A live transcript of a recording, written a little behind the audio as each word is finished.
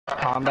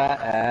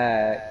Combat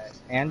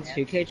X and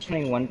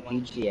 2K21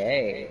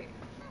 PGA.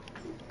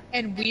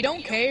 And we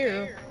don't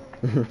care.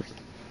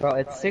 Bro,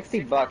 it's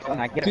 $60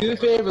 and I get Do a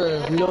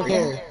favor, we don't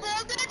care.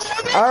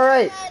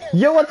 Alright,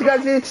 yo, what's up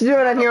guys, it's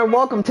doing on here, and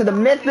welcome to the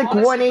Mythic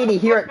 180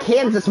 here at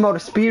Kansas Motor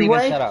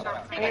Speedway. Steven,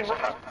 shut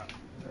up.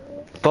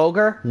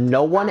 Boger,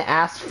 no one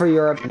asked for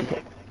your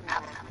opinion.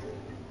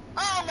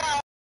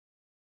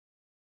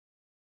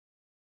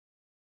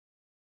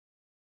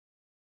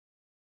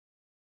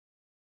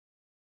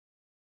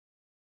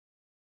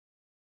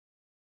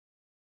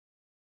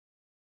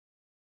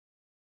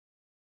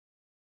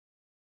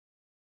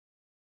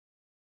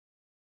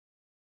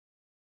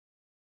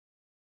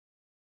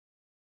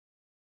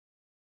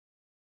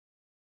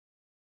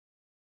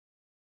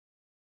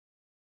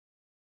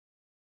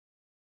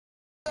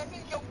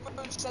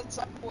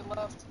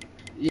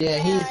 Yeah,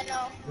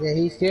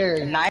 he's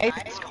scared.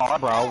 Nice car,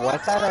 bro.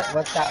 What's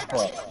that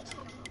for?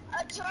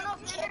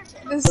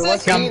 This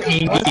is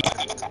Jumping.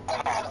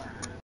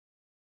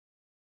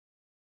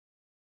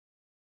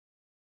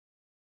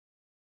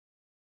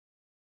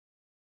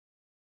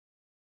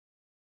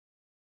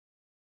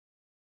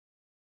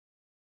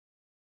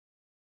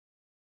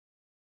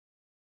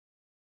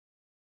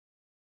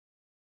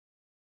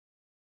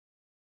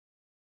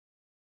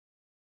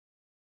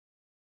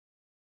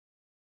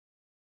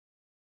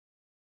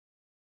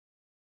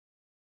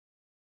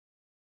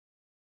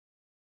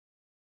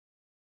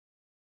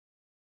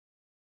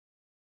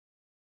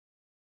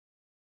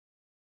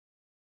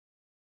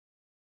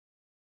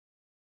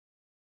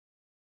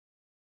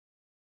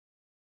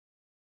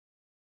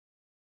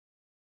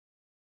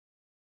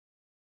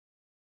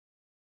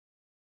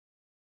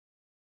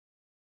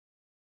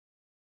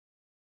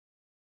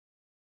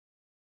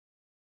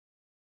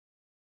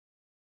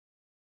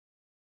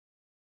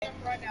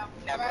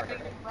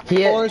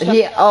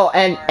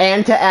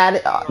 And to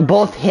add,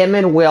 both him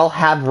and Will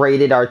have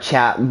rated our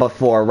chat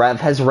before. Rev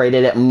has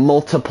rated it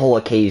multiple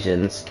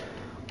occasions.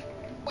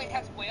 Wait,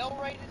 has Whale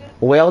rated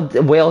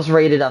it? Wales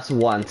rated us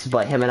once,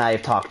 but him and I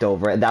have talked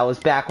over it. That was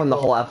back when the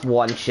whole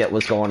F1 shit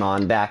was going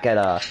on, back at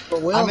I'm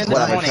in the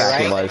whatever 20, track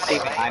right? it was.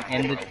 Steven, I'm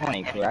in the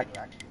 20, correct?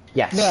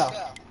 Yes. No.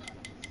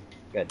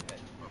 Good.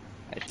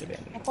 I should be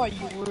in I thought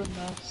you were in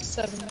the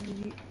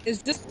 70.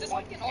 Is this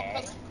like an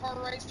all-custom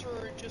car race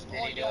or just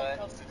all y'all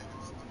custom?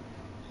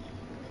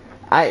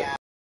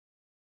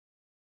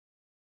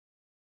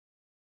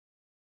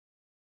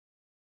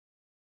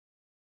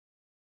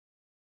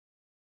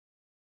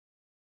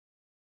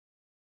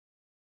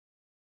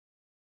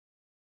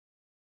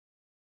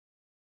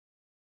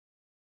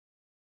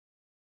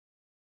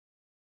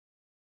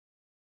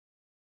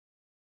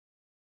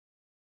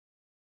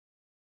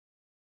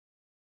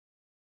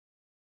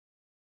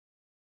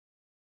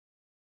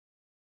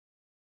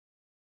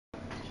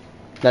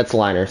 That's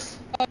Liners.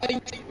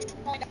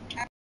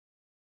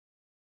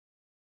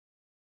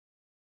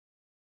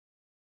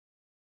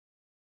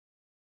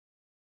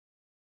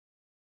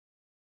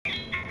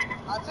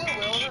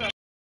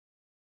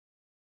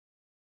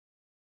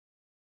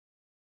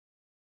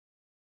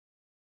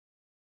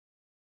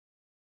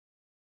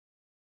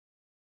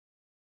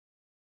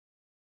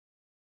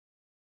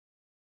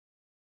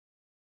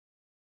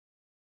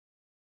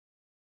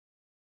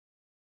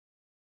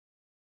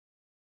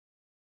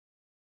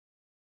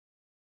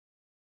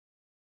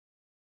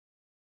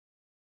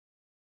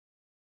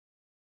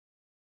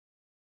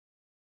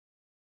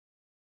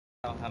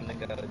 I'm gonna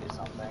go do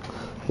something.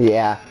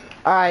 Yeah.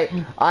 Alright,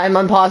 I'm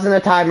unpausing the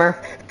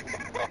timer.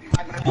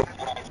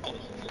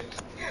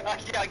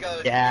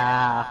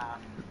 Yeah.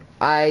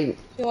 I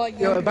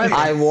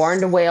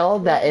warned Whale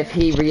that if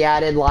he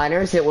re-added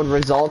Liners, it would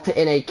result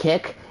in a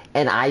kick,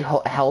 and I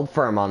held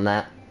firm on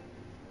that.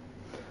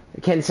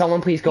 Can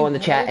someone please go in the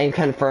chat and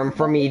confirm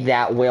for me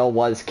that Whale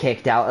was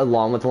kicked out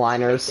along with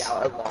Liners?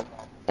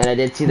 And I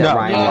did see that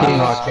Ryan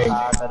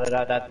was.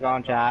 That's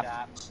wrong,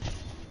 chat.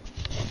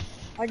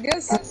 I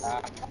guess.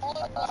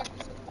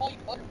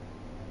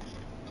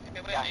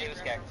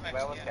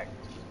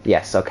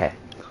 Yes, okay.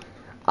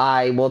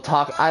 I will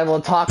talk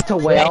to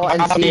Whale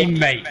and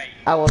see.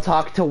 I will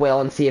talk to Whale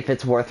and see if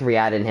it's worth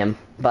re-adding him,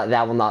 but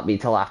that will not be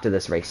till after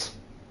this race.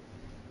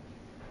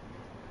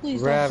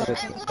 Please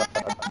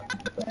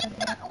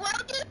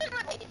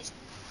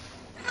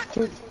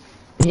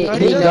He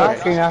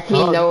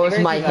knows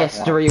my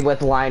history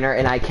with Liner,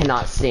 and I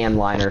cannot stand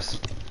Liners.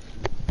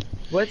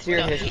 What's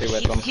your history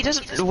with him? He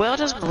doesn't. Will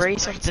doesn't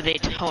race up to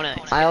Daytona.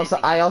 I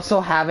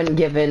also haven't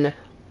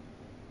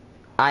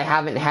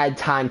had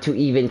time to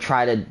even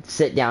try to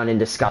sit down and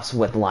discuss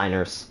with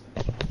Liners.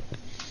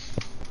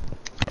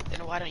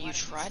 Then why don't you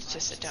try to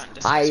sit down and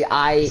discuss?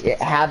 I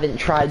haven't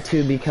tried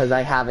to because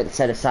I haven't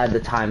set aside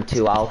the time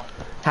to. I'll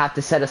have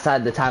to set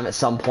aside the time at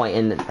some point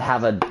and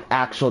have an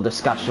actual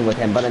discussion with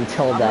him. But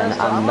until then,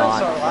 I'm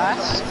not.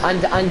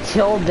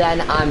 Until then,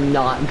 I'm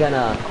not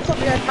gonna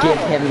give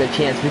him the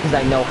chance because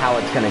I know how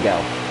it's gonna go.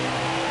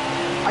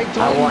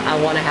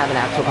 I want to have an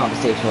actual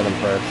conversation with him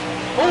first.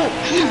 Oh,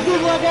 he's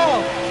good like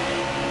out.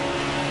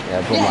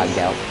 Yeah, boom like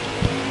out.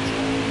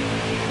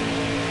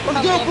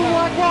 Let's go for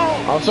Black Wall!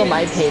 Also,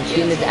 my paint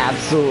scheme is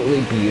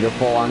absolutely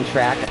beautiful on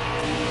track.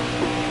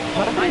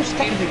 Mine's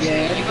beautiful too.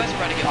 You guys are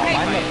about to get paid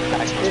by it.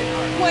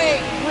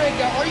 Wait,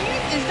 Rigga,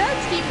 is that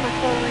team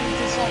referring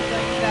to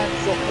something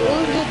that's...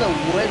 Those are the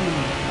women.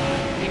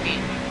 Maybe.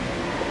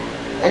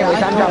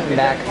 Anyways, I'm dropping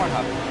back.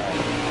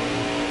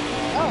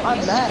 Oh, I'm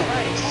Jesus mad.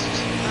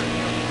 Christ.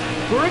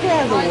 Rigga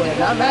has a win,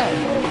 I'm mad.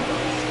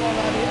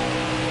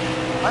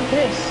 I'm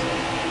pissed.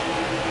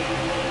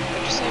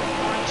 What'd you say,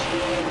 Orange?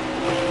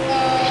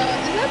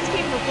 Is that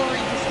team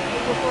referring to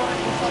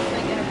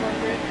something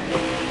inappropriate?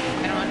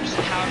 I don't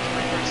understand how it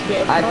refers to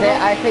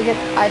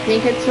I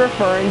think it's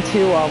referring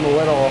to a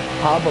little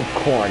hub of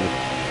corn.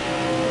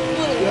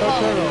 Yo,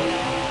 Turtle.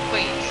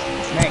 Wait.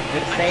 Nick,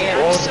 just say it.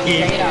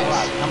 Say it out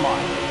loud. Come on.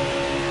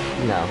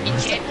 No. You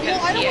can't, Well,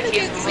 I don't want to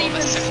he has get the rule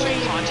of Saban's sexual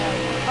slave. content,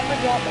 I'm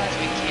gonna drop that. so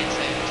we can't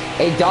say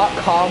it. A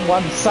 .com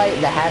website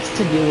that has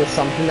to do with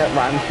something that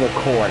rhymes with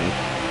corn.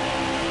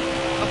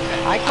 Okay.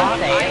 I can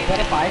say it. What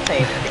if I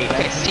say it, Steven?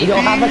 Okay, Steve.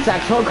 You'll have a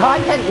sexual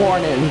content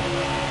warning.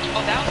 Oh,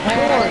 that was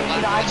Hey,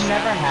 my I've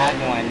never had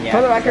one yet.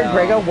 For the record, so...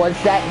 Grego, was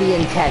that the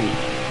intent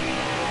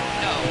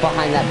No.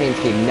 behind that paint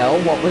scheme? No,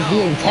 what was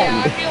the Yeah,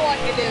 intent? I feel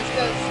like it is,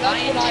 because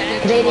that's what I did.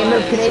 Canadian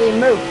move, Canadian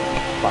move.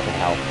 Fucking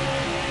hell.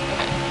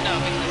 Okay, no,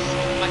 because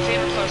my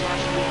favorite car is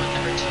number 1,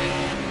 number 2.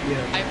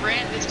 Yeah. I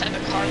ran this type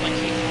of car like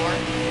K4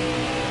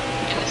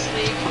 in this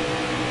league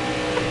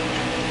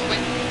with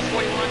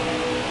 41.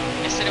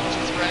 I said it was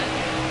with red,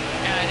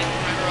 and I didn't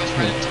remember it was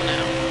red until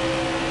now.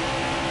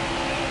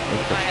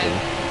 Interesting.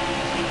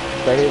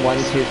 31,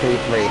 2, 3,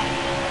 3.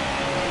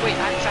 Wait,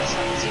 I'm fast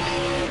enough to see.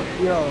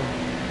 Yo.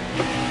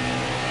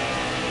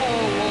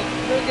 Oh, well,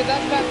 Rigga,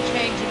 that's about to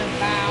change in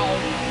about...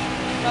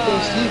 Yo,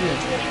 Steven.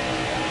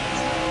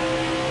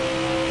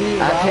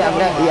 Actually,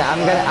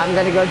 I'm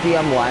gonna go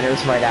DM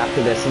Liners right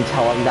after this and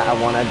tell him that I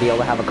want to be able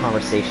to have a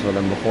conversation with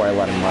him before I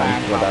let him run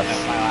with us.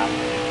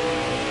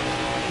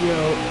 Yo,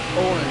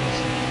 Orange.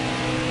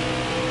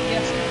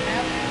 Yes,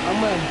 ma'am. I'm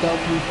gonna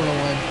dump you for a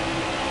win.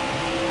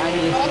 I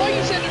need I thought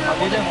you said you were I'll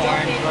do going to the dump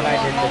orange me what for I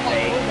a did while. to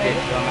Vegas, did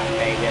to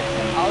Vegas,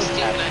 and I'll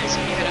Steve, nice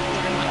of you to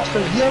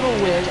Because you have a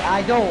win,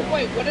 I don't.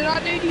 Wait, what did I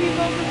do to you,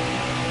 Bogan?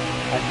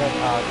 I thought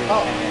I'll do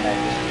Oh. and I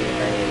just did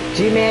it.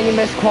 G-Man, you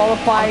missed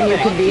qualifying. You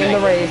can be in the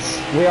race.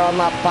 We are on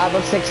lap 5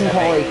 of 6 in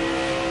quali.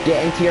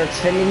 Get into your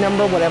Xfinity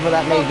number, whatever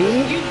that may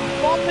be. You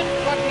bump and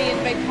run me and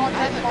make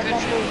contact with my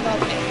bumper with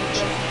nothing.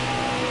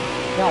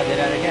 No, I did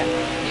that again.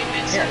 You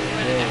missed Here.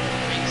 it.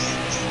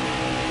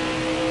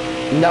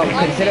 No,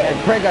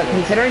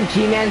 considering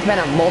G-Man's been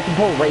at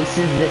multiple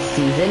races this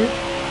season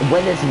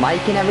with his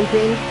mic and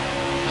everything.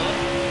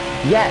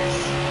 Yes.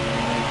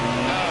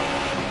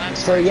 Oh, I'm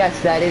So sorry. yes,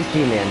 that is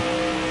G-Man.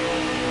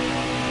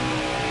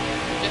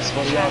 Just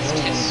What do y'all past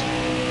doing? his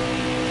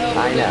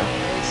I know.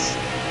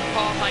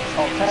 qualifying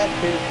Oh,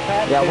 for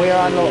Yeah, we are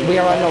on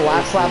the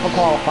last lap of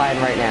qualifying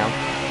right now.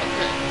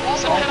 Okay.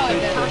 Somehow the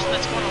person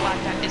that's going to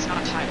lap that is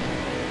not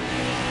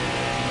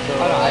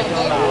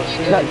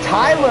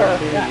Tyler.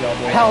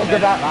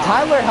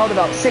 Tyler held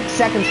about 6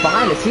 seconds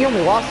behind us. He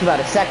only lost about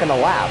a second a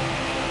lap,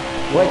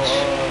 which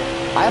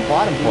I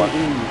applaud him for.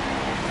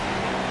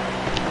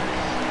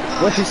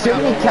 Which,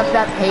 assuming he kept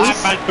that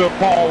pace,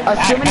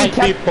 assuming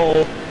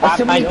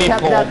he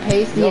kept that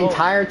pace the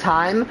entire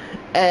time,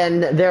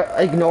 and they're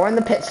ignoring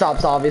the pit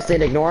stops, obviously,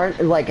 and ignoring,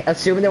 like,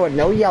 assuming there were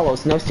no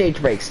yellows, no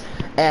stage breaks,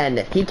 and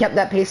he kept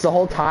that pace the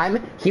whole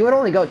time, he would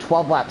only go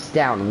 12 laps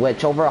down,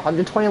 which over a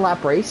 120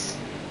 lap race,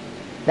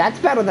 that's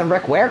better than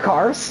Rick Ware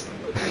cars.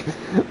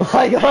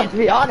 Like, let's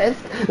be honest,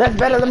 that's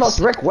better than most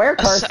Rick Ware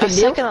cars can A do.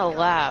 second a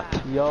lap.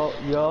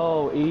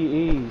 Yo,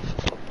 EE.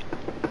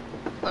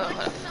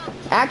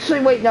 Actually,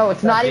 wait, no,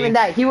 it's not even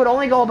that. He would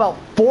only go about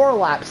 4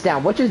 laps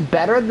down, which is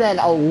better than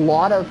a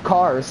lot of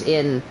cars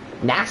in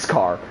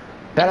NASCAR.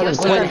 Better than Yes,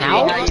 Quinn sir.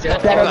 House, Yeah,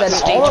 better than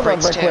stage all of the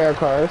breaks, Rick too. Ware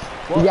cars.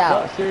 What,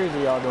 Yeah. What series are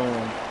y'all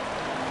doing?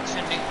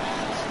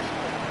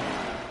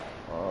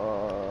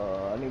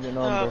 I need a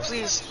number. Oh,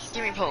 please,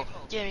 give me pull.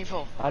 Give me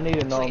pull. I need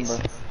a Please.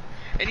 number.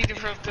 I need to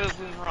prove them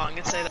wrong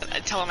and say that I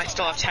tell them I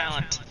still have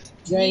talent.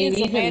 Yeah, you He is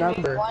need a a man with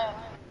number. plan.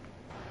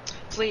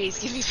 Please,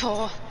 give me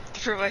pull to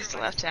prove I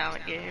still have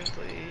talent, game,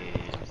 please.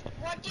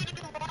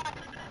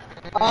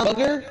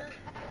 Booger?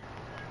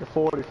 The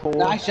 44.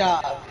 Nice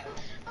job.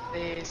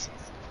 Please.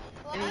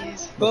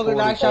 Please. Booger,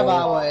 nice job, by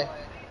the way.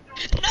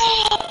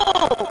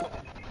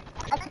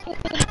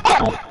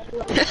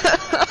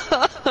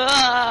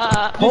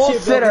 Pole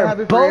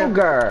sitter,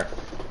 Boger.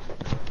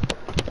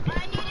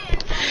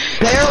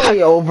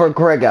 Barely over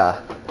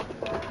Grigga.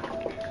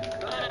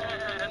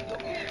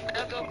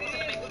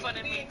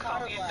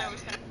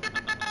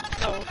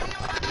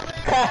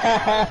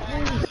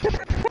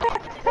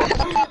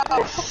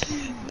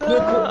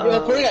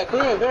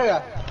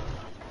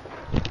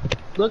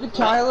 Look at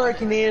Tyler at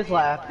Canadian's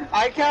lap.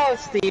 I count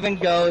Steven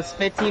goes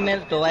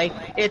 15-minute delay.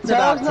 It's No,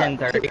 about it's not.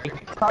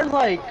 10:30. Tyler's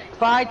like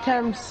 5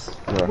 times.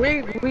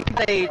 We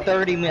say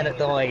 30-minute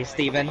delay,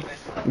 Steven.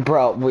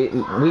 Bro,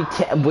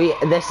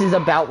 this is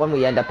about when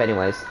we end up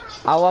anyways.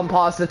 I'll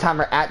unpause the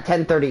timer at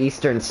 10:30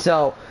 Eastern.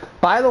 So,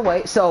 by the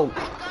way,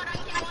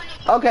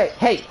 okay,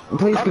 hey,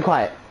 please be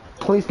quiet.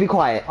 Please be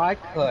quiet. I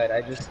could,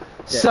 I just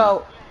didn't.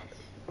 So,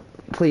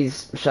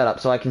 please shut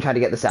up so I can try to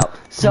get this out.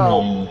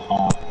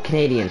 So,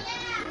 Canadian,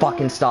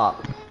 fucking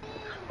stop.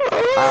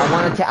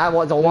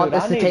 I don't want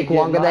this to take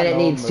longer than it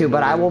needs to,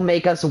 but I will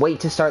make us wait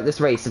to start this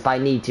race if I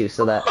need to,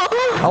 so that.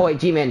 Oh wait,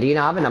 G-Man, do you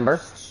not have a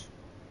number?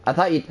 I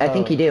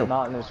think you do.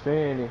 Not in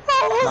Xfinity.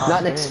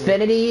 Not in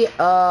Xfinity.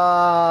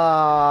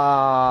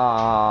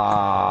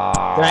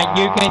 Frank,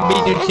 you can be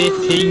the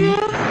 15.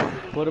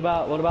 What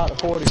about the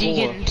 44?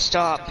 Deegan,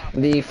 stop.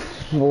 The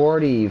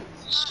 44.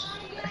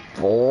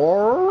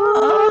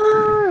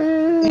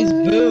 He's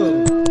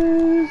boo.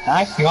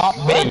 That's not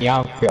me,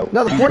 Uncle.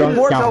 No, the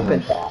 44 is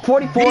open.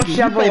 44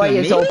 Chevrolet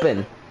is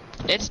open.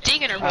 It's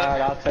Deegan or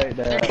Alright, I'll take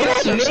They're that.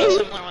 both so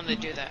similar when they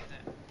do that.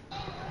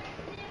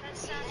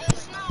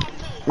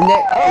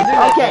 Nick,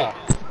 okay.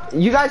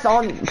 You guys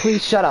all,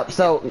 please shut up.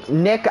 So,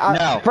 Nick,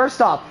 No.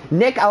 First off,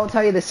 Nick, I will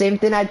tell you the same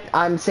thing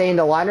I'm saying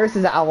to Liners,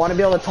 is that I want to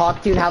be able to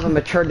talk to you and have a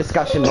mature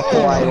discussion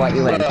before I let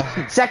you in.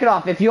 Second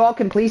off, if you all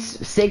can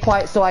please stay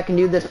quiet so I can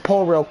do this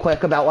poll real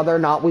quick about whether or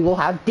not we will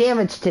have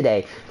damage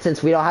today,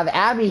 since we don't have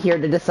Abby here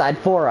to decide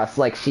for us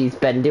like she's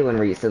been doing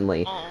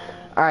recently.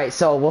 Alright,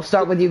 so we'll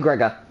start with you,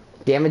 Grega.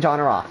 Damage on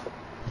or off?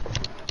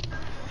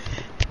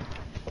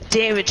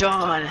 Damage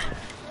on.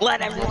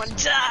 Let everyone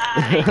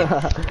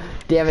die.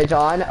 Damage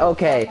on.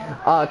 Okay.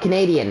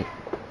 Canadian.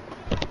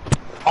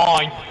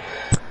 On.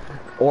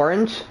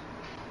 Orange.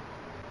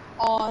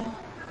 On.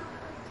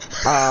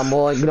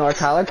 We'll ignore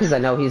Tyler because I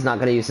know he's not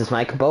gonna use his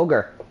mic.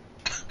 Boger.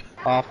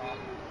 Off.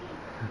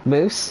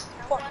 Moose.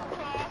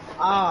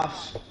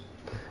 Off.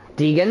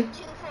 Deegan.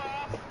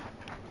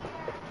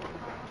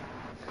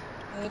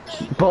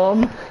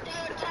 Boom.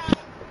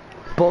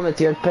 Boom, it's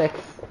your pick.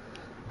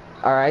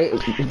 Alright.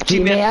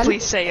 G-Man.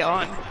 Please say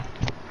on.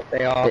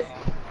 Stay off.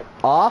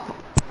 Off.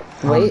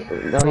 Wait.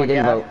 No, he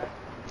didn't vote.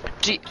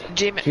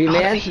 G-Man.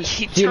 G-Man? He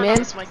turned G-Man? on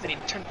his mic, then he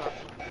turned it off.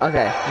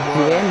 Okay.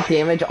 G-Man,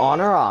 damage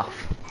on or off?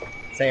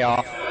 Stay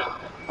off.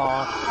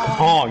 Off.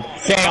 On.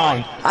 Stay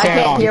on. I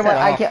can't hear what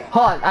I can't.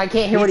 Hold on, I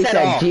can't hear what he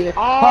said. G-Man.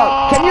 Hold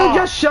on, can you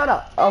just shut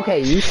up? Okay,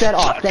 you said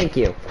off. Thank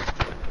you.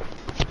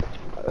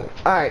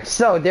 Alright,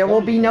 so there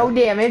will be no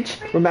damage.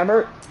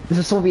 Remember,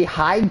 this will be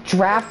high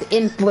draft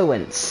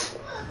influence.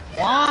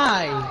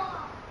 Why?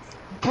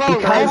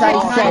 Because I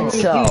said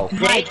so.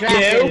 High draft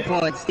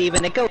influence,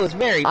 Steven. It goes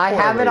very I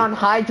have it poorly. on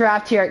high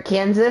draft here at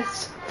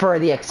Kansas for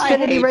the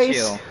Xfinity hate race.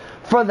 you.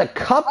 For the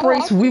Cup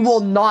race, we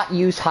will not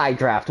use high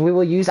draft. We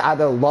will use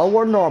either low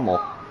or normal.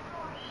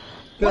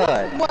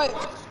 Good.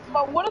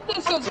 But what if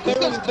this goes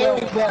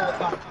very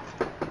well?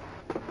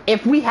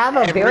 If we have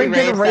a very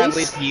good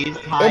race, if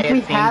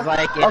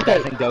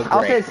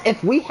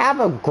we have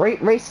a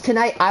great race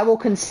tonight, I will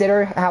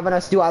consider having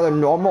us do either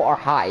normal or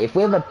high. If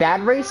we have a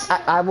bad race,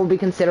 I will be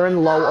considering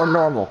low or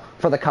normal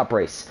for the Cup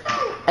race.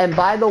 And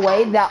by the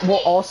way, that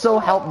will also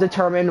help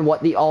determine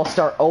what the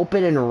All-Star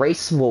Open and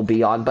race will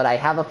be on, but I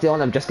have a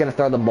feeling I'm just going to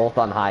throw them both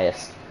on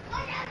highest.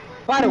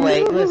 By the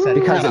way, listen.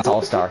 Because it's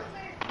All-Star.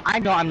 I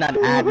know I'm not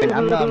an admin,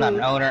 I'm not an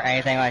owner or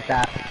anything like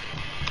that.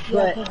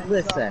 But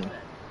listen.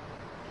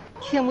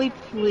 Can we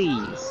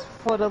please,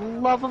 for the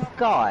love of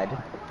God,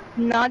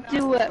 not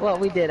do what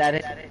we did at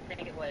it?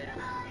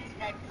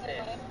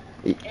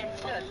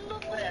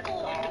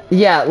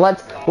 Yeah,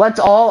 let's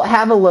all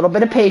have a little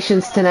bit of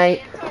patience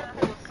tonight.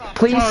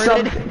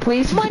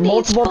 Please,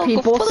 multiple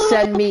people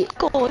send me.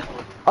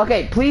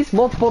 Okay, please,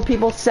 multiple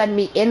people send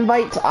me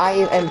invites.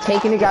 I am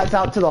taking you guys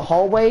out to the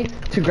hallway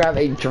to grab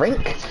a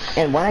drink,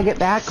 and when I get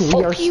back,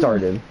 we are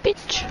starting.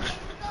 Bitch.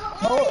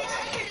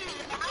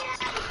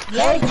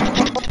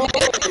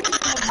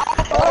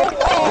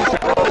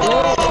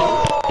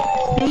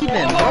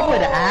 Steven, what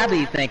would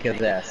Abby think of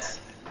this?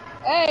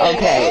 Hey,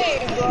 Okay,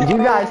 hey, you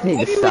guys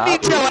need to stop.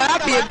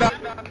 Abby about.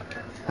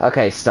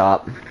 Okay,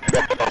 stop.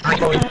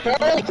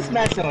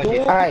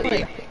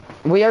 Alright,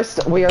 we are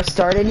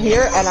starting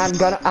here, and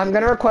I'm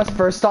gonna request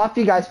first off,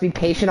 you guys be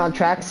patient on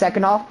track.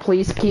 Second off,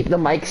 please keep the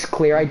mics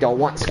clear. I don't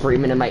want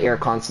screaming in my ear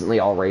constantly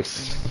all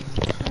race.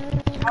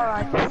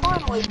 Alright,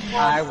 finally.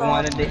 I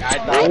thought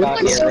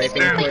about you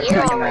raping for a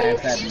second, and I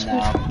said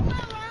no.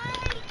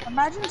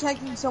 Imagine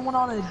taking someone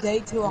on a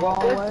date to a What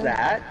hallway. was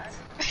that?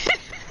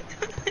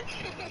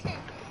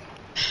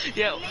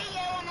 Yo.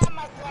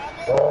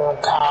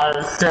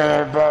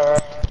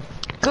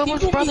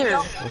 Goodman's brother.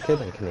 Okay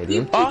then,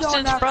 Canadian.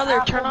 Austin's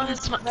brother. Turn on the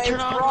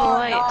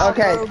lights.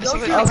 Okay,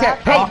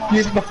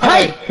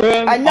 hey,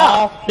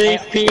 enough!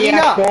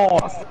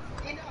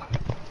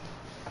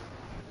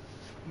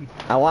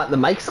 I want the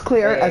mics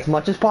clear as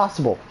much as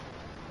possible.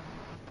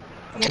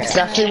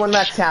 Especially when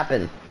wrecks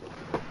happen.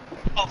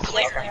 Oh,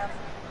 clear.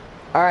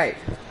 Alright,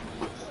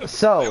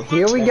 so,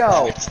 here we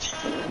go.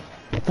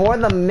 for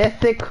the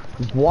Mythic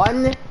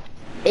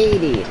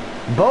 180.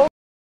 Both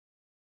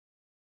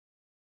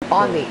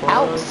on the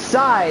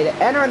outside,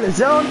 entering the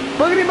zone.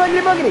 Boogity,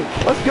 boogity, boogity.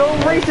 Let's go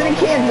racing in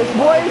Kansas,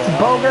 boys.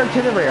 Bogart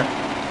to the rear.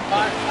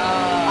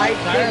 I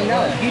didn't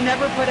know. You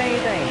never put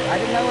anything. I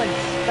didn't know, and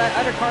that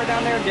other car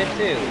down there did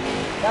too.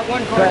 That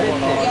one car did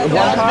too.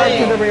 One car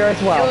to the rear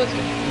as well.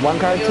 One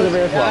car to the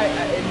rear as well.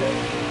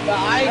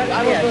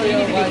 I was really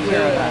need to be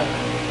clear of that.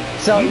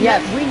 So yes,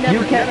 we never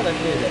you can. none of us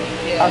do this.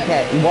 Yeah.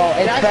 Okay, well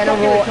it's been a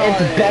rule.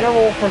 It's been a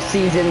rule for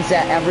seasons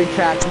at every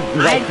track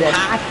like this.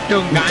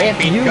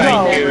 If you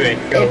go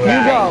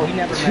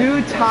two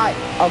tires,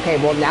 okay.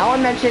 Well now I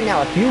mention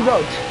now, if you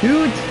go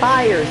 2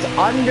 tires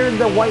under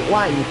the white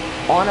line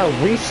on a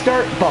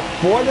restart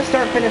before the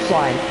start-finish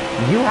line,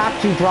 you have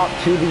to drop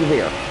to the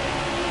rear.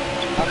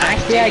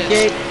 Actually, I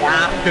did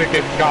after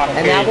the start.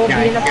 And that will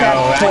be in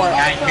effect for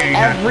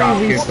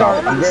every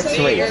restart this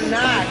race. You're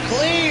not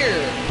clear.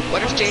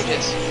 What are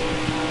stages?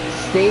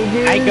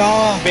 Stages I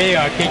don't be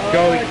a keep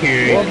going to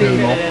will be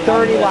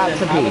 30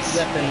 laps apiece.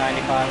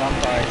 I'm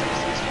sorry.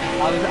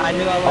 I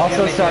knew I was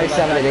Also, sorry,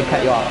 7, I did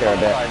cut you off there a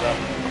bit.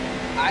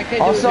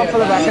 Also, for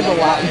the record, the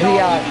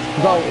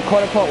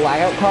quote-unquote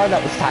lagout car,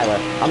 that was Tyler.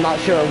 I'm not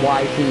sure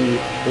why he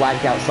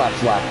lagged out /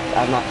 left.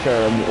 I'm not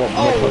sure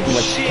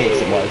which case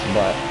it was,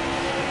 but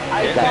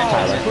that's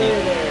Tyler.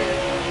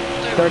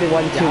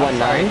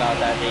 31219. Sorry about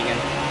that, Deegan.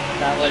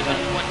 That was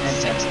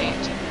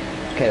 168.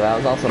 Okay, well, I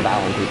was also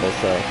battling people,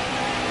 so.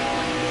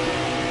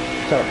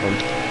 Shut up, him.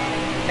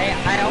 Hey,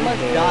 I almost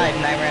died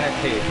and I ran a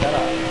 2. Shut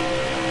up.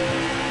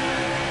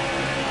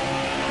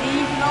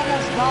 You can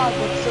almost die,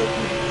 but so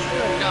can you.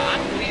 No,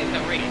 I'm winning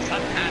the race.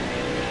 I'm happy.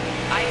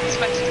 I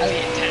expect it to be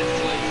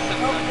intensely.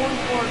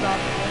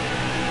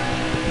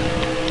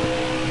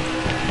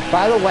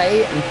 By the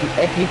way,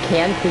 if you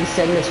can, please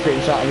send a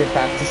screenshot of your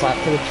fastest lap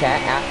to the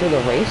chat after the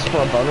race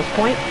for a bonus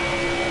point.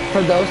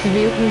 For those of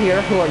you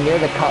here who are near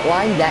the cut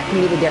line, that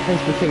can be the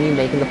difference between you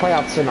making the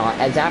playoffs or not,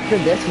 as after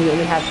this, we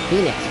only have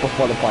Phoenix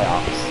before the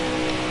playoffs.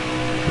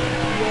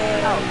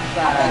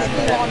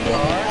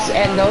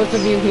 And those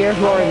of you here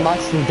who are in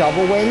must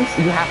double wins,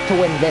 you have to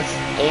win this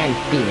and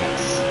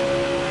Phoenix.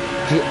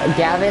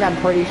 Gavin, I'm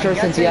pretty sure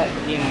since you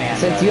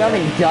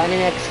haven't done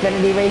an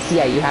Xfinity race,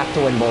 yeah, you have to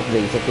win both of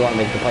these if you want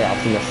to make the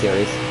playoffs in this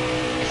series.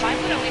 If I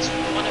win at least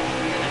one of the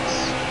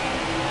next...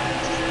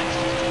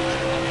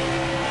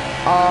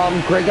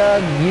 Griga,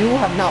 you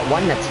have not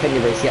won an Xfinity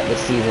race yet this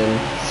season,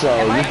 so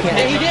you can't...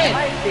 He did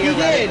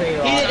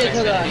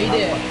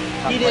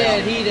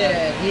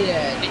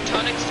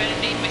Daytona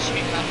Xfinity,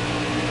 Michigan Cup.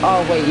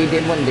 Oh wait, you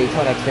did win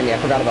Daytona Xfinity, I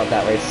forgot about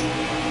that race.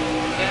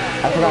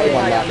 Yeah. I forgot you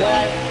won that.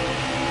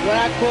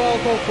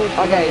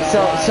 Okay,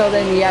 so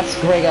then yes,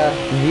 Griga,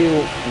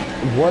 you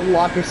would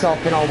lock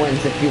yourself in on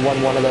wins if you won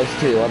one of those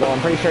two, although I'm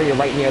pretty sure you're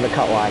right near the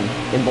cut line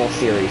in both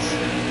series.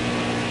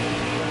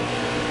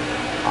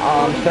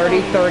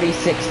 30, 30,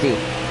 60.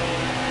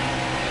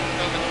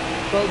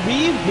 But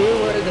leave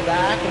Brewer in the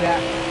back and that.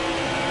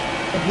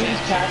 And we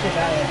just catch it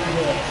out of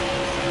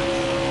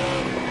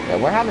Yeah,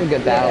 we're having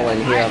good battle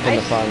in here up in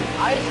the front.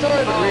 I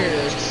started the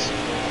rears.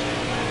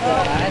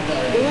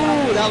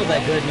 Ooh, that was a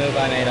good move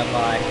I made up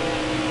high.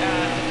 The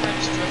car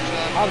just drifted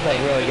up. That was a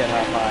really good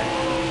up high.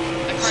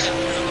 The car didn't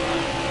turn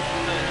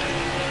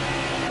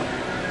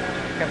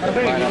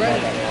on the line.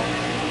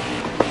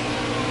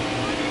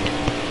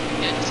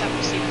 Yeah, just have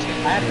to see too.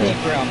 I have pink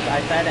rims. I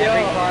said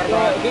every car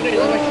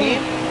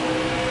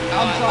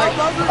I'm sorry.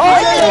 Oh,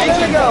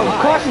 there we go!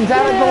 Caution's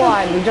out of the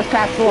line, we just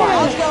passed the line.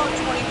 Let's go,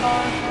 20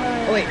 car.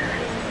 Wait.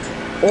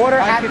 Order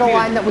at the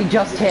line that we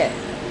just hit.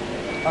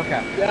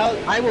 Okay.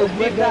 I will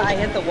whip that. I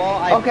hit the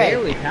wall. I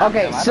barely passed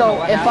okay, them.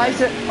 so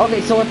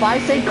if I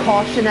say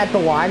caution at the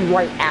line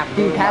right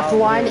after you pass the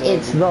line,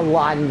 it's the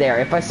line there.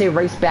 If I say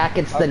race back,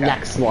 it's the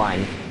next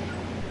line.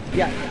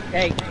 Yeah.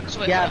 Hey,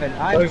 Gavin,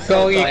 I'm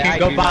so sorry. you can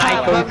go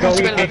by.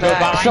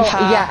 So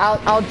yeah,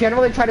 I'll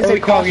generally try to say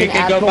caution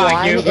at the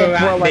line if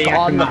we're like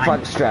on the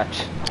front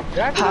stretch.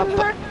 Yeah.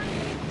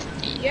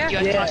 You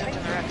had contact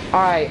on the wreck.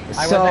 Alright,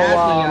 I so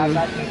was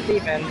asking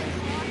Steven.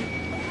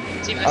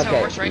 Steven, that's how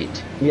it works,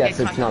 right? Yes,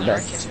 it's not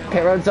there.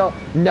 Pit road zone.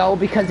 No,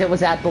 because it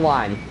was at the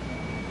line.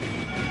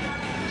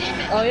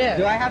 Oh yeah.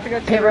 Do I have to go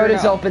to Pit road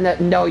is open.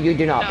 No, you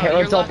do not. No, Pit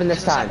road's you're open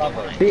this time.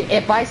 locked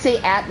If I say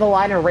at the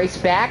line or race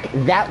back,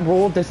 that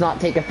rule does not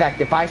take effect.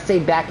 If I say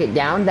back it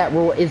down, that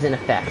rule is in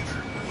effect.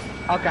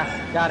 Okay,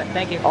 got it.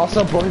 Thank you.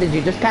 Also, Boom, did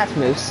you just pass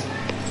Moose?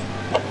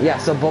 Yeah,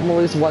 so Boom will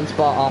lose one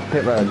spot off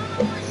pit road.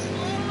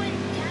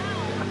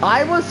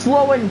 I was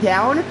slowing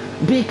down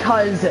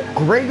because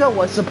Griga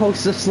was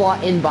supposed to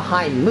slot in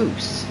behind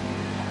Moose.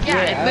 Yeah,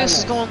 and Moose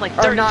is going like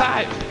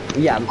 35.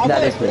 Yeah,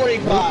 that is me.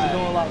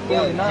 45.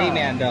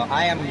 G-Man, though,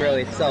 I am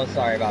really so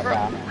sorry about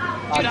that.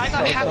 Dude, I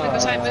got halfway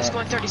beside Moose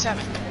going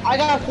 37. I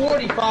got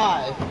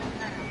 45.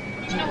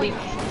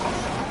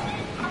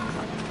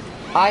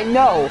 I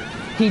know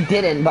he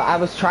didn't, but I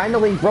was trying to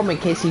leave room in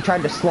case he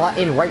tried to slot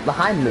in right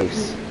behind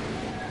Moose.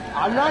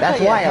 I'm not.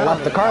 That's why I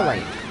left the car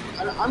lane.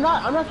 I'm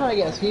not trying to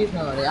get a speed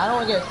penalty. I don't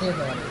want to get a speed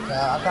penalty. So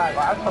I'm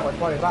trying with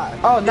 25.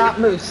 Oh, not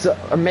Moose.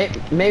 Or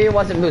maybe it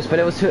wasn't Moose, but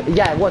it was who?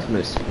 Yeah, it was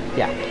Moose.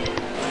 Yeah.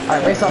 All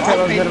right, race off pit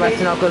road to the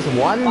Western Outcoast,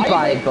 won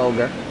by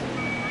Boger.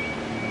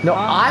 No,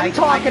 I'm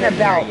talking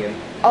about.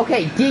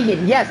 Okay,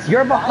 Deegan. Yes,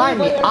 you're behind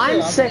me.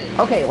 I'm saying.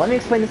 Okay, let me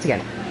explain this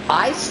again.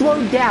 I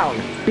slowed down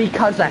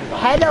because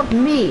ahead of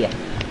me,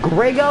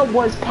 Gregor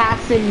was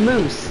passing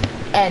Moose.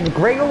 And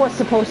Gregor was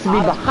supposed to be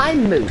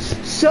behind Moose,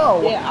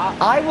 so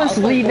I was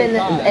leaving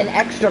an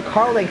extra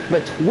car length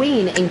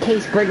between in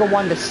case Gregor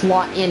wanted to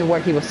slot in where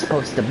he was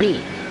supposed to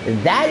be.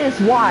 That is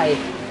why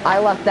I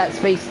left that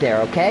space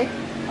there, okay?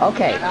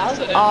 Okay,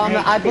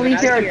 I believe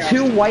there are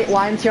 2 white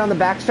lines here on the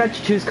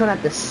backstretch. Choose coming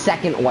at the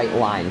second white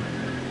line.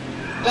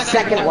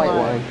 Second white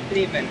line.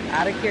 Steven,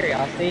 out of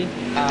curiosity,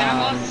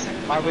 that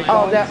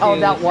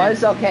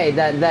was? Okay,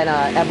 then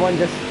everyone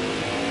just...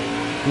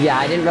 Yeah,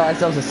 I didn't realize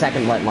that was the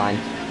second white line.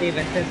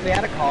 Steven, since we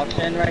had a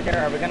caution right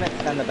there, are we gonna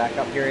extend the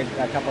backup period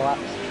a couple laps?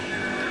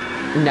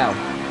 No.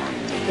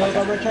 I'm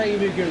gonna try to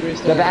give you a good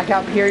restart. The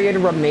backup period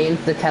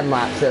remains the 10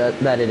 laps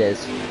that it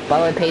is. By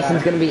the way,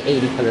 pacing's gonna be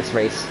 80 for this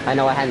race. I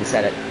know I hadn't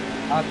said it.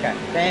 Okay,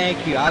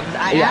 thank you. I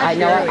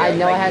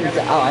hadn't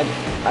said. Oh,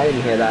 I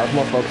didn't hear that. I was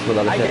more focused with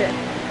other shit.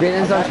 Green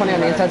end zone 20 on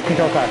the inside,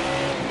 control car.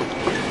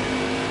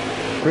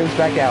 Green's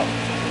back out.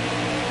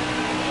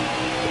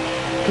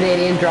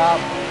 Canadian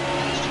drop.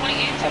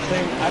 I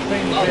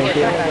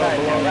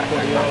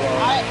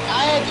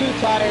had 2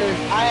 tires.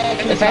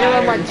 If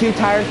anyone went 2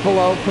 tires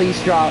below,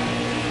 please drop.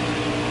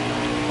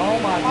 Oh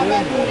my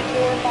goodness.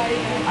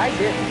 I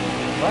didn't.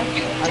 What?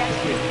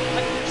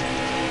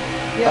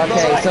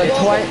 Okay, so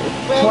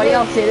 20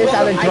 I'll say this,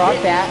 either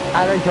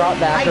drop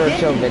back or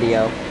show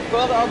video.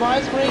 Well, on my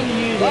screen,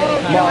 you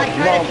I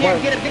kinda can't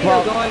get a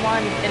video going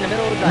while I'm in the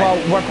middle of the drive. Well,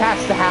 we're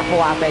past the half a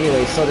lap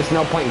anyway, so there's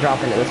no point in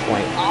dropping at this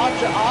point. I'll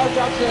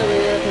drop to the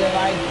rear if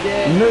I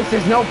did. Moose,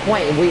 there's no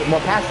point. We're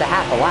past the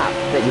half a lap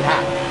that you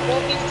have.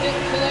 Well, he's too late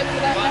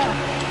for that now.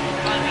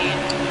 I mean,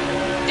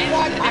 if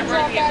there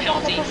were to be a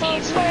penalty, he's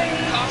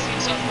costing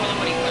himself more than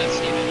what he could have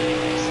Steven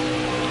anyways.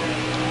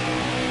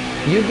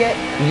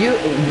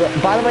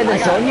 By the way,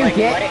 the zone you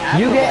get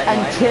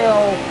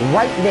until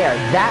right there.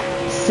 That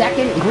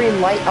second green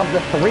light of the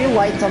 3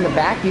 lights on the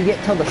back, you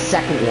get till the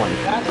second one.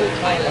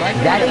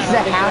 That is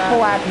the half a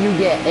lap you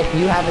get if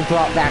you have a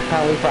drop back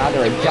penalty for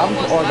either a jump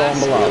or going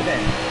below.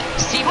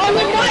 Steve, the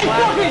roll was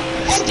last.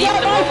 Steve,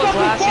 the roll was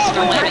last. He's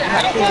still landing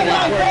penalty.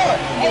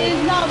 It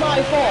is not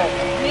my fault.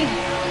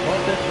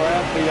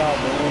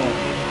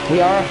 We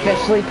are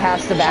officially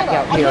past the back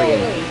out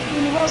period.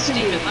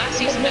 Steven, last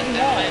season in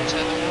Atlanta,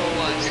 the rule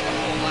was a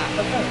whole lap.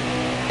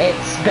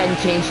 It's been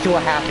changed to a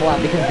half lap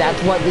because that's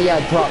what the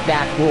drop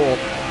back rule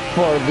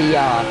for the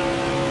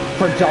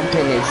for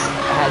jumping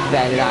has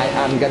been, and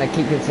I'm gonna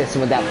keep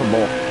consistent with that for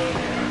both.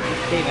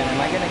 Steven,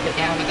 am I gonna get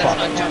down? But that's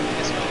not jumping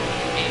as well.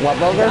 What,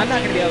 Boger? I'm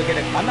not gonna be able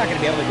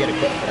to get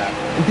equipped for that.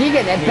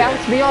 Deegan, it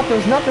bounced me off. There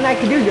was nothing I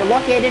could do. You're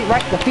lucky I didn't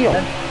wreck the field.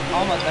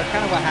 That's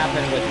kind of what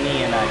happened with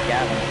me and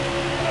Gavin.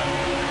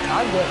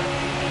 I'm good.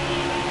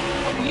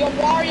 Yo,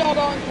 why are y'all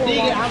going for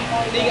Deegan,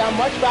 I'm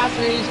much faster.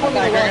 He's coming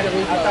to work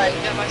every time.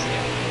 Yeah, I see.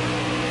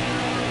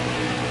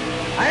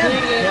 I am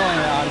killing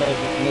on those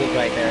moves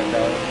right there,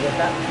 though. With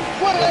that.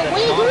 What are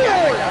you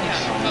doing?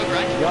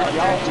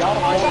 Y'all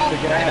forced the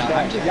gas.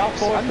 I'm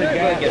doing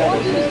really good.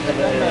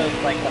 Those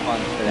like the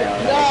ones today.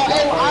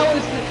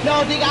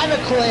 No, Deegan, I'm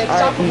a clip.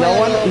 Alright,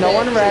 no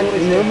one red.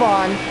 Move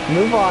on.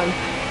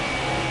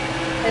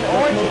 And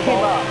orange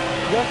came up.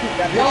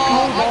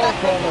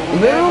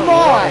 Move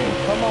on.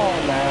 Come on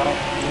now.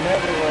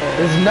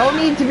 There's no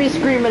need to be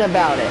screaming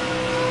about it.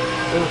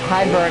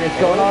 Hi, Burn. It's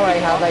going all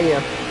right. How about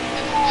you?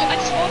 I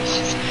just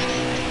watched.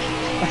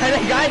 I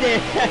think I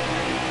did.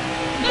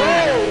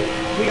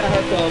 We got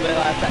hooked a little bit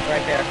last time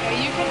right there.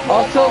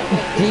 Also,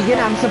 Deegan,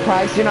 I'm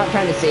surprised you're not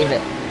trying to save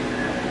it.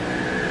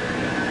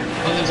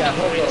 Oh, there's no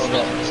point in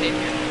to save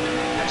here.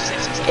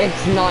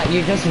 It's not.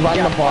 You just run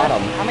the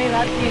bottom. How many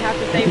laps do you have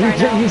to save right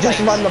now? You just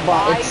run the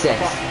bottom. It's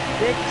 6.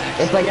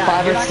 It's like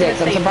 5 or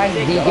 6. I'm surprised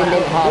Deegan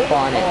didn't hop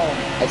on it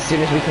as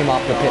soon as we came off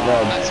the pit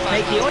road.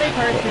 Like, the only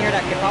person here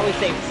that could probably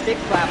save 6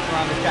 laps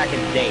around this track is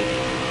Dave.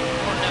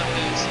 Or no,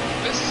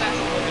 Boost is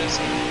actually more gonna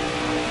save.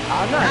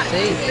 I'm not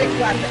saving. 6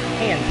 laps at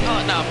hands. Oh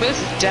no,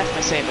 Boost is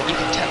definitely saving. You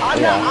can tell.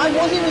 I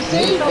wasn't even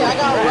saving. I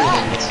got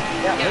wrecked.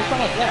 Yeah, there's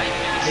almost wrecked.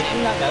 Did you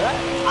not know that?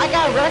 I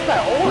got wrecked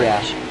by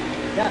orange.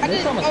 Yeah,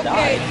 this almost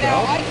died,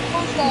 now, bro. I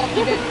first off,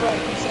 you didn't break.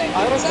 You said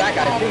I was that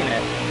guy seen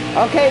it.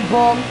 Okay,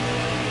 boom.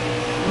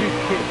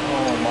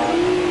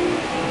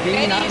 Do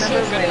you not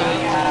remember when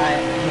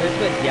Liz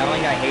was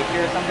yelling, I hate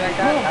you or something like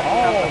that?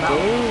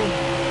 Dude.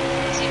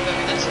 See,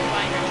 Booger, this is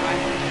why you're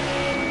driving.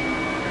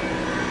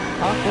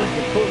 I'm supposed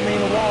to put me in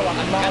the wall.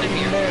 I'm not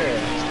even there.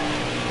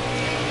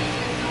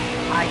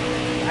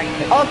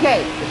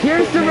 Okay,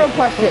 here's the real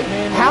question.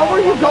 How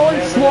are you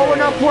going slow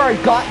enough where I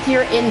got to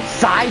your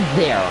inside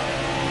there?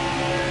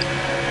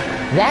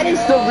 That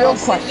is the real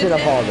question of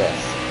all this.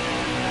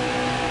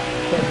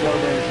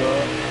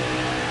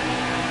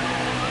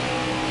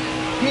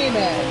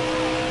 P-Man.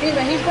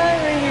 Steven, he's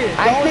battling right here.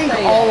 I think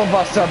all of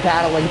us are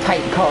battling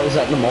tight cars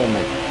at the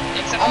moment.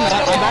 Except I'm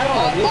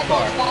battling a blue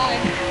car.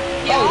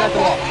 Yeah, Oh, that's the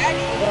wall.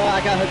 actually. Well,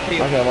 I got hooked to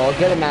you. Okay, well, a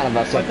good amount of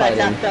us are Once I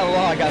fighting tapped that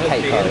wall, I got hooked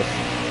tight to you. cars.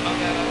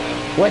 Okay.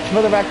 Which,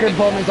 for the record,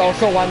 Boom, is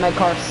also why my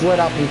car slid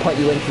up and put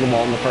you into the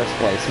wall in the first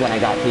place when I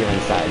got to you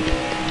inside.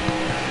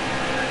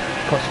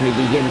 Push me,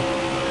 vegan.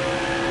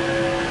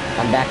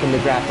 I'm back in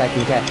the draft I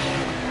can catch.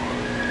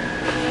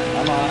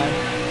 Come on.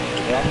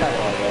 Get off that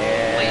wall.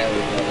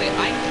 Wait,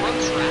 I broke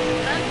traffic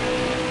then?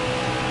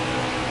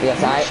 Yes,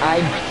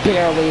 I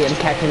barely am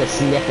catching a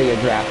sniff of your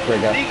draft,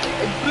 Grigga.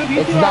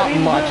 It's not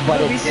much,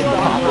 but it's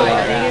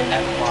popular.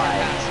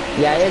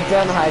 Yeah, it's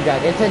on high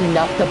drive. It's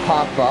enough to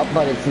pop up,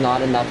 but it's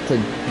not enough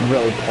to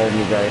really pull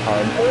me very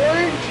hard.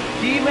 Orange,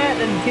 D-Mat,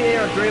 and K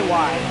are gray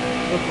wide.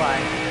 Look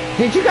fine.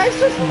 Did you guys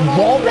just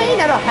wall bang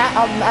at a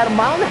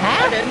mile and a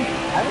half? I didn't.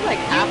 I was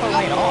like half a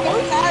lane off.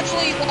 There's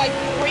actually like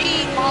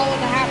 3.5-mile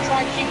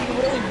tracks you can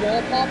really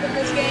wall pop in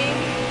this game.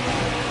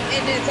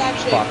 And it's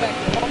actually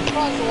effective. I'm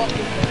surprised a lot of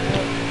people don't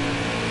know.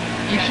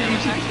 You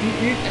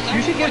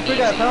should get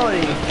Grigga a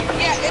penalty.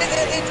 Yeah,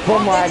 it's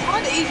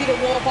kind of easy to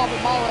wall pop a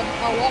mile and a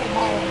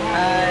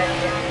half.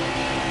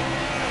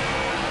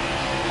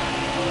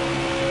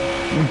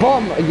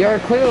 Boom, you're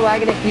clearly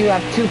lagging if you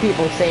have two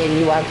people saying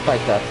you lag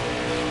spiked us.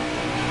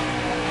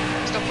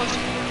 Still pushing.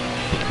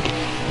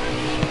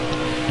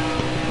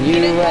 You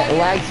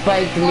lag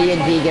spiked me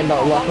and Deegan,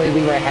 but luckily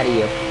we were ahead of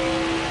you.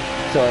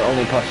 So it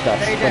only pushed us.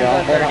 But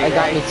it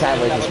got me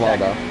sideways as well,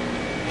 though.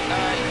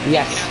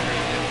 Yes.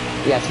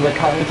 Yes, we're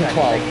coming to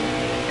 12.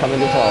 Coming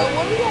to 12.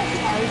 What do you guys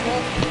tires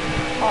left?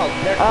 Oh,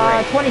 they're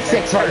great.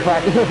 26 right in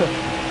front.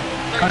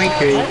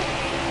 23.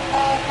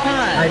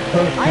 I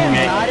am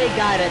not a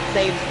guy that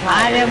saves time.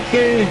 I am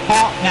doing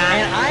hot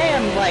And now. I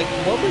am like,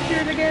 what was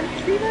yours again,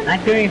 Steven?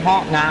 I'm doing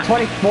hot now.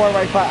 24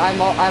 right in front.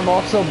 I'm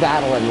also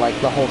battling, like,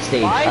 the whole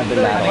stage. I've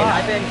been battling.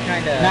 I've been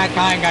kind of... That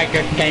kind I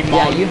just came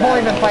Yeah, on. you've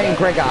only been fighting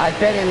Grigga. I've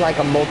been in, like,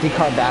 a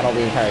multi-car battle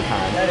the entire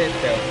time. That is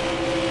true.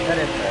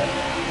 That is true.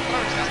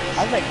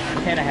 I was like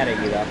 10 ahead of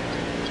you, though.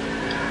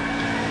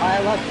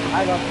 I love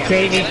camping.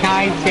 Changing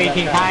tires,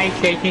 changing tires,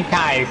 changing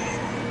tires.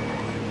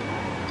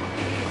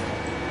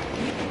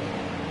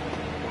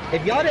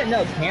 If y'all didn't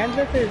know,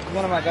 Kansas is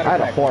one of my better I had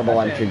a tracks. horrible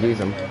That's entry, it. use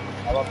them.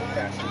 I love this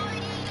track.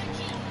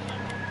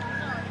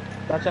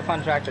 Such a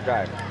fun track to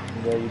drive.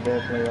 Yeah, you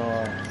definitely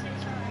are.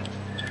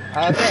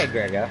 Okay,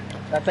 Grega.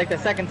 That's like the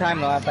second time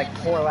in the last like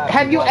 4 laps.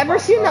 Have you ever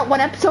seen that one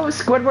episode of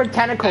Squidward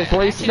Tentacles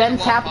where he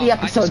spends half the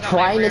episode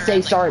trying to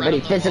say sorry, but he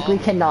physically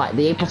cannot?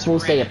 The April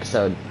Fool's Day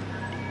episode.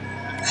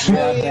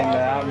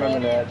 Yeah, I remember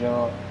that,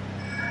 John.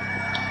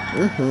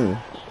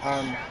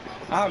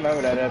 I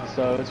remember that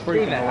episode. It's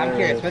freaking Steven, I'm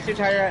curious. What's your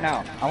tire right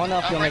now? I want to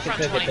know if you'll make it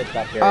to the pit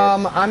stop here.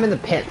 I'm in the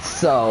pits,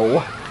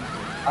 so...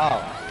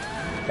 Oh.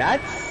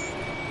 That's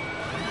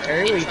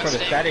early for the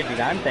strategy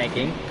that I'm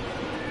thinking.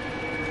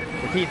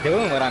 If he's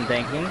doing what I'm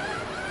thinking.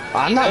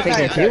 I'm not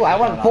thinking 2, I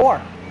went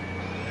 4.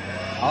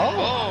 Oh.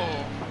 Oh.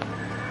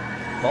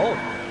 Bold.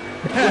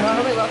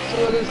 How many laps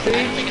are this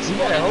stage? You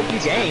better hope you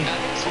gain.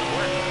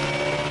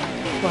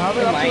 How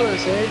many laps are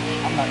this stage?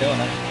 I'm not doing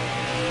it.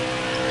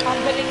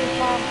 I'm hitting his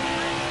mom.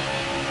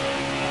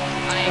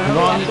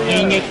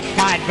 Going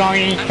inside,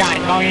 going inside,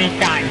 going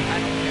inside.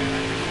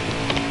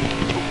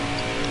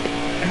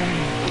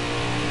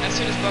 As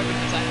soon as Bugger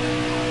gets out.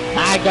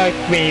 I got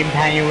cream,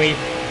 Henry.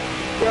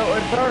 Yo,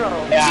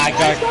 Eternal. Yeah, I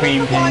got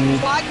cream, Henry.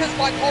 Why? Because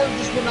my car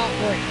just would not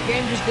break. The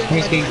game just didn't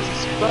let me.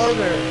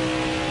 Burger.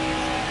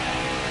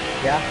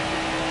 Yeah.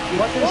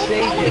 What's the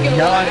stage?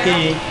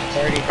 Nothing.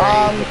 30,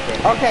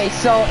 Okay,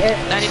 so if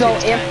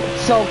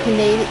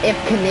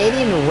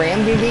Canadian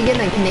rammed you, vegan,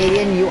 then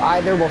Canadian, you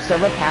either will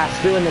serve a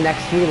pass-through in the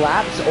next 3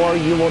 laps, or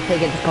you will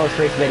take it to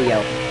post-race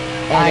video.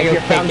 And if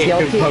you're found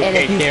guilty, and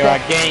if you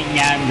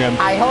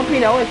I hope you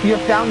know, if you're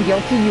found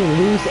guilty, you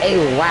lose a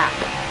lap,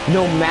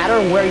 no matter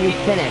where you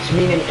finish.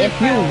 Meaning, if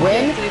you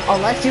win,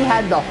 unless you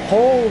had the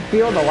whole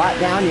field a lap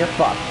down, you're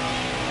fucked.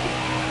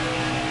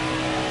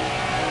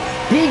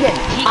 Vegan,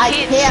 I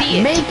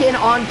can't make an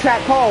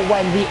on-track call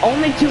when the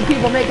only 2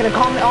 people making a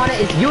comment on it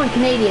is you and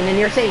Canadian, and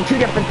you're saying 2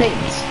 different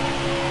things.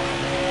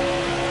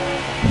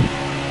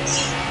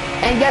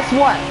 And guess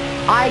what?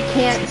 I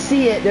can't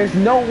see it. There's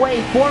no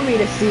way for me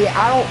to see it.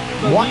 I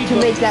don't want to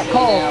make that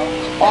call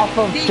off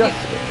of just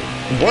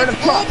word of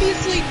trust.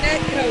 Obviously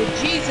netcode.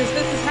 Jesus,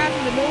 this has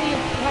happened a million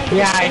times.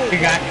 Yeah, I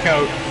forgot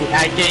to.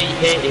 I didn't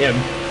hit him.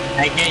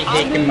 I didn't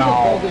hit him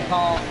all.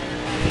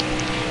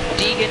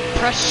 Deegan,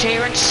 press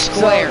share and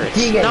square. So,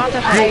 Deegan, not the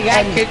I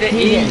got to the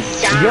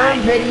inside. your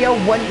video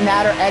wouldn't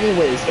matter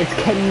anyways. It's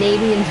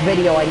Canadian's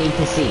video I need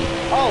to see.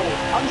 Oh,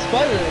 I'm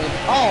sputtering.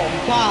 Oh,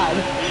 God.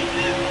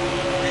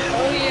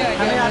 Oh yeah.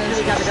 How many laps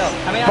do we got to go?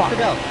 How many laps to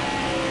go?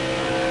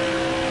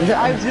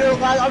 I have 0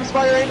 laps. I'm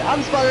sputtering.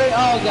 I'm sputtering.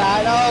 Oh,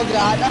 God. Oh,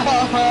 God.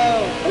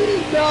 No.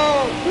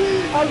 No.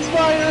 I'm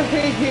sputtering.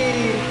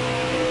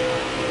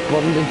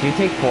 Well, did you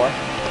take 4?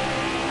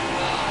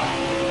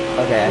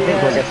 Okay, I think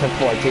Booger took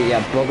 4 too.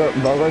 Yeah,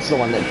 Booger's the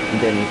one that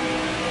didn't.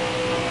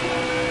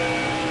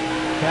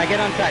 Can I get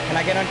on track? Can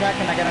I get on track?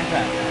 Can I get on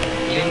track?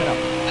 Yeah. Beam it up.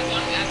 As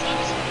long as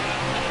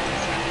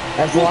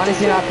As long as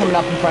you're not coming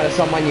up in front of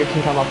someone, you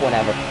can come up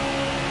whenever.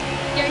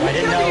 Yeah, I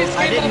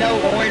didn't know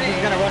Orange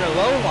was gonna run a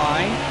low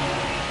line.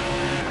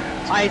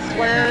 I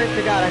swear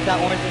to God, I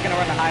thought Orange was gonna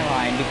run a high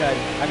line because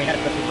I mean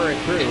that's the preferred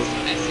crew,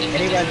 and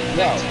he runs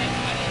low.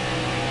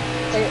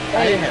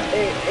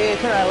 Hey,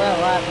 turn I let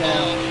lap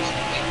now.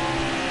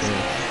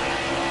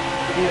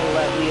 You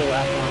let Leo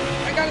lap on.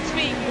 I gotta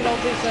speak, you don't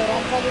think so?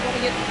 I'm probably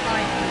gonna get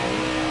behind you.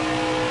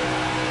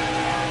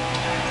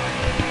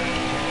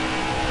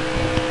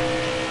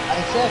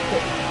 I said,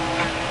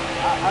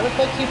 I would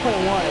put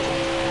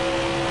 2.1.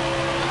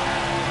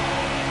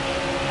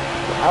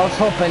 I was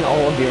hoping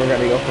all of you were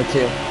gonna go for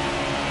 2.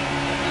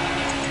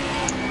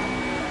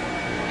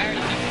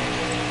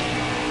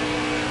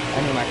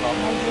 I knew my fault.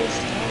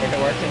 If it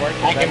works, it works.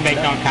 I can make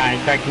no time.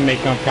 I can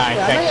make no time.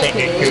 Yeah, I I take think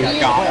it it's too.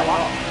 Canadian.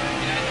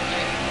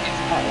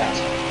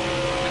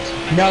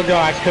 No,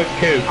 I took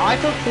 2. I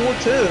took 4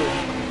 too.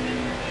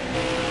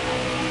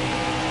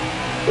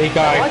 We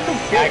go. I took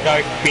 4. I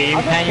go beam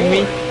I took hang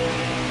me. 4.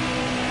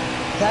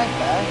 That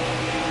bad.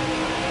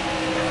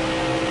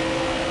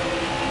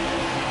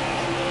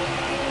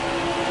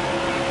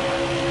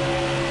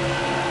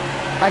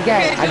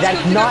 Again, Okay, that's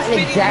just not an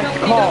speeding, exact you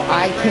don't call need to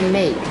I wait, can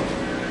make.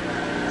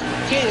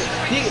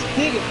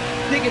 Dig,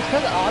 it's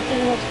because the option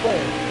has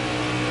played.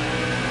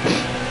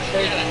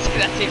 Yeah, that's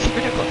the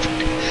critical part.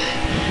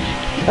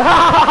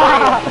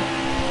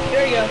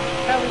 There you go.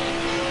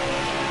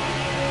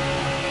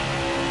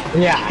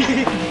 Yeah.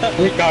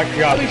 We got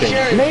dropped.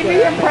 Maybe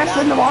you're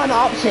pressing the wrong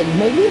option.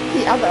 Maybe it's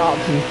the other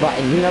options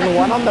button. You know, the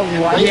one on the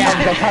right Yeah. of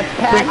the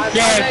touchpad.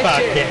 Yeah,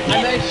 fuck it.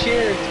 I meant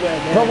share square.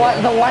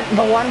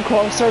 The one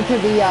closer to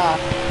the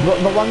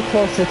one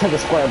closer to the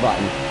square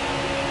button.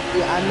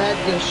 Yeah, I meant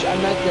share.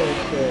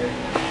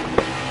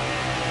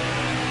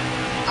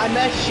 I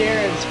meant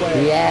share and square.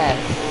 Yes.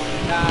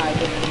 Nah,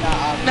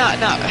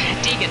 No,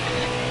 Deegan.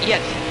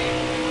 Yes.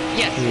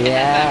 Yes. And then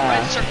Yeah. that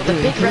red circle, the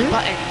big red Mhm.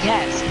 button,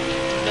 yes.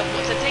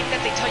 The thing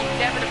that they tell you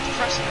never to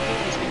press in the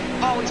movies,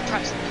 always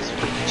press it because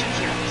you're the two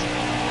heroes.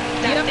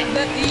 That's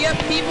it. Yep,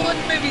 people in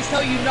movies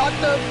tell you not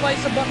to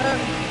place a button on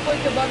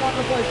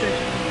the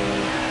PlayStation.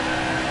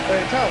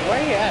 Wait, Tom, where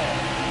are you at?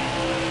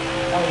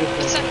 Oh, you're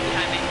The second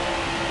behind me.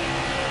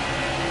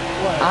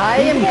 what? I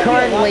am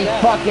currently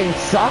fucking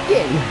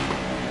sucking.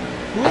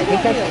 I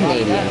think that's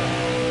Canadian.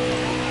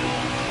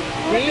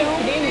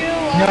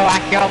 No, I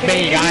got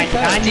beat. I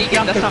Deegan,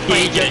 jumped that's to not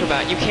funny to joke Deegan.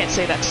 about. You can't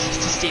say that to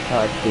Steve.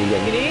 Oh, it's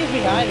vegan. Canadian's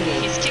behind me.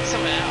 He's kicked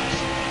someone out.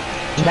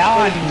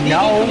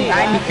 No,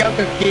 I'm jumped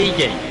to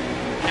Deegan.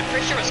 I'm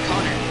pretty sure it was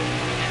Connor.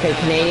 Okay,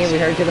 Canadian, we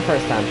heard you the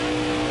first time.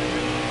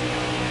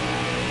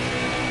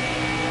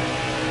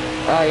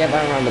 Oh, yep,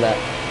 I remember that.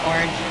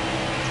 Orange,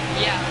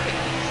 Yeah.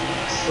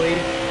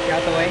 please, get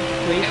out the way,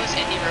 please. It was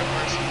Indy Road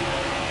course.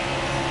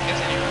 It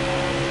was Indy Road.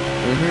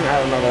 I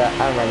remember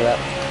that.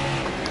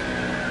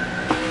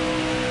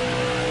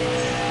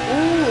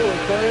 Ooh,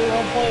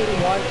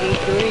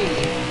 31.183.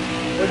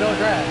 We're no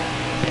draft.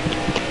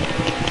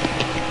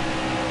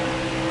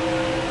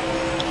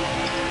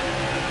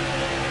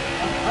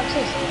 I'm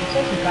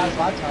supposed to pass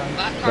lap time.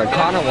 Last car But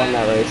Connor won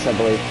that race, I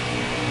believe.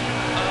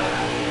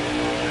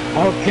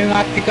 Oh, can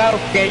I have to go,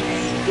 kids?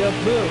 Yeah,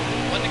 boom.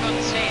 When to go on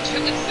the stage,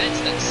 who is this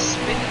that's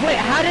spinning? Wait,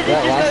 how did it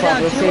Yeah, just last go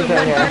down lap, let's 2 see in if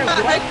they're front?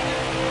 here. What?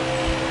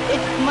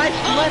 It's my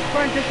left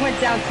front just went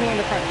down 2 in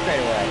the front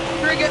straight away.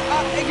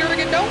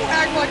 Gurgan, don't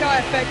act like I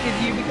affected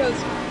you because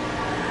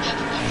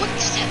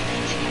What's that?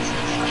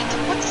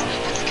 What's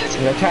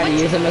They're trying to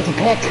use him as a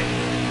pick.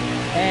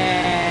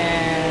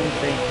 And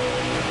 3.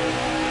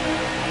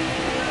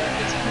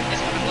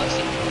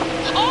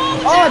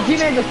 Oh,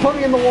 G-Man just put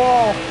me in the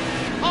wall.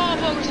 Oh,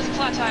 Bogers has a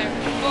flat tire.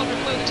 Boger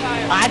blew the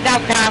tire. I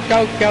don't have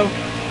go.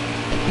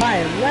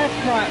 My left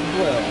front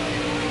blew.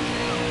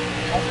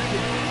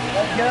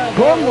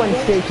 Gordon won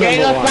stage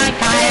Get number up my 1.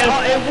 tires.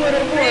 Oh, it would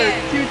have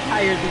worked. 2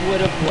 tires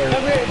would have worked.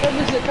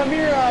 Come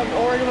here,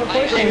 Oregon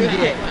push.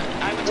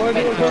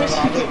 Oregon push.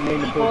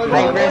 I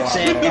risked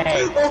it.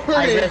 Hey,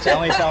 I risked it. I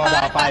only fell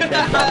about 5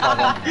 minutes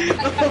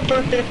off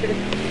of him.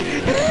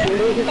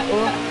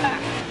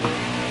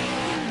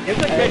 It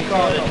was a good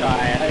call to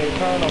try it. Hey,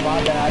 Eternal,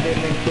 my bad. I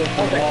didn't mean to.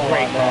 That was a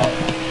great call.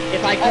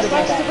 If I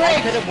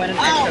could have went an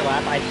extra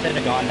lap, I should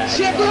have gone that.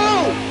 Shit,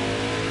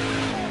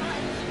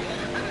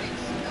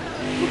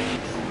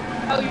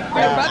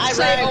 you're about to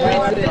say,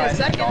 oh, in a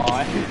second.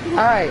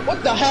 Alright,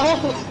 What the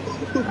hell?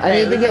 I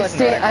need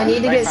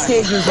to get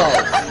stage results.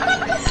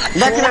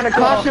 Looking at a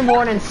caution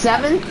warning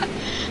 7.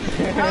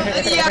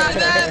 Yeah,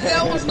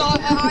 that was not.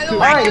 I don't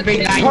Alright, be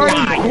nice.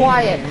 turn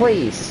quiet,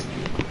 please.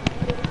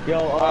 Yo,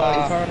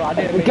 Eternal, I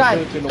didn't mean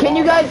Guys, to. can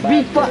you guys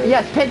be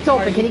yes, pit's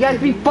open. Can you guys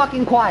be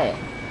fucking quiet?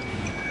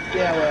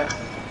 Yeah, well.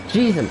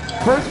 Jesus,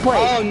 first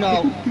place. Oh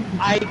no.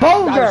 I was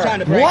Boger, trying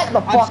to brake. what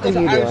the fuck are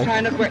you I was doing?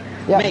 trying to brake.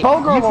 Yeah, Mate,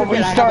 Boger you will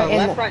forget I have restart a in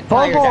left front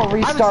tire Boger will down. I was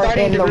restart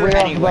starting in to the rear rear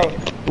anyway.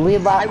 of the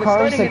lead I lap was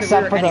cars starting in the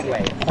except rear for the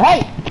anyway.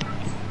 Hey!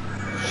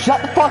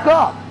 Shut the fuck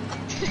up!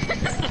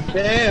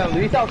 Damn,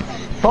 you thought.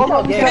 Both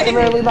of them start the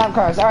rear lead lap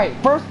cars. Alright,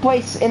 first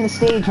place in the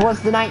stage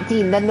was the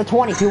 19, then the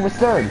 20. Who was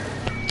third?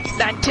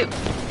 92.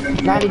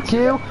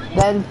 92,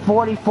 then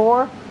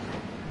 44,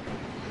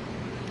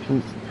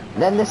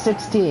 then the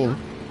 16.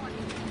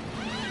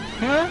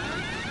 Huh?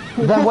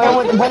 Then where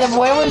was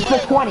the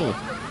 20?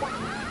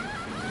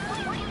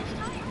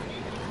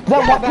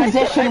 Then what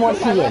position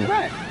was he in?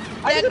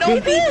 Yeah, no, he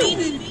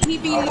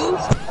beat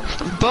Moose.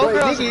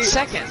 Bogos in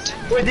second.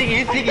 Wait,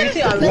 you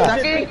see I'm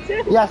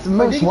second? Yes,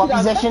 Moose, what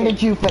position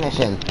did you finish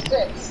in?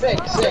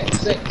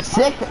 Sixth.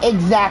 Sixth,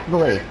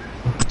 exactly.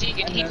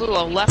 Deegan, he blew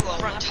a left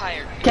front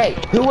tire. Okay,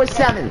 who was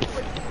seventh?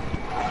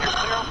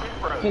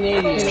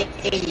 Canadian.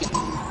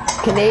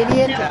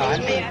 Canadian?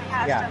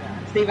 Yeah.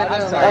 Steven,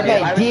 I'm sorry. Okay,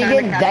 dude. I was trying to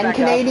Deegan, catch then back up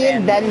Canadian,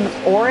 and- then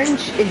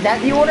Orange? Is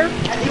that the order?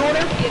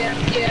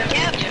 Yeah.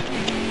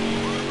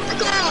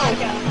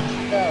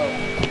 Go.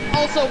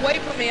 Also,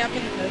 wait for me. I'm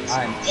in the notes.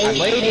 I'm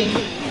waiting.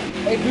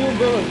 Hey, boom,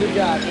 boom. Good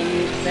job.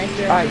 Thanks,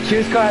 sir. Alright,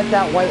 choose car at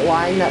that white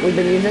line that we've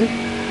been using. Oh.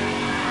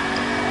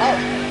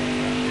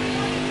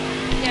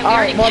 Yeah, we Alright,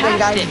 already well then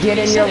passed guys, it. get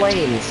We in your said it.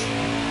 lanes.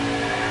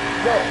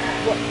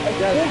 What?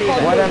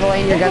 Whatever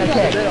lane you're gonna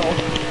pick.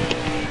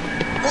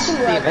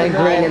 And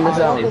green in the I'm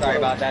zone. really sorry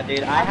about that,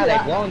 dude. I had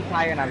a blown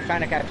tire and I was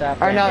trying to catch up.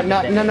 Alright,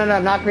 no,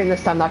 not green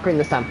this time, not green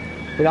this time.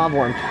 We don't have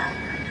orange.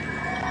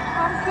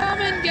 I'm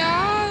coming,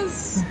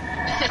 guys.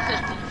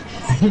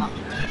 Can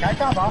I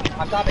top off?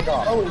 I'm topping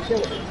off. Holy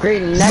shit.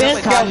 Green,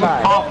 next top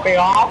five.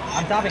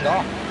 I'm topping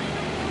off.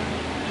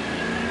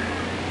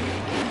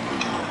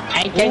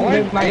 I can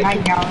move my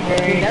hand down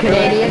there.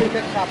 Canadian. You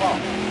couldn't top off.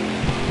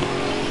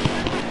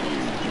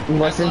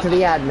 Listen to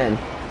the admin.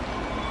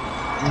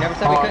 You never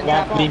said we couldn't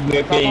top That's off. me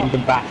moving the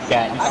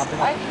basket. I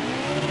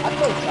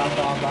played top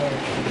off already.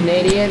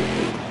 Canadian.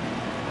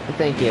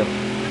 Thank you.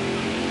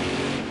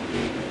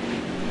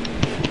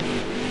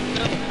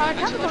 I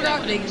kind of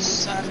forgot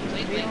Niggas niggas.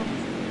 completely.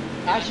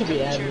 I should be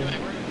admin.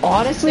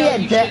 Honestly, No,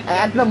 at, you shouldn't.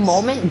 at the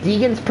moment,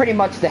 Deegan's pretty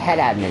much the head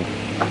admin.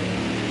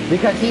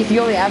 Because he's the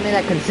only admin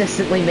that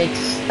consistently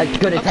makes a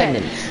good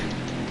attendance.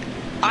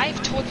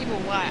 I've told people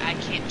why I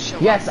can't show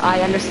Yes, up.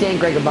 I understand,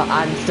 Greg, but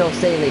I'm still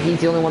saying that he's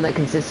the only one that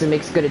consistently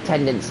makes good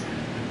attendance.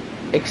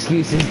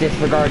 Excuses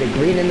disregarded.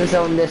 Green in the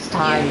zone this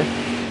time.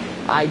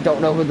 I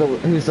don't know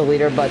who's the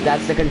leader, but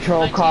that's the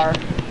control car.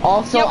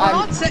 Also, Yeah, we're I'm...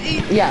 not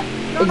saying. Yeah,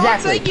 They're not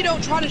exactly. saying you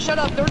don't try to shut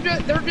up. They're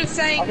just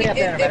saying Okay, if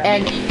fair you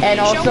And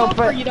show also up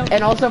for or you don't.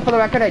 and also for the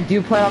record, I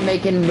do plan on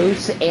making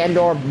Moose and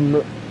or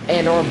Boom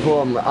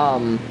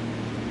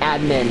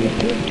admin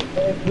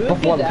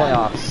before the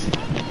playoffs.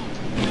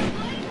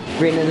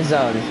 Green in the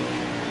zone. You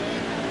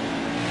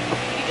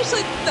just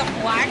like the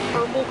black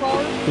purple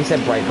car. He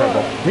said bright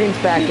purple. Green's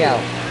back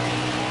out.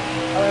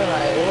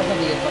 Alright, it wasn't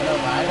the but never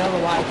mind. I don't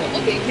know why I said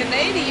Look at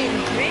Canadian,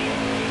 man.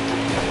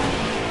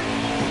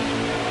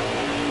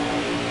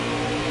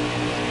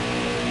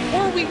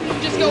 Or we can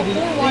just go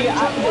four wide and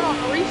turn one on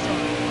the restart.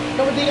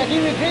 Come on, Deegan,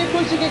 give me a green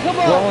push again. Come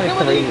on. We're only Come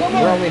on, three. Deegan, come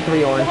on. We're only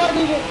three orange. Come on,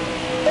 Deegan.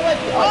 Come on.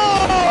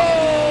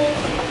 Oh!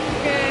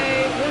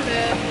 Okay, we're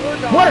dead. We're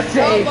done. What a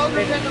save. Oh,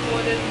 Boger's in the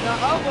wooden. No,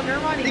 oh, well,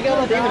 never mind. He Deegan,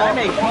 goes David, I out.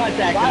 made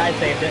contact and I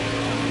saved it.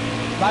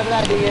 Bye for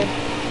that, Deegan.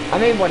 I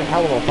made one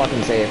hell of a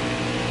fucking save.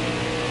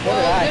 What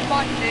did I?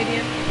 Goodbye,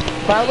 Canadian.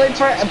 By the way,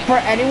 for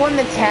anyone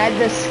that's had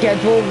the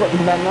schedule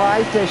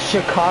memorized as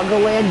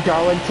Chicagoland,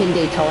 Darlington,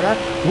 Daytona,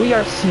 we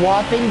are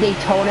swapping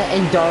Daytona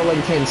and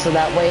Darlington, so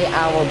that way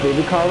our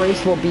booby car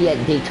race will be at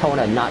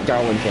Daytona, not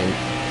Darlington.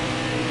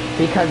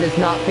 Because it's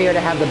not fair to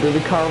have the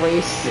booby car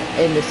race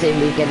in the same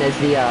weekend as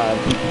the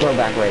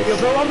throwback race. Yo,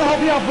 bro, I'm gonna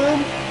help you out,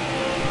 boom.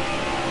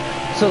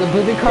 So the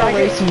booby car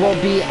race will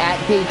be at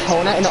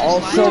Daytona, and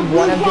also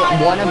one of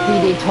the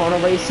Daytona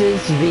races,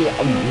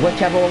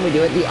 whichever one we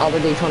do it, the other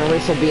Daytona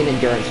race will be an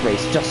endurance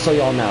race. Just so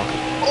y'all know.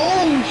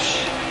 Oh,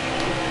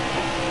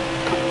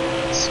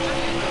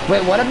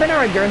 Wait, what have been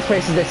our endurance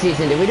races this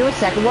season? Did we do a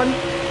second one?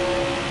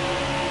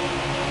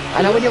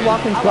 I know we did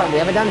Watkins Glen. We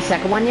haven't done a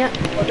second one yet.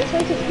 Oh, this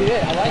race is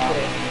good. I like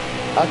it.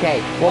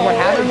 Okay, well we're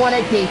having one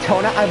at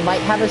Daytona. I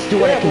might have us do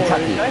one at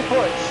Kentucky. Nice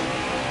points.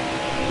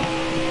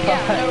 Yeah,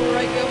 I know,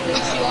 right? Go,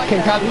 Moose. You like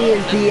Kentucky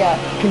is the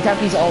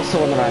Kentucky's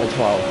also in the round of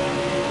 12.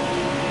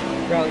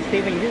 Bro,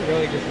 Steven, you're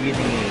really just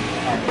using me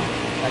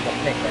like a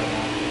pick right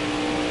now.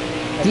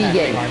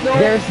 Deegan,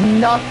 there's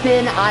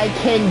nothing I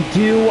can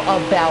do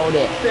about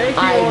it. Thank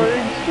you, I'm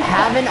Orange.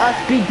 having us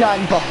be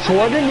done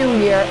before the new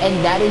year,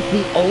 and that is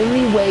the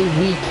only way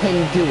we can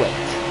do it.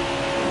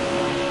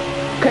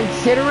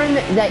 Considering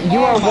that you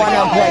are one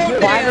of like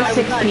 5 or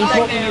 6 people.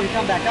 expecting you to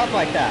come back up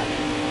like that.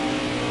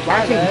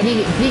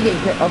 Actually, Deegan,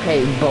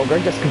 okay, Boger,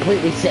 just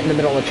completely sit in the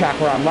middle of the track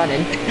where I'm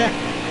running.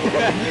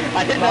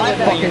 I didn't know that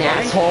Fucking you were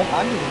asshole.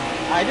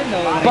 I didn't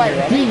know that But you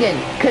were running. Deegan,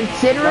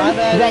 considering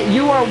that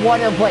you are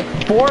one of like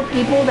 4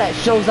 people that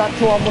shows up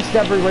to almost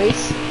every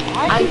race,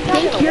 I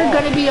think you're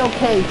gonna be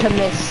okay to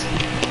miss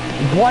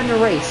 1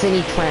 race in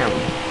each round.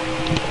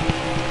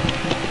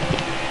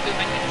 Boom,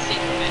 I can see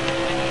it.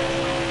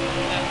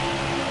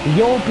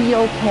 You'll be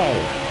okay.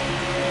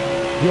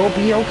 You'll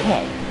be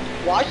okay.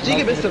 Watch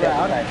Deegan miss the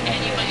round. And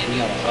you might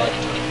end up probably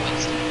 20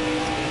 points.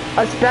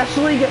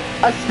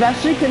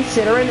 especially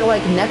considering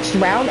like next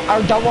round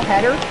our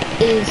doubleheader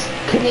is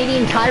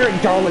Canadian Tire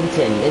at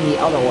Darlington in the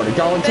other order.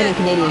 Darlington and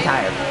Canadian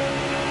Tire.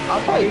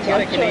 I'll probably get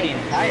a Canadian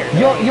Tire.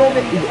 You'll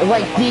be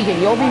like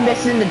Deegan. You'll be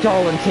missing the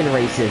Darlington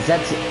races.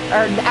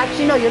 Or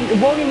actually no, you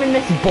won't even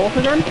miss both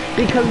of them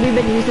because we've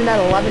been using that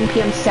 11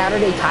 p.m.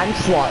 Saturday time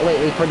slot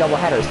lately for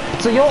doubleheaders.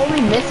 So you'll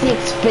only miss the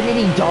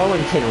Xfinity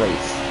Darlington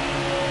race.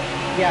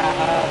 Yeah,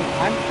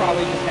 I'm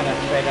probably just gonna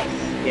straight up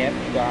skip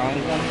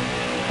Darlington.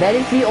 That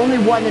is the only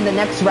one in the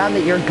next round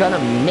that you're gonna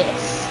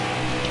miss.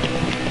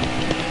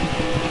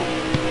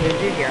 Did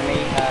you hear me?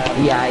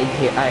 Yeah,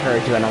 I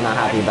heard you, and I'm not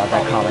happy about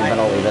that comment, but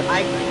I'll leave it.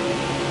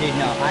 Dude,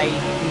 no, I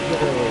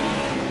literally,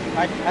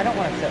 I don't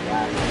want to sit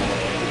last.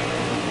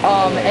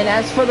 And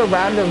as for the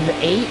round of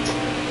 8,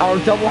 our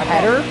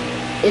doubleheader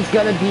is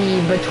gonna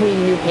be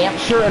between New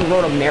Hampshire and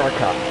Road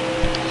America.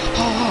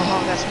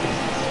 Oh, that's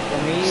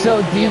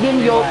So Deegan,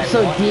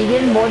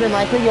 Deegan, more than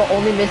likely you'll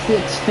only miss the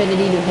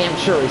Xfinity New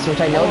Hampshire race, which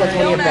I know that's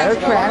one of your better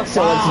tracks,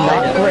 so it's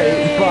not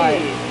great, but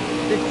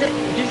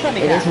just let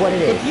me it is what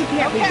it is. If you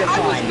can't read the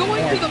sign,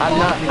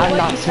 I'm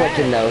not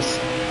switching those.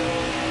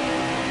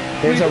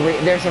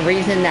 There's a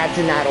reason that's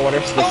in that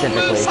order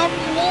specifically. Oh, I'm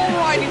wall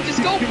riding.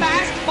 Just go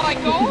past my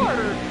car.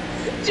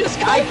 Just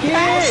go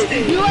past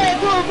it. You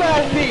ain't going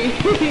past me.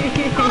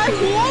 I'm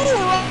wall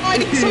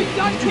riding so you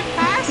guys can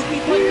pass me.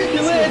 You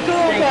ain't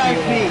going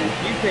past me.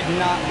 You could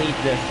not leave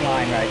this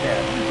line right there.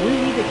 We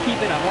need to keep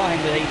it a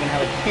line where they even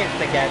have a chance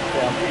to catch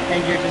them,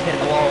 and you're just hitting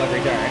the wall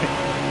every turn.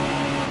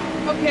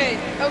 Okay,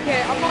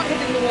 I'm not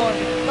hitting the wall.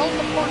 That was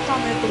the first time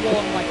I hit the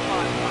wall in like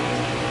 5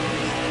 times.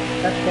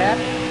 That's cat.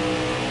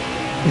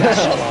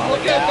 Just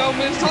look at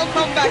Gomez. I'll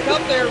come back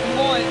up there if you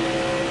want.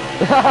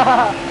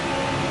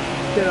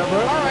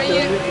 Alright,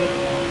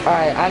 yeah.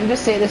 Alright, I'm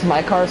just saying this,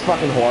 my car is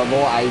fucking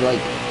horrible. I like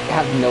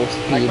have no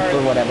speed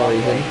for whatever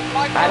reason.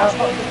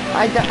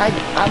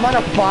 I'm on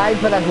a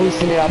 5, but I'm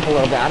loosening it up a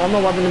little bit. I don't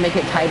know whether to make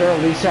it tighter or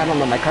looser, I don't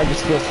know, my car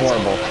just feels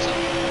horrible.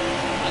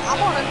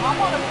 I'm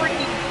on a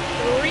freaking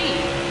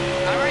 3.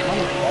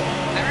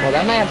 Well,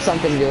 that might have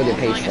something to do with your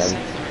pace then.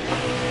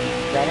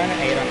 Yeah, I ran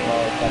an 8 on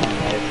quality, 7 on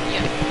race.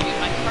 Yeah, dude,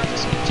 my car was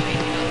so tight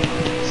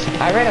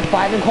up. I ran a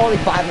 5 in quality,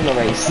 5 in the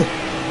race.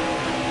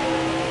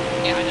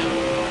 Yeah, I know.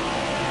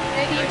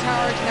 Canadian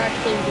Tire can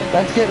actually win.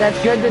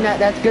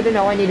 That's good to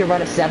know I need to run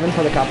a 7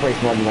 for the cup race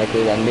more than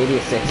likely then. Maybe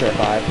a 6 or a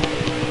 5.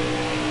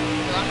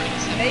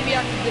 Maybe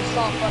I can just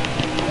stop running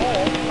the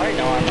wall. Alright,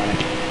 no, I'm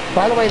running.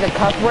 By the way, the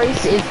cup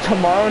race is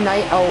tomorrow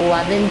night,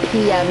 11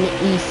 p.m.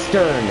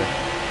 Eastern.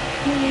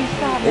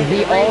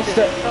 The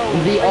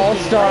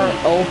All-Star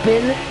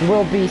Open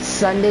will be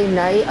Sunday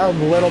night a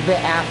little bit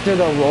after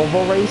the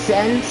Roval race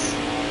ends.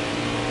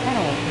 I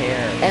don't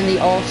care. And the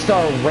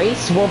All-Star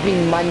race will be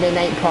Monday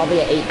night, probably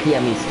at 8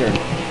 p.m. Eastern.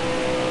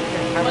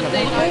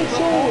 Monday night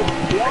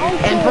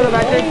And for the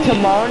record,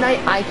 tomorrow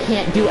night, I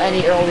can't do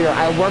any earlier.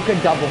 I work a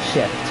double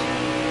shift.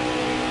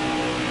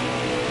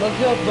 Let's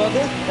go,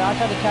 brother. I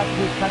tried to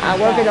capture I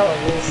work at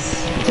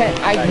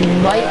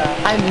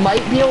I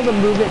might be able to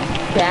move it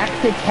back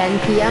to 10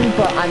 p.m.,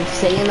 but I'm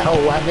saying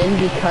 11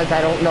 because I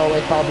don't know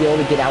if I'll be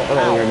able to get out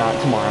early or not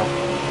tomorrow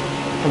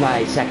for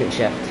my second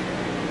shift.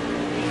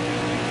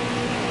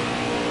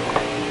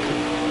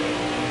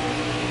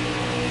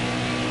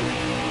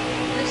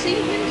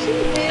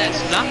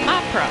 That's not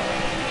my problem.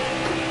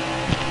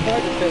 I feel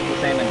like it feels the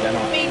same in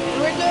general. I mean,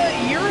 Brenda,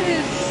 you're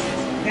his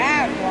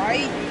dad,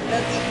 right?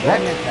 That's true.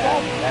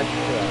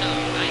 No,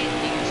 I ain't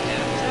Deegan's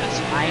dad.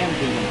 I am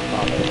Deegan's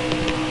father.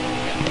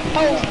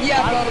 Oh,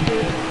 yeah,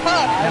 Bugger.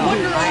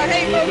 Bugger,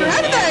 hey, Bugger,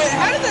 how did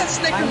that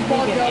Snickers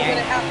bar go when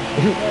it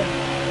happened?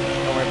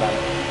 Don't worry about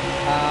it.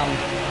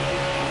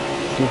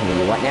 Excuse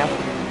me, what now?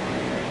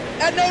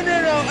 No,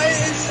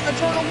 it's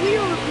Eternal. Me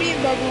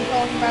and Bugger were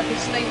talking about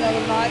this thing the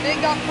other night, and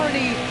it got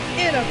pretty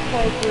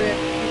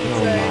inappropriate, you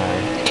could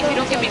say. If you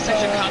don't give me a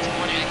sexual content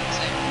warning, I can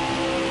say.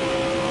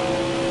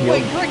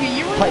 Wait, Greg,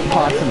 you were Quite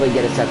possibly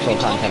get a sexual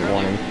content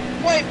warning.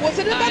 Wait, was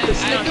it about the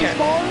Snickers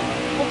bar?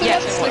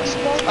 Yes, it was.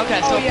 Okay,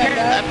 so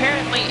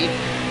apparently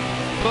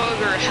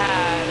Booger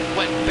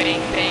went bang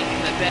bang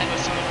in the bed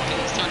with someone when he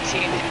was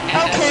 13.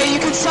 Okay, you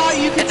can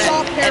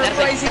stop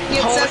paraphrasing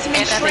the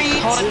Sesame Street.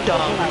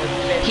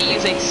 He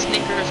used a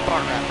Snickers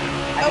bar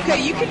wrapper. Okay,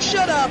 you can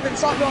shut up and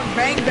stop going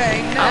bang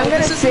bang. No, I'm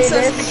gonna say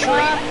this.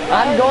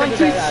 I'm going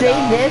to say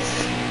this.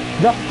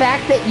 The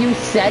fact that you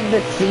said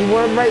the C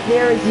word right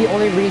there is the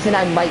only reason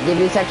I might give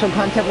you a sexual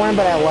content warning,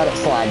 but I'll let it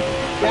slide.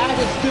 That's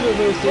a stupid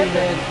move,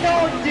 man.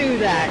 Don't do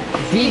that.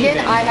 Deegan,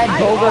 I had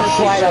Booger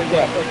slide up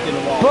there.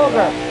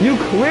 Booger, you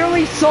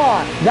clearly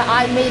saw that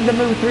I made the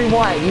move 3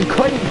 wide. You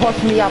couldn't push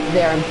me up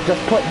there and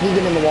just put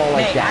Deegan in the wall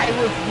like that. I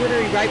was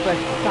literally right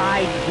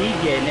beside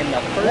Deegan in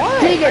the first. What?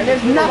 Deegan,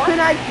 there's nothing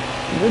That's.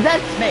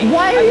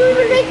 Why are you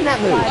even making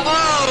that move?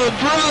 Oh,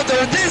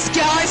 brother, this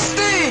guy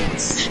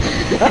stinks!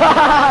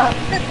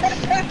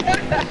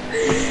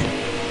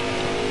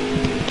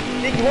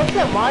 Nicky, what's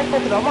that line for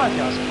the Oman,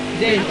 Josh?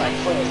 Dude, like,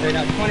 20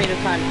 to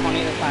time,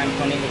 20 to time,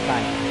 20 to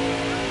time.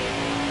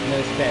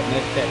 Moose pit.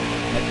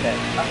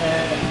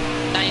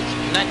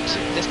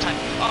 92 this time.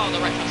 Oh, the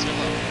right front's still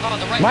low. Oh,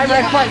 the right. My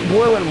right front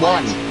blew in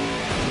one.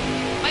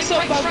 My So,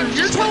 right Bubba, front you're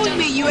just went telling down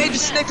me to you ate a 40%.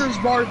 Snickers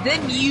bar,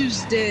 then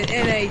used it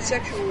in a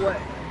sexual way?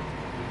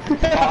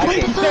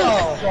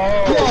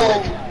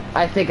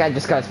 I think I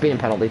just got a speeding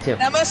penalty too.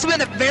 That must have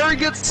been a very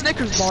good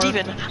Snickers bar.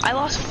 Steven, I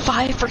lost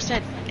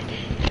 5%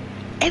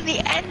 in the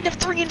end of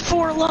 3 and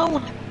 4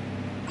 alone.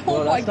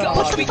 Oh my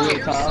gosh, we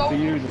care so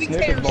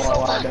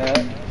much.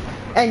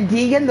 And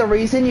Deegan, the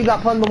reason you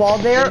got put on the wall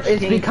there is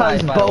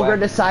because by the way. Boger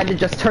decided to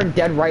just turn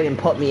dead right and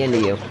put me into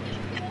you.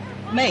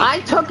 Mate, I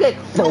took it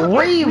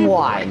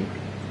 3-1.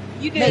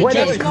 You did With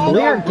a just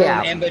clear not.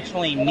 gap. in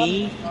between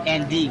me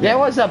and Deegan. There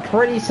was a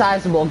pretty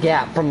sizable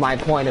gap from my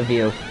point of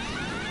view.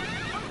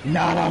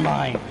 Not on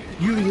mine.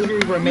 You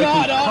literally were making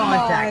Not on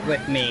contact mine.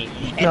 with me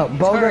and No,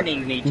 Boger.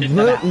 turning me just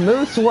about.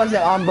 Moose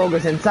wasn't on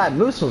Boger's inside.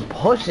 Moose was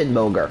pushing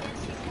Boger.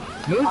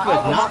 Moose was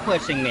not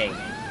pushing me.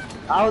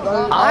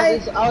 I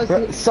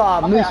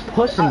saw Moose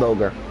pushing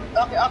Boger.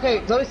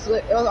 Okay, so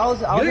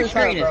Your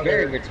screen is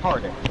very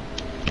retarded.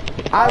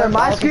 Either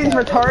my screen's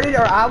retarded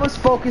or I was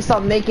focused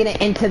on making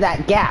it into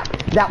that gap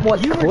that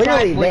was clearly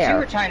What you were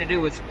there. trying to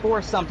do was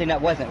force something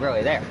that wasn't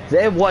really there.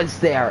 It was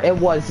there. It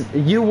was.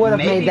 You would have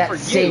Maybe made that for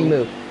same you.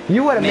 move.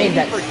 You would have made Maybe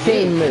that for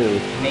same you.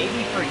 move.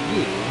 Maybe for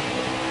you.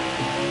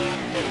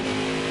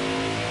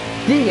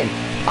 Deegan,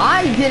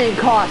 I didn't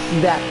cost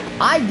that.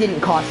 I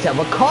didn't cost that.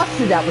 What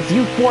costed that was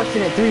you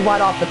forcing it 3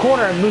 wide off the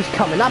corner and Moose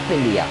coming up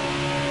into you,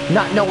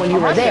 not knowing you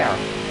were there.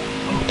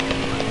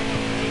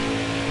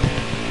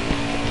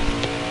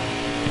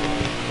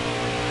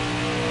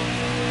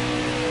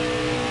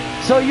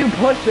 So you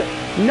pushed it.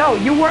 No,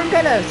 you weren't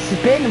gonna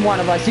spin one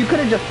of us. You could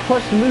have just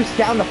pushed Moose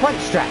down the front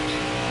stretch.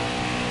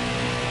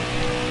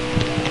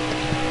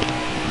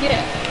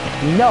 Yeah.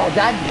 No,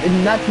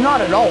 that's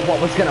not at all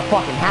what was gonna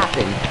fucking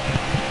happen.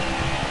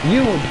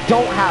 You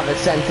don't have a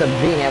sense of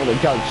being able to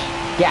judge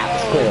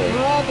gaps clearly.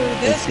 Brother,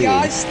 this Indeed.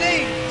 guy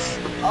stinks.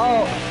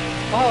 Oh,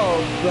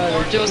 brother.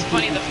 Orange, it was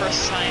funny the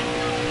first time.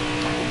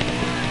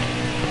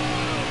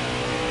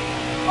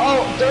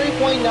 Oh,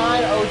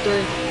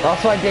 30.903.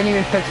 Also, I didn't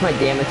even fix my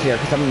damage here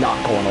because I'm not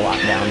going a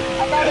lot down.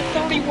 About a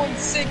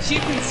 31.6, you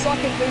can suck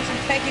it loose and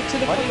take it to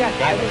the What do you got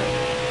clear.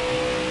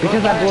 damage?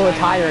 Because I blew a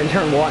tire in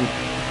turn 1.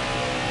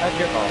 That's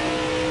your fault.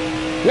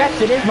 Yes,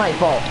 it is my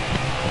fault.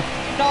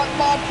 Not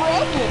my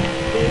problem,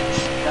 bitch.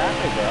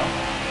 Exactly,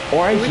 bro.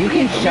 Orange, you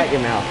can shut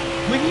your mouth.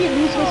 We can get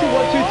loose with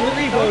 1, 2,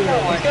 3, Don't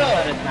tell Let's Orange to go.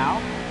 shut his mouth.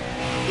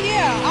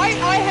 Yeah,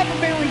 I have a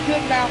very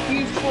good mouth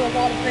used for a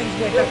lot of things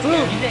with it.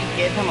 You didn't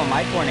give him a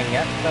mic warning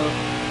yet, so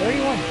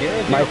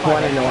 31-0-0. Mic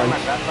warning, Orange.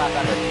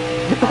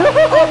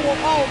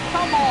 Oh,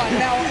 come on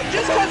now.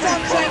 Just because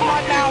I'm saying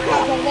my mouth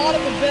has a lot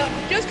of ability,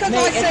 just because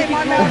I say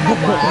my mouth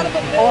has a lot of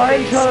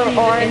abilities.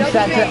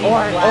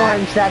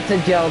 Orange, that's a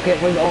joke.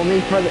 It was only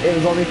for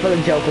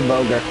the joke of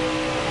Boger.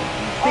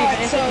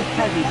 Alright, so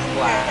because he's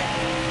black.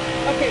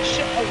 okay,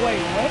 shit. Oh wait,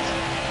 what?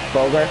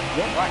 Boger?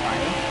 You're black, aren't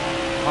you?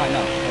 Oh,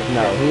 no.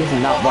 No, he's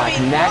not black.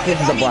 Mac is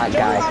the black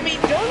guy. I mean,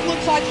 Dirk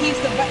looks like he's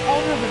the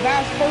owner of the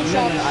Bass Pro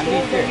Shop I'm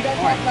store, being but we don't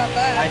talk serious. about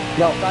that. I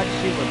thought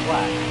she was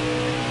black.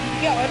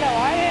 Yeah, no,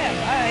 I am.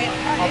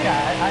 Okay,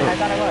 I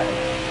thought I was.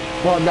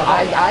 Well, no,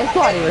 I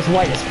thought he was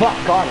white as fuck,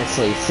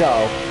 honestly, so.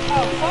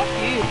 Oh, fuck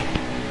you.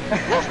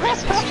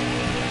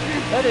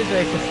 That is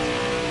racist.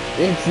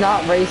 It's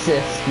not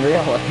racist,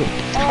 really.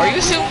 Are you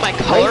assuming my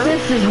color?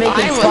 Racist is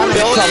making I'm fun a of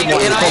building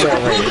someone and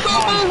clearly.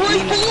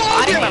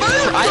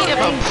 I am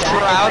a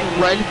proud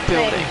red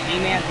building.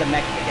 G-Man's the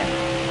Mexican.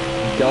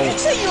 Don't You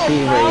say you're a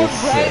be proud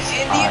red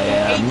racist. Indian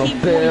I am from a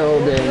 1844?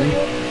 building.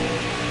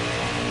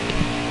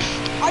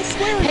 I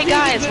swear. Hey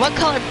guys, what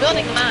color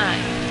building am I?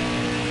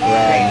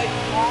 Red.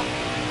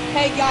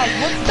 Hey guys,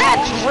 what's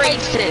That's wrong?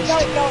 racist. No,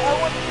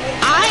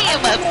 I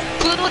am a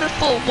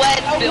beautiful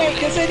red Okay, building.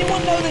 does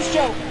anyone know this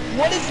joke?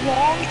 What is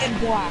long and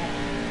black?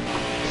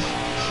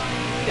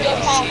 The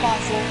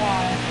Popeye's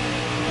line.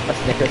 A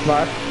Snickers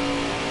bar?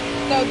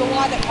 No, the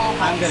line that Popeyes.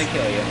 I'm gonna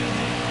kill you.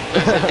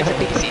 It's a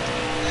big seat.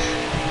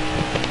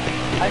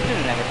 I should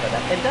have never said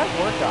that. It does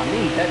work on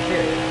me, that's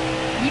serious.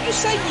 You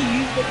just say you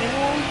used the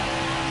N-word?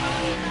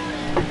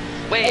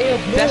 Wait,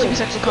 that should be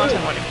sexual content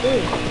warning.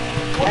 Hey,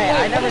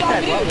 I never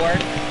said what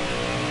word.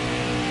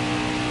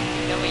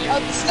 No, but The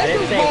I didn't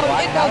Snickers say bar, what,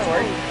 it how does it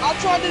work. works. I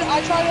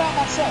tried it out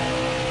myself.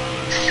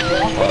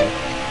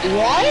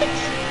 What?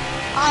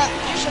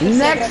 You should've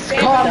said Next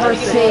that.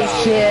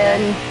 conversation.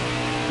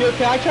 Yo,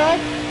 can I try?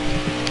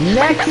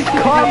 Next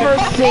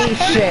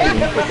conversation.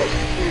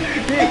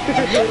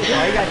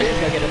 All you gotta do is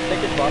go get a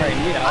Snickers bar and,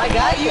 you know. I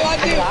got All you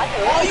gotta do,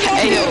 all you gotta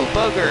Hey yo, do.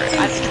 Boger,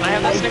 can I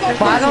have that Snickers?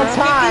 Final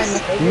time.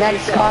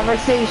 Next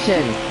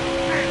conversation.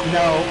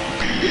 No.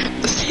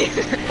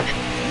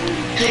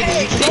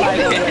 Hey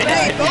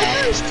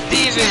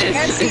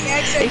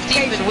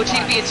Steven, would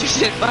you be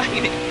interested in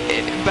buying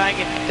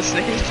a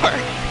Snickers bar?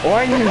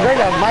 Orange is rid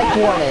of Mike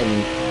Warren.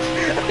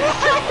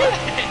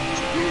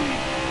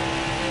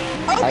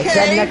 I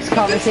said next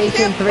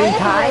conversation 3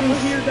 times.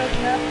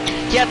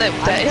 Yeah, that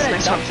is the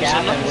next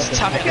conversation. Let's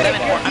talk about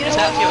that more. I'm just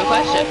asking you a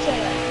question.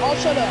 I'll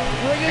shut up.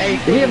 Hey,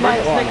 He Steve,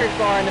 might there's a want Snickers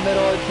bar in the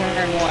middle of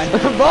turn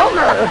 1.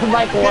 Boner!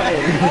 Mike Warren.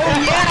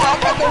 Oh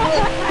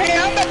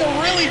yeah, I'm about to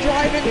really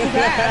drive into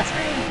that.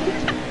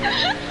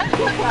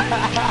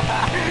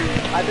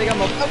 I think I'm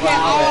a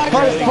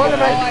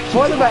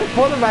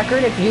For the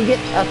record, if you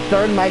get a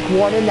third Mike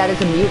Warden, that is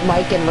a mute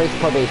mic and race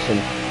probation.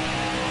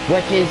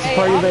 Which is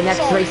for the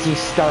next race you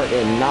start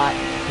in, not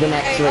the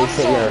next race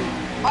that you're...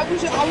 I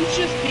was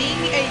just being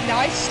a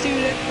nice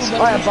student.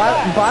 Alright,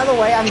 by the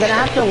way, I'm gonna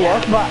have to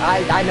look, but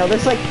I know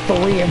there's like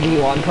 3 of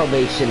you on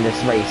probation this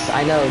race.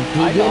 I know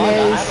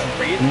Deegan is,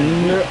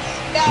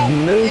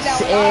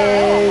 Moose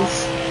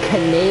is,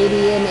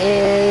 Canadian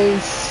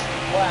is...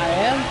 What, I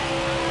am?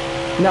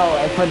 No,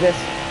 for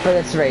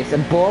this race.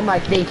 And Boom, I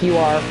think you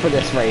are for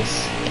this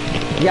race.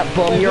 Yep,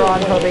 Boom, you're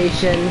on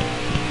probation.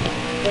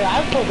 Wait,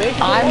 I have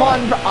probation.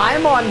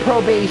 I'm on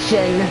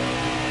probation.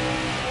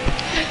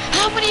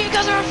 How many of you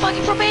guys are on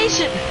fucking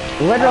probation?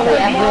 Literally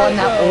everyone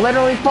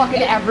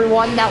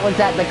that was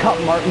at the Cup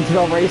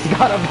Martinsville race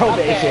got a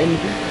probation.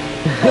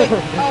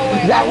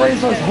 That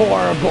race was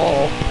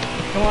horrible.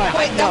 Come on,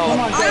 I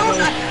don't know if that was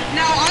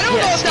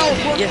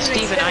worth Yes,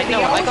 Steven, I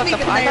know. I got the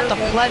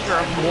pleasure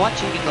of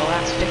watching the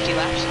last 50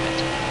 laps of it.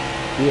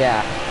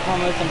 Yeah.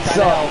 Almost, I'm trying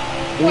to help.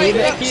 Wait,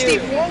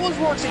 Steve, what was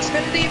worse,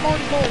 Xfinity or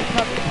Martinsville or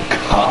Cup?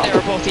 Oh, they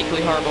were both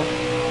equally horrible.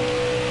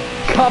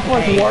 Cup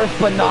was worse,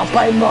 but not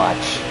by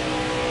much.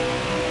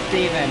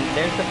 Steven,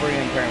 there's the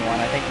in turn 1.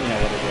 I think you know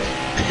what it is.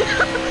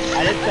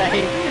 I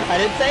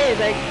didn't say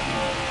anything.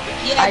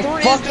 Yeah, I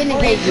fucking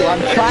hate you.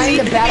 I'm trying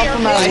to battle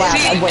for my lap. I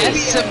see Wait.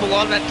 S symbol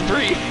on that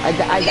debris. I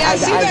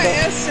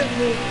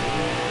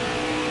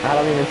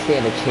don't even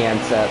stand a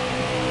chance at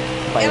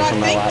fighting for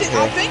my lap here.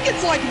 I think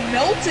it's like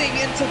melting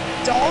into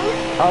dark.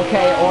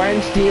 Okay,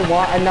 Orange, do you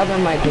want another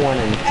mic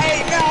warning?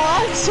 Hey, now,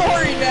 I'm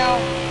sorry now.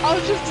 I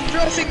was just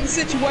addressing the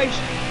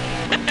situation.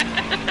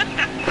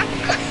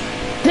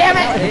 Damn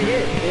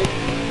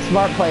it!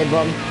 Smart play,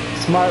 Boom.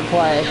 Smart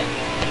play.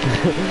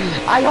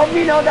 I hope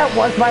you know that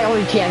was my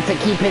only chance at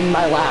keeping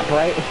my lap,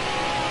 right?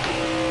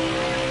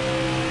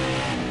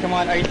 Come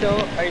on, are you still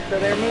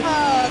there, Moose?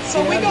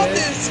 So we got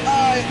this,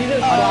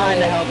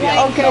 trying to help you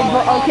out.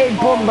 Okay,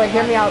 Boom, but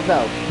hear me out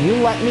though. You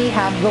let me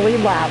have the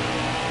lead lap,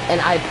 and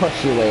I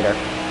push you later,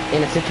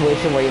 in a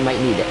situation where you might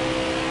need it.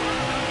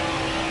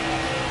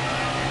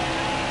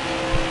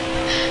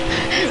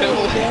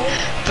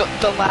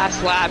 The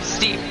last lap,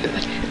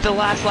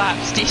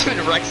 Steven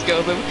and Rex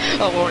go them.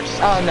 Oh, Orange.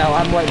 Oh no,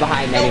 I'm way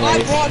behind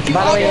anyways.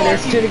 By the way,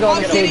 there's 2 to go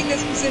on the stage.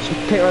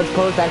 Pit road's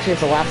closed, actually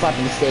it's the last lap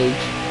of the stage.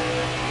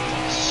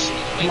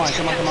 Come on.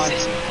 You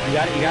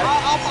got it?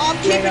 I'm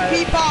keeping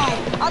P5.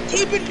 I'm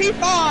keeping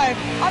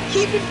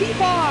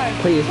P5.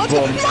 Please, Boom,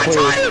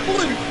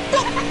 please.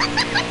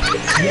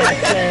 Yes,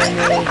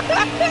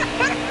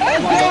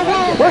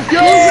 Let's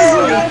go!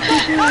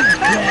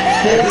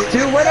 Stage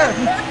 2 winner!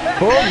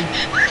 Boom!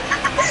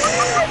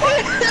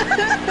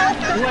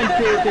 1,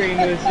 2, 3,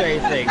 Moose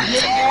Racing.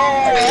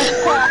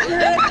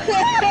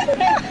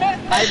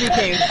 I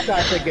became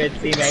such a good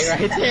teammate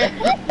right there.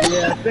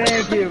 Yeah,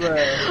 thank you, bro.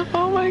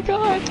 Oh my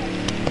god.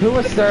 Who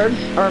was 3rd?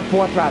 Or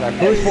 4th, rather?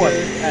 Who was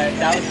 4th?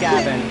 That was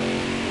Gavin.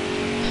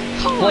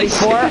 Holy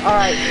 4?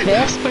 Alright,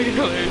 5th?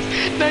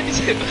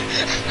 92.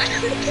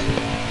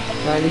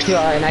 92,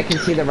 alright, and I can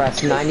see the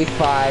rest.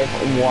 95,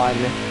 1.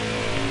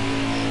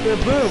 Yeah,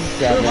 Boom.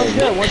 7. Let's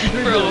go. 1, 2,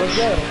 3, Bro. let's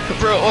go.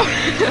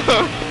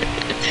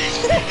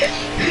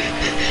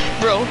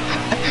 Bro,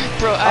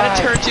 out of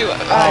turn 2,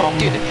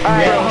 dude,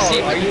 bro,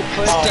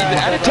 Steven,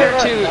 out of turn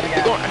 2,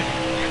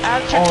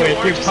 out of turn 2,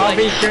 Orange is like,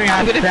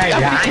 I'm gonna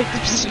take this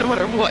position no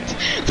matter what.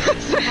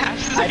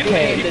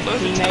 Okay,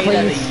 please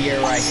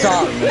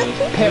stop.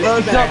 Pit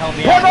road's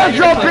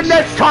Pit open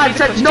next time,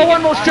 since no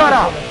one will shut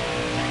up!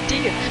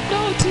 Deegan,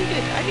 no,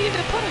 Deegan, I needed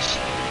to push.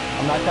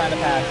 I'm not trying to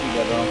pass you,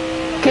 bro.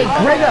 Okay,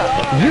 Greta,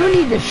 you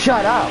need to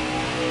shut up.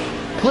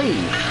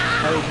 Please.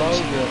 Hey,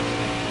 Bozo.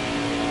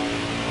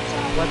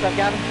 What's up,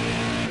 Gavin?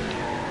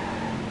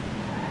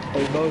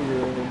 Hey, Bozo.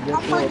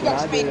 Guess what? I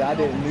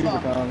didn't lose the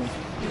comment.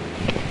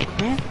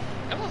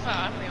 I'm the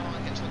only one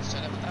that gets one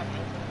set up without me.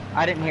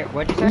 I didn't hear.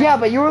 What'd you say? Yeah,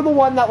 but you were the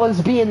one that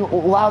was being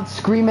loud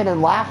screaming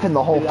and laughing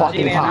the whole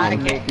fucking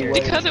time.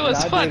 Because it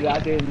was fun. I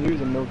didn't use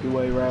a Milky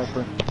Way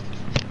rapper.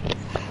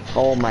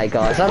 Oh my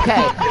gosh,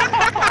 okay.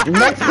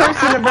 Next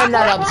person to bring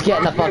that up's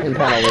getting a fucking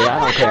penalty, I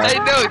don't care. I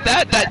know,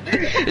 that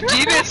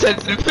G-Man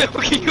said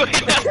Milky Way,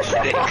 not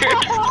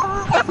Snickers.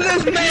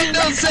 This man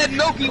done said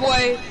Milky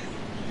Way.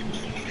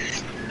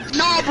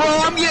 Nah, bro,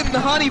 I'm getting the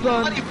honey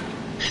bun.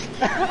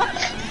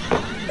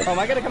 Oh, am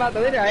I gonna come out the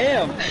leader? I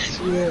am.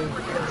 Yeah.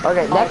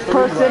 Okay, next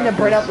person to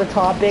bring up the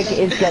topic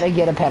is gonna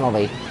get a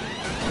penalty.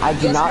 I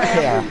do not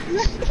care.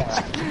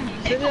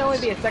 Shouldn't it only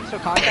be a sexual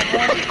contact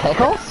one?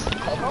 Pickles?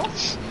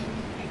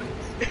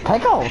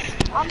 Pickles?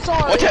 I'm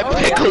sorry. What type of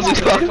pickles are you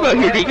talking about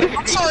here, Deegan?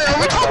 I'm sorry, are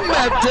we talking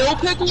about dill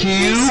pickles?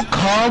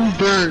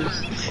 Cucumbers.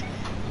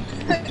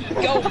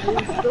 Go.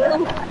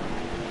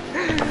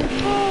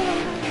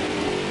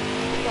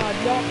 God,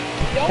 y'all.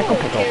 Y'all Pickle,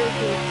 are pickle.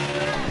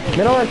 characters.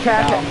 Middle of the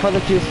track No. for the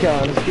juice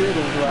cone. Dude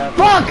is left.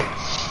 Fuck!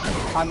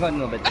 I'm going a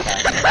little bit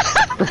fast.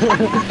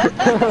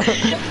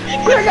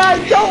 Greg, I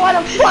don't want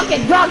to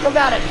fucking talk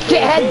about it,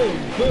 shithead!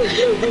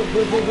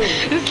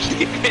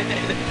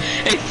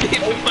 Hey,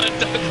 Steven, wanna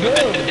talk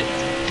about it?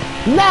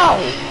 No!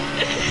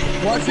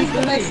 This is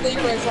the best thing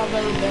race I've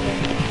ever been in.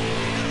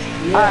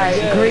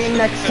 Alright, green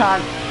next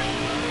time.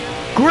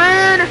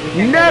 Green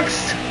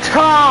next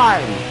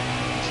time!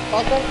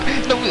 Okay.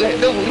 No,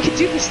 we can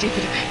do this,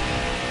 Steven.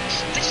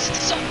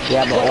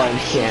 Yeah, but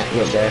orange can't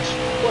get there. I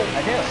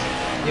do.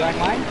 You like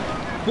mine?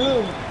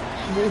 Boom.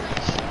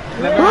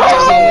 Remember how I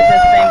was with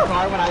this same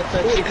car when I was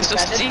supposed to be So,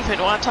 suspended? Steven,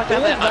 wanna talk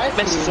about that nice of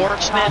you.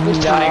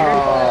 misfortunate tire?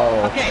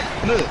 No. Okay,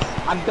 Moose,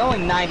 I'm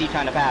going 90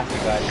 trying to pass you,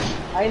 bud.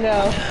 I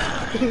know.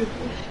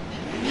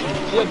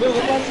 Yeah, Boom,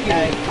 what's that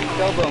Hey,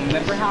 go boom.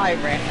 Remember how I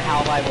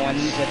won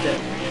with the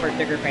first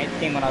sticker paint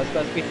team when I was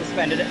supposed to be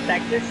suspended at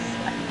Texas?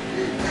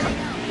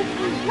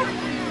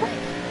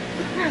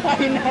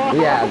 I know.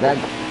 Yeah, that.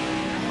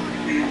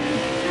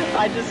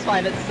 I just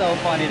find it so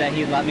funny that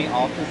he let me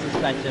off the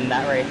suspension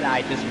that race and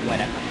I just win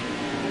it.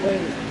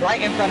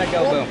 Right in front of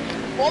Go Boom.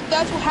 Well,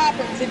 that's what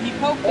happens. If you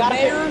poke the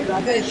mayor,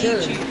 they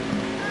eat you.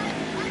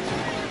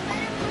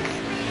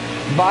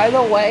 By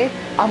the way,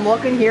 I'm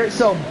looking here.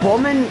 So,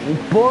 Boom,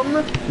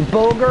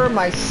 Boger,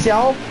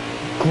 myself,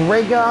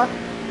 Grigga,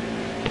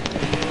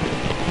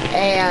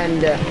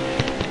 and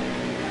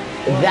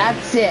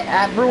that's it.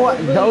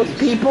 Everyone, those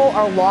people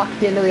are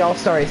locked into the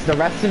All-Star race. The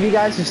rest of you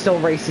guys are still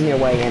racing your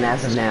way in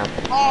as of now.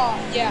 Oh,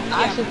 yeah.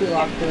 I should be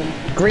locked in.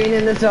 Green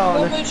in the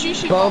zone. Well, then you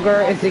should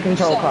Boger lock is the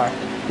control yourself.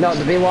 car. No,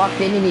 to be locked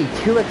in, you need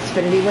 2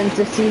 Xfinity wins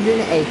this season,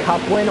 a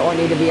Cup win, or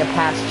need to be a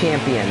past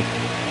champion.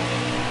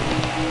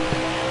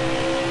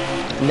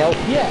 Nope.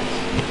 Yes.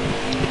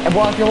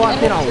 Well, if you're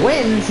locked in on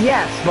wins,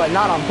 yes, but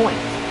not on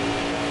points.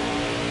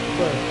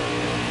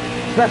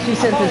 Especially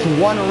since it's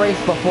one race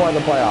before the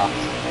playoffs.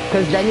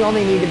 Because then you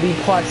only need to be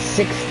plus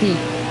 65,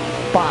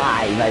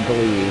 I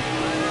believe.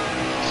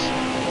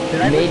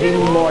 Maybe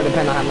more,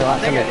 depending on how many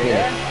laps I'm at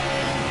Phoenix.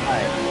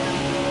 Alright.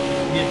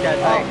 You just gotta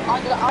type.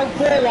 I'm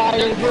full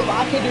wired, Boom.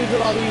 I can do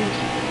what I'll do.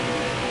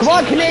 Come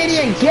on,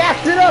 Canadian,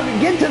 gas it up and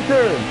get to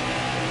 3rd.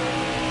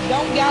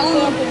 Don't gas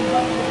up and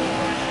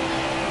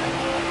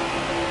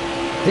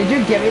Did you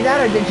give me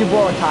that, or did you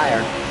blow a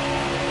tire?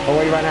 Or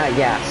were you running out of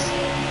gas?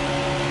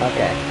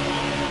 Okay.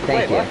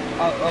 Thank Wait, you. what?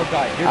 Oh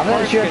god. I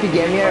wasn't sure if you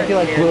gave me it or if you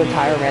like blew a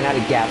tire, ran out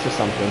of gas or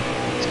something.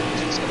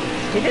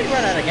 He did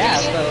run out of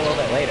gas, but a little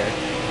bit later.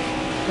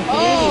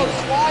 Oh,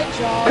 slide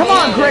job. Come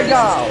on, Yeah,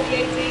 Griggo!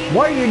 this is 2018.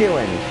 What are you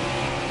doing?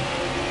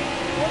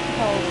 What the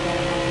hell is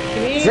going on?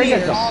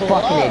 Griggo's a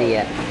fucking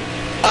idiot.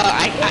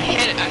 I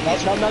hit it. No.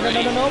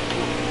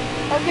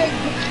 Okay,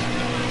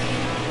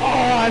 Oh,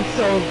 I'm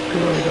so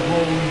good.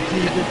 Holy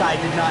Jesus, I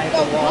did not hit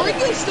no, the wall.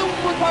 Griggo's still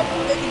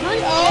recovering.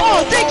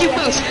 Oh, thank you,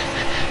 Moose.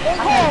 One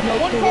I have no car,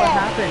 one clue what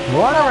car. happened.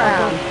 Run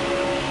around.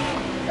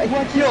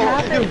 What just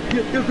happened?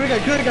 Yo, Grigga.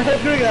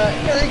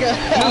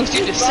 Moose,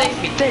 you just saved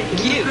me. Thank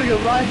you. Grigga,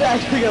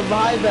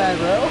 my bad,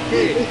 bro.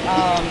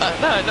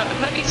 No,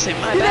 not need to say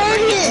my bad.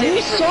 You saved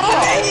me from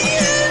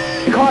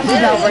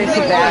Caution's out, race it Oh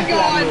my back.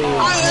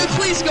 god,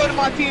 please go to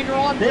my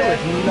funeral, I'm There dead.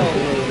 was no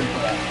room.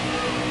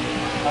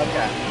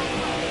 Okay.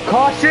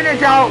 Caution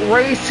is out,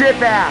 race it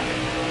back.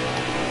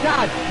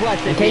 God bless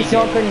it. In case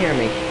y'all couldn't hear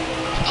me.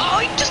 Oh,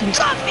 he just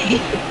got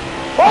me.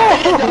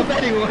 Dump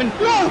anyone.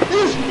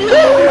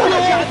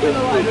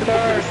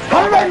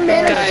 How did I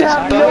manage to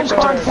have no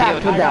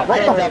contact with that? What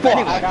the I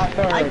fuck? got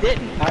third. I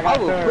didn't. I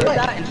will put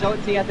that and show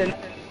it to you at the.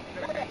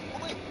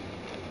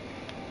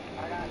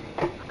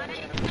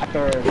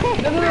 But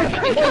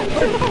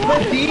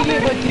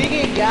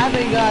Deegan and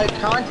Gavin got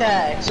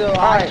contact, so I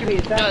Alright. should be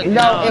attacking.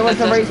 No, it was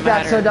that a race doesn't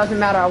back, so it matter. doesn't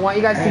matter. I want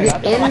you guys to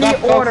get in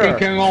the order.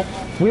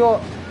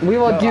 We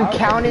will do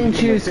count and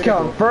choose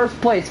code. First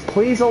place,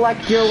 please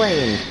elect your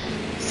lane.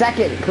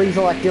 Second, please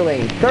elect your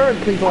lane. Third,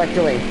 please elect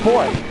your lane.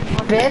 Fourth,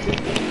 fifth,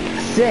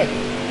 sixth,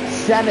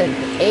 seventh,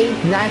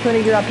 eighth, ninth. When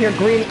you get up here,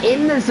 green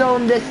in the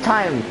zone this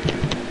time.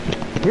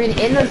 Green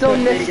in the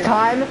zone this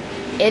time.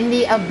 In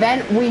the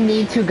event we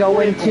need to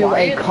go into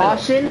a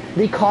caution,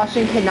 the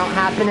caution cannot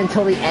happen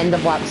until the end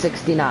of lap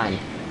 69.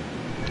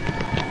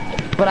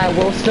 But I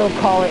will still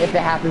call it if it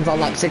happens on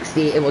lap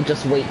 60. It will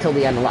just wait till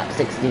the end of lap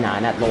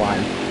 69 at the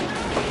line.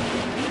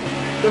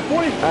 The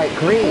 40, Alright,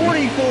 green.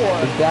 44.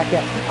 Is back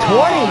at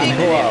 20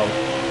 below.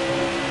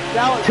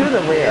 To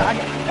the rear. Can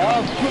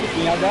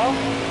y'all go?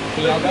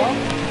 Can y'all go?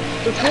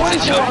 The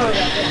 44.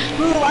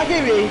 Boom, I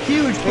gave you a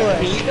huge Can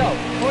push. you go?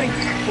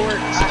 44.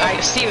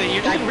 Steven,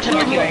 you're just gonna pretend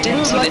like you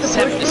didn't see that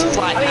 7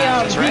 slide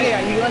happens, right?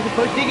 Deegan, you like to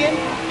push Deegan?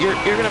 You're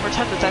gonna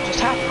pretend that just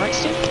happened, right,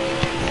 Steven?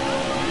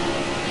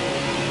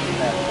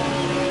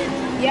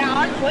 Yeah,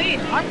 I'm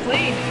clean. I'm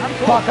clean. I'm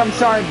cool. Fuck, I'm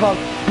sorry, Bum.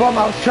 Bum,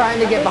 I was trying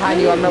to get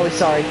behind you. I'm really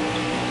sorry.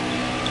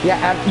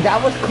 Yeah,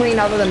 that was clean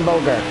other than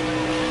Boger.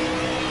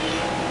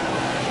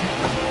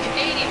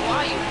 Canadian,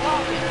 why are you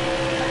walking?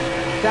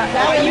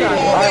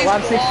 Alright,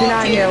 lap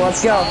 69 here.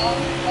 Let's go.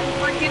 I'm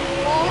freaking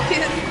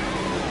walking.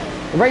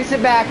 Race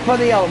it back for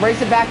the yellow.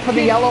 Race it back for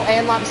the yellow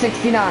and lap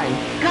 69.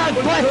 God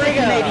bless the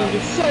Canadian,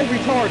 you're so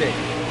retarded.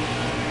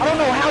 I don't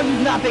know how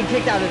you've not been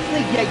kicked out of this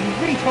league yet, you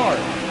retard.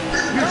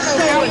 You're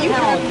so You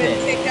haven't been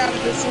talented. kicked out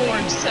of this league.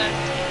 Orange set.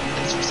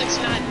 It's for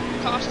 69.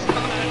 Cautious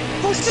comment.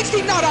 For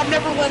 69, I've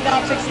never won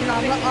out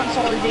 69. I'm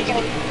sorry,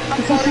 Deegan.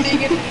 I'm sorry,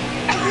 Deegan.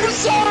 I'm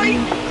sorry.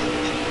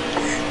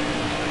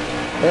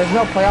 There's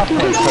no playoff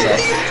points for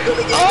this.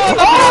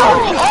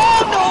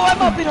 Oh no, I'm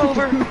up and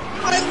over.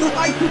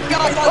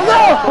 Guys,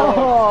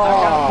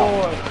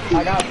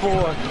 I got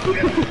four.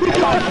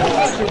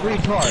 Such a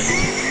retard.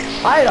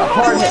 I had a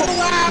hard hit.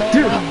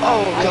 Dude,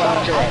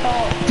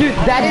 dude,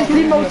 that is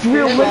the most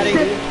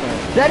realistic.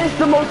 That is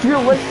the most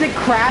realistic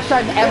crash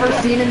I've ever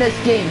seen in this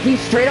game. He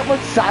straight up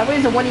went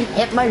sideways, and when he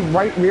hit my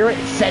right rear, it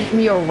sent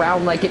me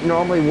around like it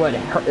normally would.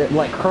 It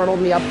like hurtled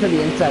me up to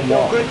the inside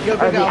wall.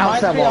 Or the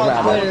outside wall,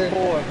 rather.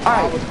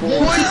 Alright, who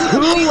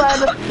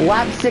led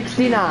lap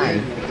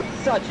 69?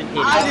 Such an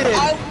idiot. I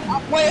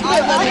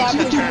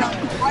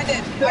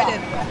did.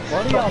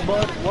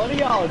 What are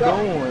y'all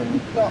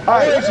doing?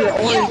 Alright,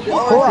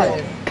 hold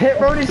on. Pit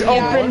road is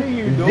open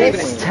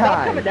this Stop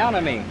time. coming down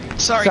on me.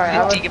 Sorry,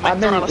 Deegan, my I've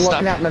been throttle looking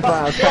stuck. at my phone.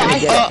 I was trying to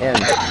get in.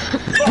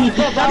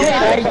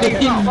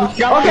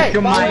 Okay,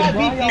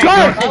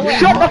 Guys,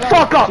 shut the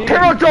fuck up. Pit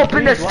road's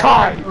open this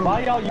time. Why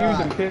y'all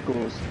using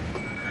pickles?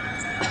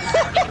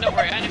 Don't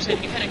worry, I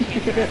understand. You had a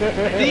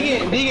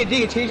can.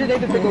 Deegan, change your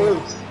name to Pickle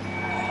Roots.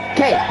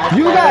 Okay,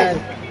 you guys.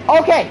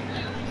 Okay,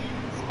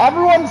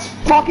 everyone's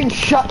fucking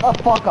shut the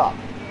fuck up.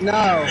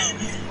 No.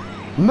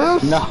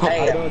 Moose. No.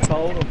 I done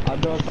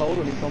told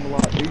him he come a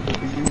lot deeper if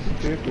he uses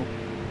pickle.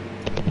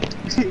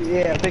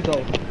 Yeah,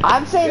 pickle.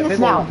 I'm saying this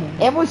now.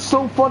 It was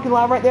so fucking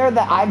loud right there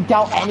that I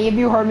doubt any of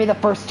you heard me the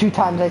first 2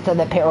 times I said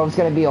that pit road was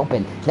gonna be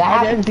open.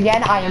 That happens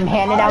again, I am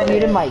handing out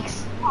muted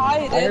mics.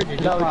 I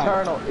did. No,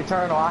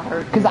 Eternal, I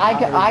heard. Because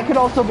I could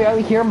also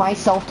barely hear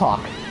myself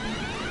talk.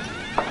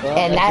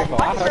 And that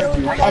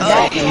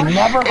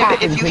never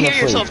happens If you in hear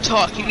this yourself league.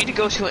 talk, you need to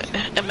go to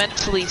a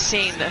mentally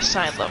sane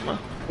asylum.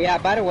 Yeah,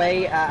 by the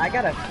way, I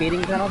got a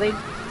speeding penalty.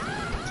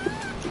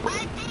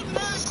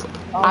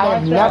 I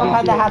have never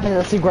had that happen in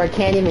this league where I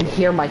can't even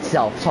hear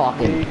myself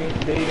talking.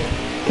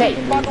 Okay,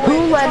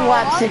 who led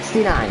lap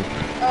 69?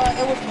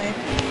 It was me.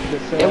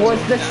 It was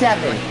the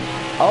 7.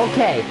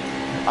 Okay.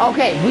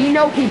 Okay, we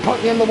know he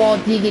put me on the wall,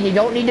 Deegan. You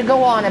don't need to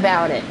go on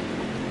about it.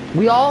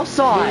 We all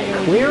saw it,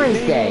 clear as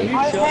day.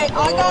 I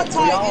got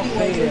tied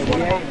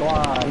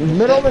anyway.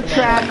 Middle of the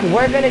track,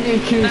 we're gonna do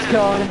choose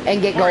cone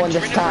and get going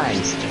this time.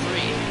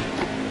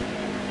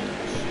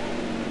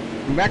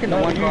 I'm back in the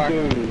one car.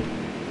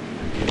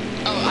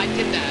 Oh, I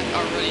did that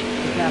already.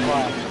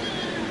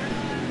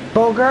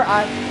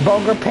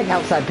 Boger, pick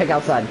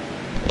outside.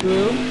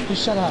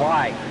 Just shut up.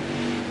 Why?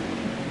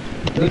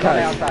 Because.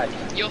 Outside.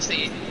 You'll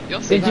see.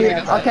 You'll see. Did you?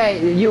 Okay,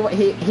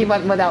 he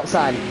went with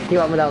outside. He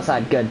went with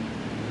outside. Good.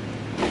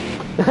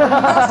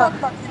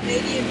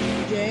 Canadian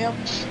jam.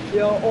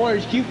 Yo,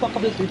 Orange, can you fuck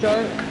up this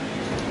retard?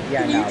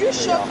 Yeah, Can you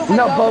just shut the heck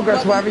No, up?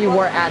 Bogers, wherever you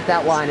were at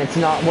that line, it's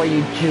not where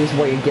you choose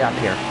where you get up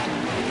here.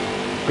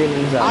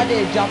 Green zone. I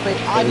didn't jump it.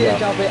 I didn't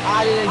jump it.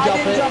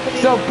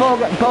 So,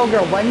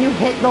 Boger, when you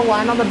hit the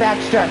line on the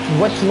back stretch,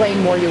 which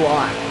lane were you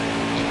on?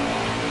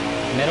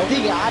 Middle?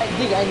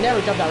 I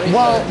never jumped that race.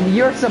 Well,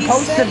 you're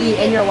supposed to be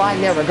in your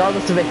line there,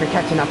 regardless of if you're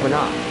catching up or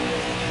not.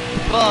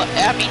 Well,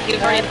 I mean, he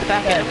was right at the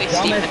back end of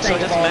Steven, so it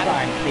doesn't matter.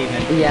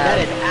 Yeah. That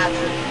is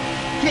absolutely.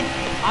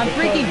 I'm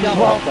freaking dumb.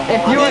 Well,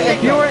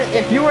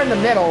 if you were in the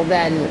middle,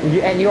 then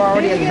and you're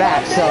already in the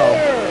back, so.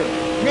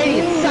 Randy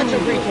is such a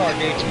retard,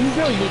 dude. You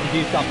really need to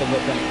do something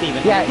with him,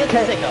 Steven. Yeah,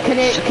 Canadian.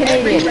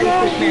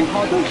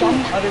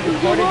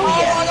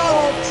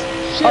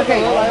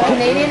 Okay,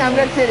 Canadian, I'm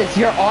gonna say this.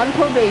 You're on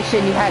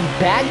probation. You had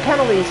bad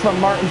penalties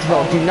from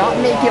Martinsville. Do not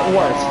make it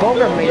worse.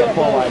 Boger made it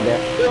forward there.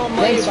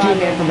 Thanks,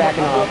 G-Man, for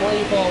backing off.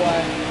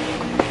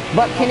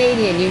 But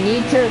Canadian, you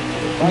need to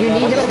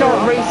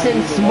start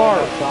racing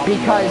smart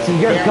because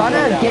you're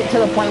gonna get to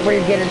the point where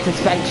you're getting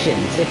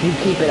suspensions if you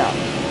keep it up.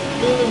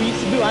 Boo,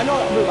 I know,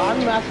 Boo,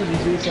 I'm master of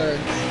these returns.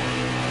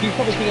 You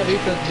probably think of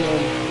returns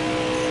doing.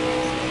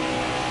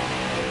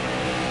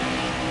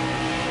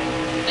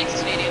 Thanks,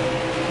 Canadian.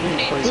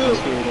 Boo!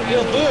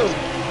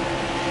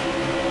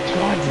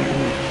 God,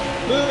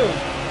 Boo!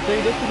 See,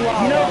 this is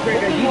why. You know,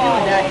 Greg, are you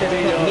doing that just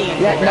put me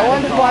in? Yeah, no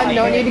one's fun.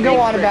 No need to go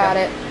on about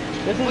it.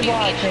 This is What do you why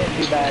I mean? can't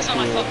be back That's not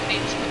my here. fault,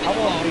 Canadian. Just put me I in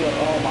the want to wall. be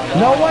oh my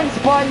god. No one's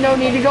fun. No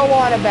need to go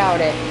on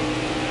about it.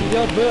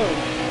 Yo, Boo!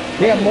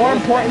 We have more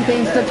important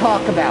things to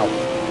talk about.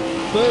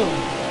 Boo!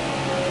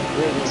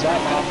 That's my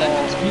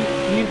fault.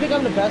 You think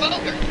I'm the best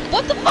Boger,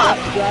 what the fuck?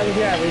 driver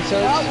here at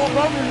research? What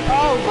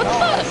the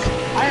fuck?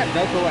 I have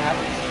no clue what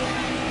happened.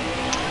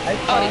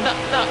 Oh,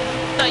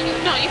 no, you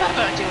have no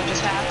idea what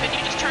just happened.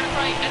 You just turned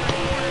right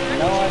and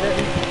No, I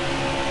didn't.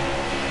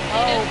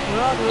 Oh,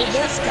 brother,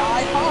 this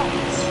guy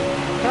honks.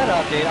 Shut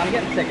up, dude. I'm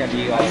getting sick of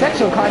you.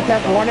 Sexual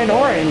contact worn in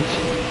orange.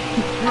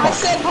 I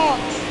said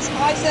honks.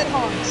 I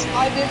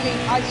didn't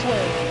mean, I swear.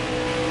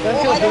 Let's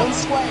Well, go, I don't Boo.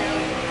 swear.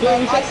 Dude,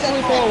 we said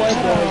 24 away,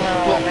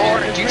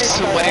 Or do you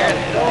swear?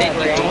 They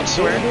like don't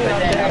swear.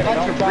 But then a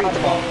bunch of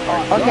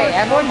retarded. Okay,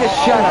 everyone just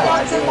shut I up.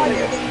 got sent by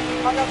Diggin.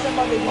 I got sent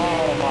by Diggin.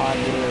 Oh my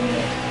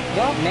goodness.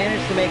 Y'all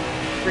managed to make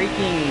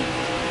freaking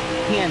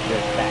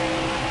Kansas back.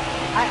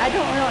 I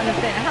don't really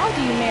understand. How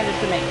do you manage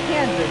to make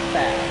Kansas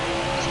back?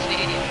 This is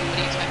Canadian. What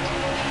do you expect?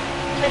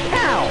 Like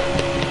how?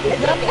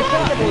 It's not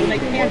possible to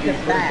make Kansas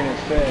back.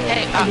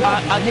 Hey,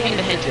 I'll give you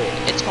the hint.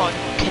 It's called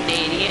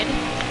Canadian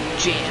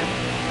Jam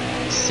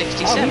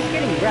 67. Oh, he's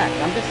getting wrecked.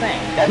 I'm just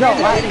saying.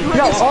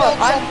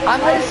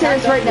 I'm gonna say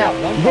this right now.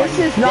 This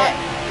is not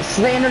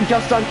slander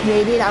just on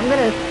Canadian. I'm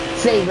gonna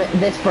say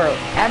this for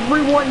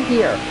everyone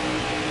here.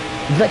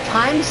 The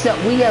times that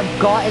we have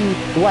gotten,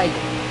 like,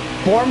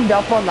 formed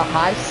up on the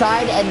high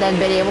side and then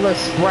been able to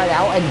spread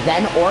out and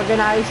then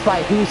organized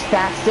by who's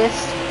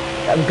fastest,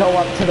 go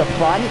up to the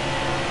front.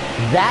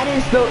 That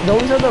is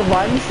those are the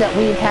runs that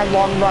we've had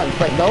long runs,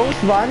 but those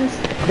runs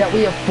that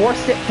we have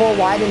forced it 4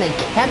 wide and then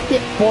kept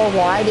it 4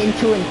 wide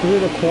into and through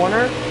the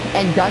corner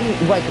and done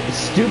like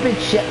stupid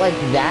shit like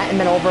that and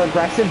been over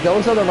aggressive,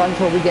 those are the runs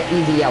where we get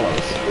easy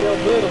yellows.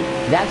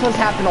 That's what's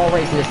happened all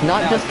races. It's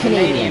not just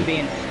Canadian.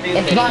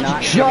 It's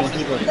not just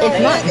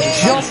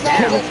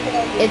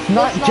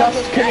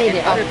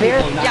Canadian. A fair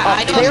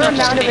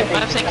amount of it.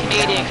 I'm saying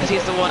Canadian because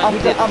he's the one who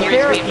did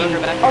 3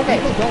 back. Okay,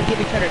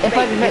 if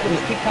I admit,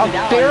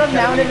 a fair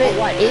amount of it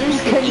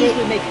is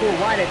Canadian. make 4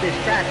 wide at this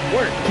track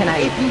work. Can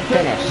I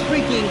finish?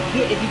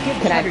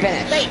 Can I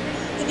finish?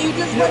 Can you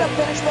just let him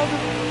finish, brother?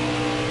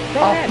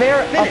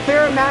 A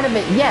fair amount of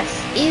it, yes,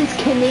 is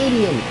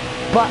Canadian,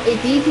 but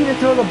it's easy to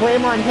throw the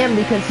blame on him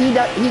because he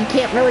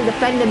can't really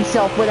defend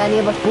himself when any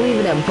of us believe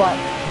in him, but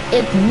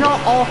it's not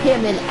all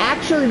him, and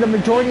actually the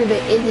majority of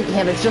it isn't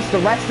him, it's just the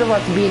rest of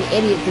us being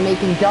idiots and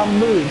making dumb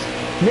moves,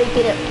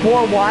 making it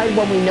 4 wide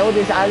when we know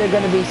there's either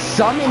going to be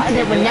some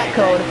incident with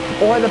netcode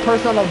or the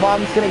person on the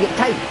bottom is going to get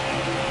tight.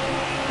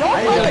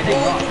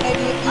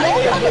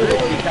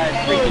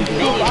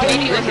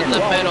 Canadian was in the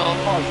middle.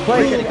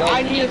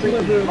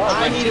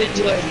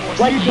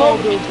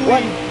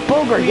 Like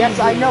Boger, yes,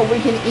 I know, we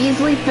can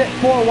easily fit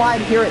 4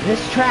 wide here at this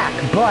track,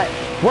 but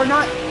we're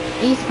not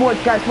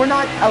esports guys, we're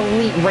not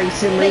elite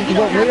racing league, we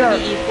are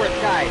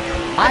esports guys.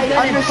 I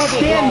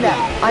understand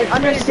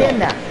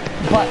that,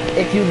 but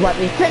if you let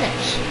me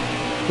finish.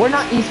 We're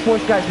not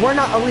esports guys, we're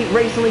not elite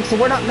racing league, so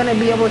we're not going to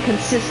be able to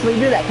consistently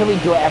do that. Can we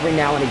do it every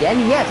now and again?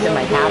 Yes. Am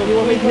I happy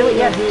when we do it?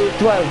 Yes.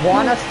 Do I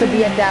want us to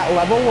be at that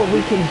level where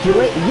we can do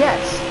it?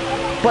 Yes.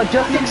 But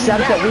just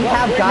accept that we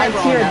have guys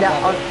here that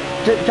are,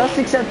 just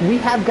accept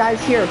we have guys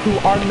here who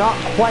are not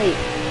quite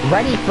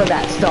ready for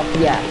that stuff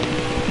yet.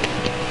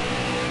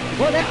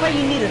 Well, that's why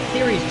you need a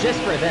series just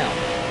for them.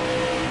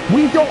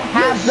 We don't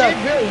have you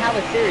should really have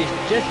a series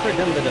just for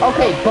them to develop.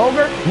 Okay,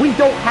 Boger, we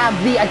don't have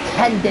the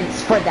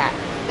attendance for that.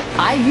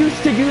 I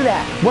used to do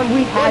that when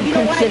we had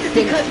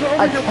consistent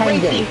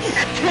attendance.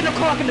 At 10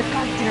 o'clock in the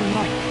goddamn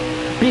night.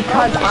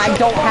 Because I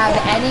don't have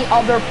any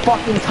other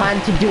fucking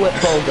time to do it,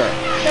 Boger.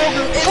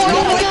 It's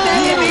not like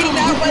that being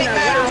that late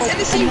matters.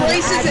 Tennessee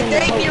races at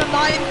dang near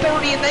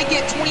 9:30 and they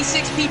get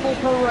 26 people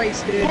per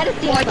race, dude.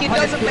 Like it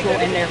doesn't make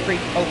and they're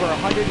over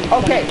 120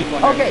 Okay,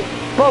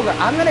 Boger,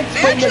 I'm gonna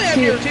explain this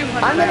to you.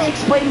 I'm gonna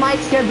explain my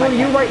schedule to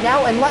you right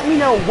now and let me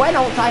know when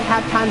else I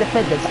have time to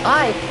fit this.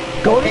 I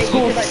go to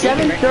school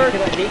 7:30.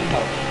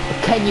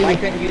 Can you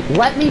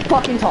let me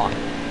fucking talk?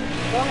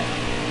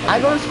 I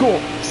go to school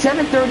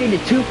 7:30 to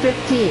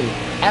 2:15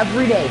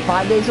 every day,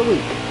 5 days a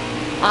week.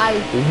 I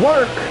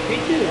work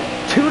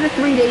 2 to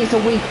 3 days a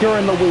week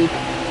during the week,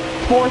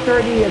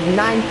 4:30 to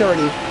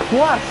 9:30.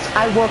 Plus,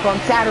 I work on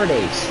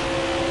Saturdays.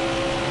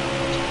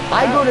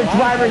 I go to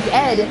driver's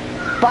ed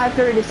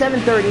 5:30 to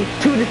 7:30,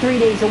 2 to 3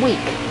 days a week.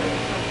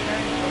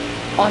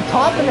 On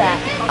top of that,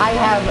 I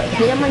have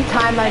family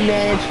time I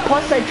manage,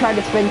 plus I try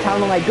to spend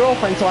time with my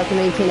girlfriend so I can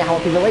maintain a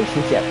healthy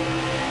relationship.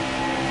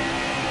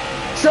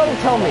 So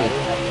tell me,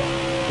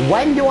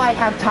 when do I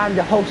have time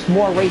to host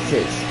more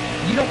races?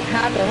 You don't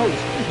have to host.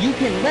 You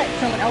can let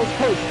someone else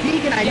host.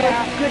 Deegan, I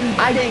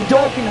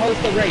can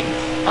host a race.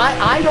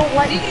 I don't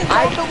like.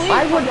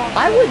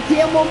 I would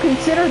damn well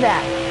consider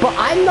that, but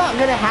I'm not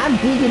gonna have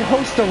Deegan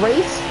host a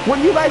race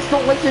when you guys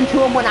don't listen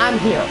to him when I'm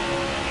here.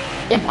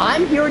 If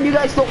I'm here and you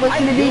guys don't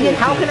listen to Deegan,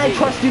 how can I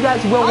trust you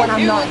guys will when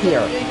I'm not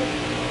here?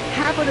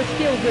 Half of the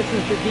skills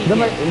listens to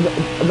Deegan.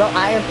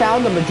 I have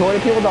found the majority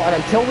of people don't, and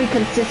until we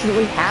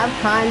consistently have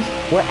times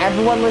where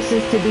everyone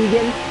listens to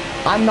Deegan,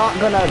 I'm not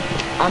gonna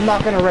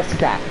risk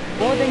that.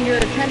 Well, then your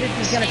attendance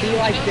is gonna be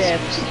like this.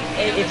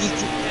 If you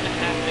gonna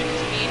happen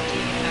because me and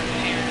Deegan have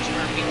parents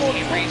where we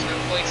can't raise our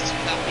voices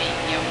without being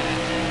yelled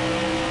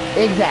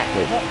at.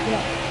 Exactly.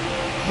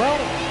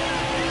 Well,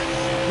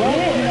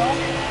 you know.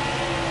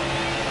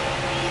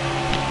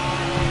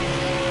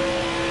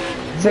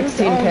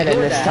 16 pin in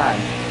this time.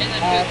 And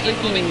then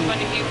people make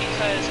fun of you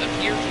because of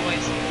your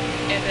voice,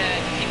 and then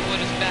people will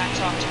just back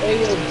talk to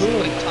you because of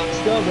quick talks.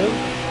 Well,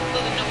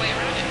 there's no way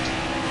around it.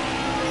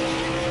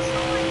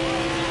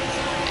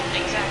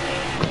 Exactly.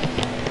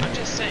 I'm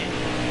just saying.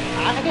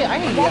 I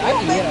can get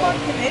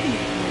Canadian.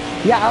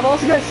 Yeah, I'm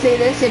also gonna say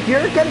this. If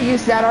you're gonna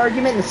use that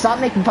argument, then stop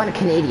making fun of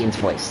Canadians'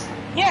 voice.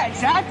 Yeah,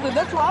 exactly.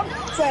 That's what I'm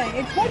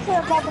saying. Especially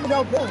I'm talking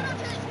about Boom.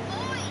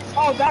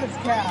 Oh, that is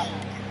cap.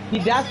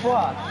 Dude, that's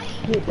what.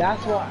 Dude,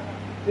 that's what.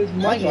 His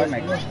mic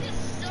Mike, is.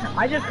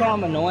 I just call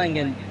him annoying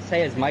and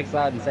say his mic's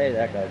loud and say his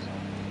echoes.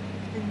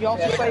 And you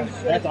also say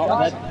shit. That's all.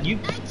 That you.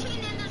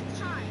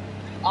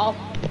 Off.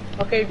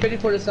 Okay,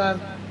 54 this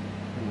time.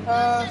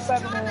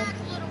 7 in.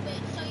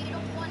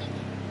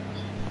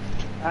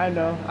 I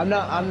know. I'm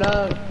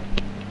not.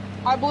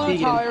 I blew a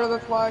Vegan. tire,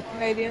 that's why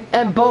Canadian.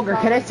 And Boger,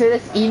 can I say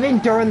this? Even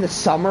during the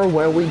summer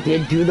where we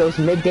did do those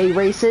midday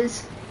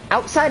races,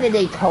 outside of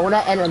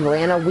Daytona and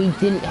Atlanta, we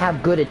didn't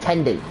have good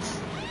attendance.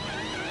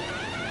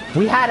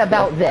 We had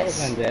about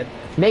this,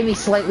 maybe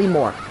slightly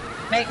more.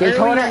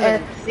 Daytona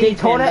and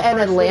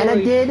Atlanta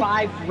did.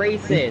 5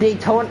 races.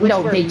 Daytona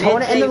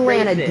and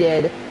Atlanta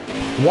did.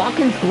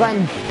 Watkins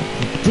Glen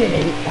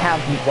didn't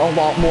have a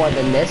lot more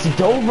than this.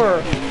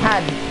 Dover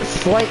had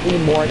slightly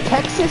more.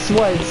 Texas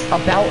was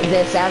about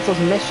this, as was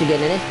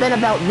Michigan, and it's been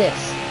about this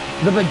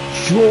the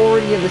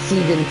majority of the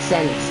season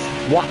since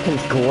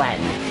Watkins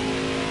Glen.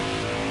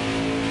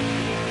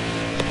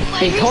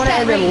 Daytona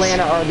and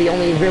Atlanta are the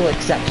only real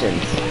exceptions.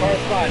 Car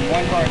spawn,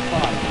 1 car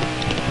spawn.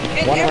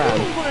 And One everyone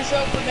round. would have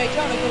showed for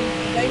Daytona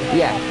because Daytona.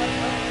 Yeah.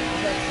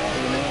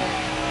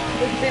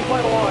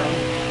 16.1.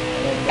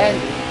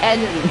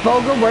 And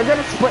Boger, we're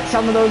gonna split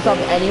some of those up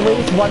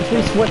anyways once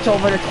we switch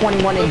over to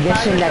 21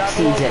 Ignition next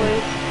season.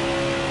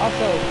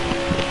 Also,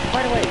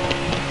 by the way,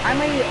 I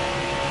may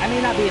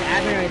not be an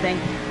admin or anything.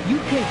 You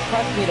can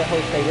trust me to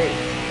host a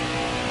race.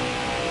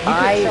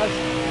 I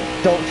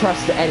don't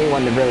trust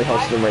anyone to really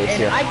host a race And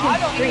here. I can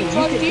stream.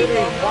 You could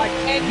literally watch.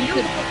 You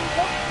could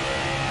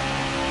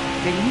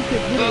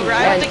literally Booger,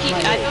 watch.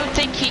 I don't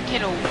think he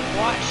can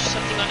watch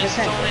something on his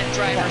phone at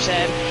driver's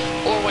ed,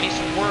 or when he's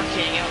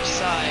working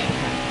outside.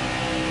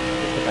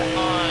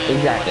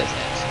 Exactly. What is it?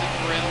 The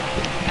grill.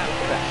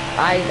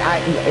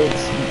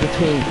 It's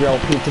between grill,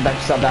 pizza, veg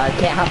sub. I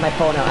can't have my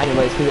phone out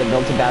anyways because it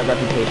builds a bad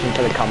reputation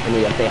for the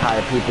company if they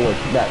hire people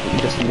that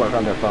just work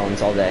on their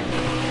phones all day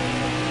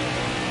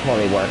while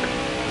they work.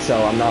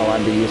 So I'm not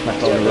allowed to use my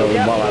phone really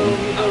while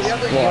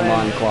I'm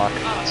on clock.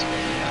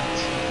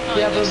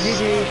 Yeah, but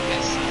GG.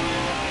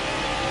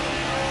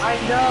 I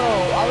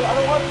know. I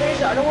don't want to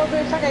finish. I don't want to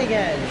finish second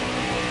again.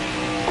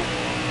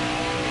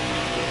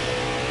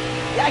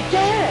 Yeah, I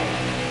can't.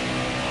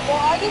 Well,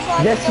 I just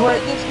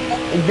like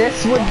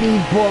This would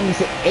be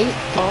Boom's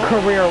 8th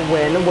career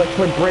win, which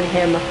would bring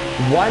him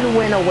 1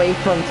 win away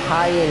from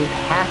tying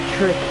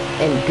Patrick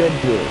and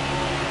Goodbrew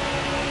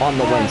on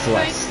the wins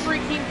list.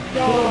 Freaking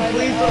God.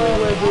 Please don't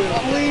win, dude.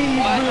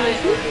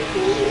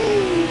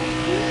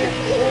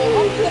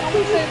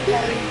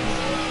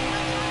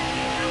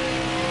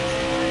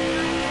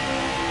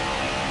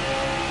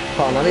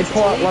 Hold on,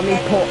 let me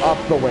pull up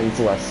the wins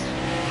list.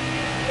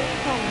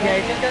 Yeah,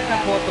 he's just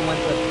gonna pull up the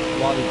ones with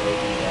while he's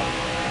racing.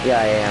 Yeah,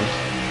 I am.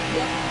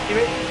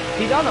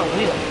 He's on the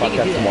wheel. Fuck,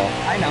 that's the ball.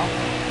 I know.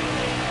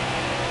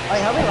 Wait,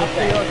 how many laps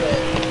are you on there?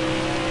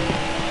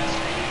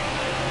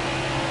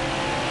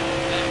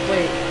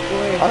 Wait.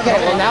 Okay,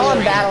 well now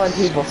I'm battling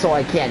people, so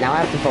I can't. Now I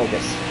have to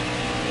focus.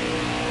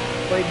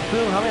 Wait,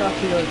 Boom, how many laps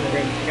are you on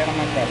there? You got on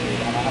my pressure,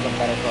 and I have a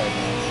better car.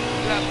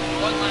 You have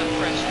 1 lap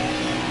pressure.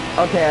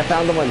 Okay, I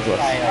found the wins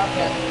list.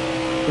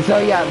 So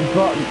yeah,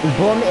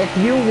 Boom, if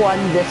you won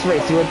this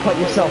race, you would put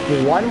yourself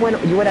 1 win,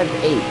 you would have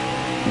 8.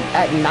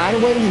 At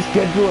 9 wins is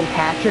Goodbrew and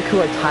Patrick,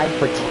 who are tied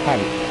for 10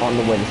 on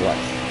the wins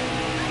list.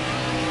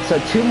 So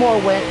 2 more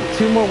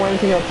wins,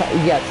 and you'll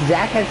yes,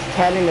 Zach has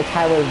 10 in the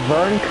tie with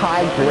Vern,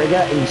 Kai,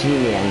 Brigga, and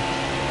G-Man.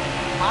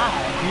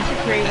 You should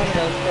create one of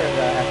those for the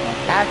F1.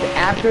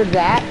 After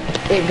that,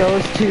 it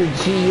goes to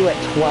GU at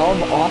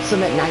 12,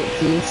 Awesome at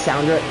 19,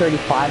 Sounder at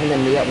 35, and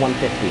then me at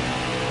 150.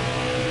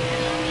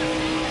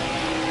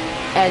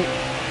 And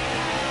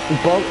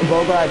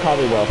Bogo, I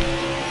probably will.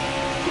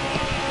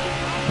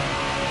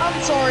 I'm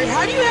sorry,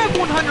 how do you have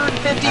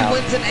 150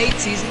 wins in 8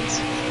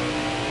 seasons?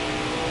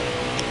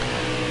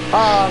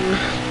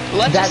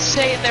 Let's just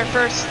say in their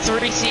first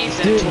 3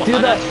 seasons, do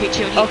the,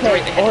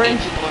 okay,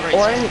 Orange,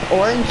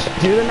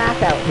 do the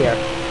math out here.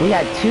 We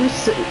had 2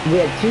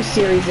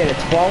 series in a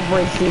 12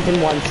 race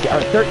season 1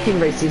 or 13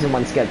 race season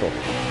 1 schedule.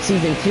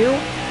 Season 2,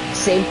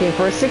 same thing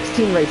for a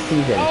 16 race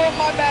season. Oh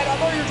my bad, I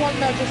thought you were talking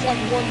about just like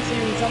 1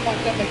 series. I'm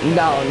like that makes sense.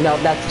 No,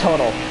 that's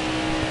total.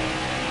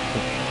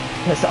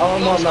 No,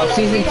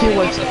 season 2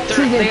 we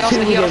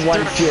did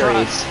 1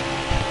 series.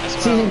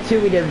 Season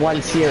 2 we did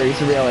 1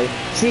 series, really.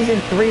 Season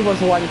 3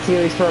 was 1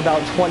 series for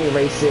about 20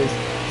 races.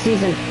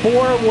 Season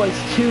 4 was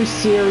 2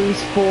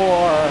 series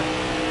for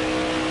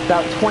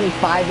about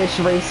 25-ish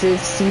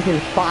races. Season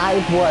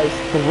 5 was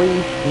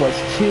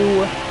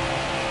 2,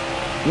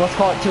 let's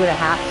call it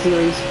 2.5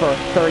 series for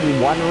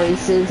 31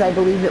 races, I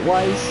believe it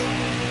was.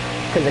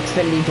 Because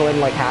Xfinity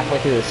joined like halfway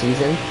through the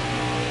season.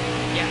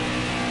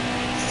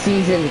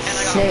 Season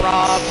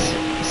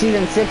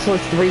 6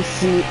 was 3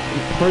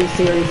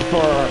 series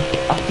for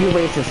a few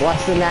races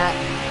less than that,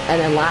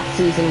 and then last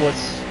season was,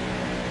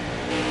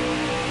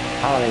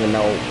 I don't even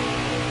know,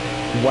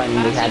 when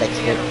we had Last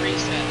season we had Xfinity. a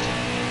reset.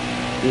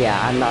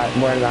 Yeah,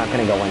 we're not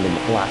gonna go into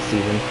last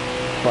season,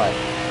 but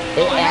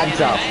it adds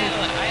up. I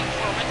had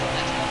 4 wins on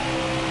that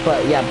time.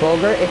 But yeah,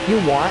 Boger, if you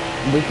want,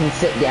 we can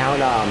sit down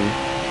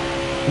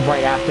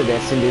right after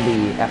this and do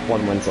the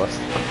F1 wins list.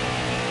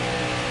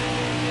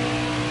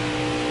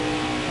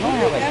 I don't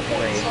have like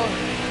great.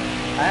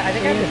 I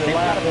think I have the same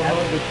amount of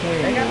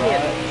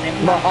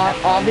But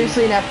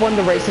obviously in F1,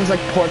 the races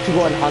like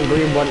Portugal and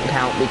Hungary wouldn't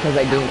count because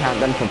I didn't count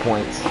them for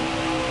points.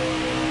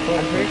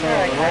 I'm pretty sure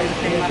I have the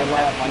same amount of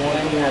F1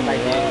 wins as I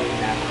do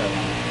NASCAR.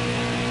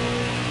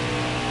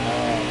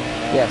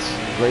 Yes,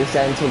 race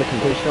ends with a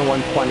completion of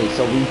 120,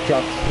 so we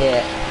just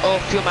hit Oh,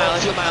 fuel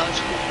mileage.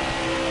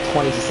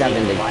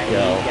 27 to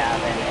go.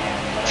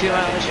 Fuel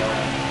mileage.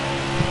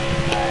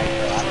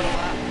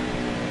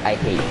 I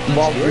hate.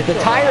 Well, the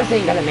tires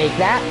ain't gonna make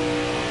that.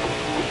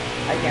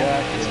 I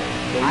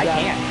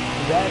can't.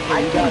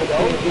 I can go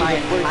my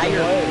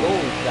entire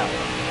goal zone.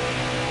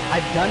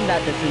 I've done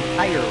that this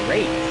entire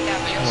race. Yeah,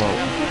 but you also Oh.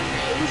 remember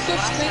the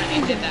last time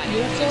you did that,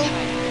 you had a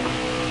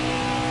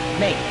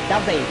Mate, that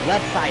was a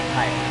left side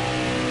tire.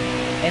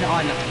 And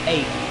on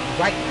a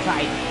right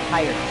side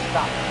tire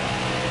stop.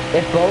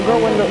 If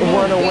Bogo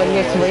were to win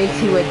this race,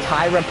 he would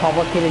tie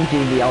Republican and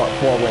Juviel at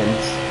 4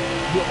 wins.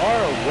 You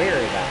are aware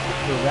of that,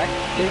 correct?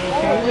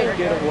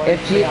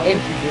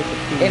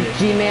 If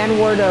G-Man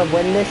were to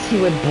win this, he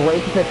would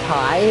break the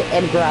tie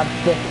and grab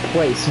 5th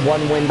place,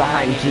 1 win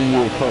behind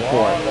GU for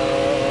 4th.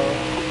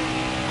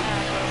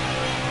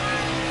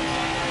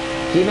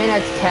 G-Man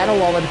has 10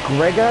 along with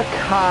Grigga,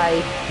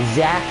 Kai,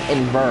 Zach,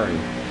 and Vern.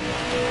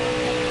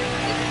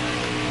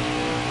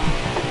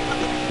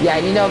 Yeah,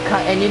 and you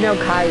know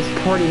Kai's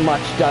pretty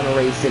much done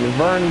racing.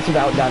 Vern's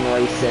about done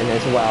racing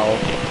as well.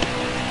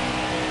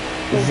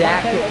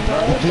 Zach,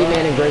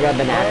 G-Man, and Greg have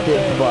been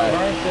active, but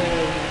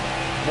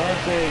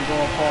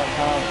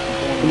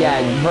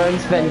yeah,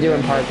 Vern's been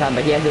doing part-time,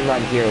 but he hasn't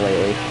run here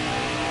lately.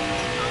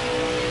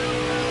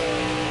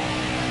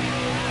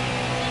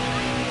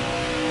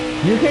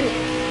 You can,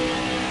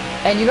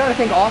 and you gotta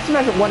think, Austin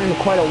hasn't won in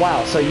quite a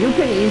while, so you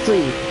can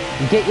easily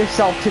get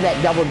yourself to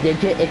that double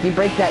digit. If you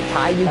break that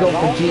tie, you go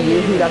for GU,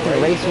 who doesn't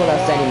race with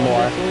us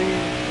anymore.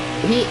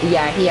 He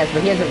has,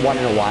 but he hasn't won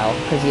in a while,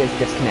 because he has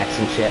disconnects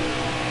and shit.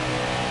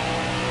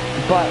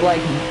 But,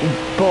 like,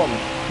 boom,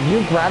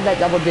 you grab that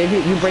double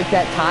digit, you break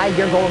that tie,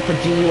 you're going for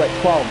GU at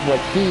 12,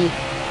 which he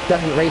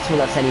doesn't race with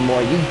us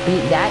anymore. You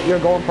beat that, you're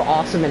going for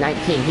Awesome at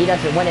 19. He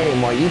doesn't win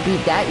anymore. You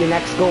beat that, your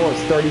next goal is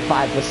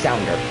 35 with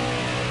Sounder.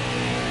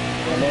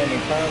 And then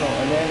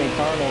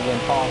Eternal's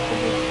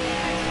impossible.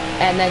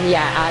 And then,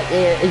 yeah,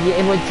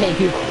 it would take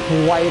you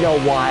quite a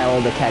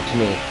while to catch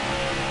me.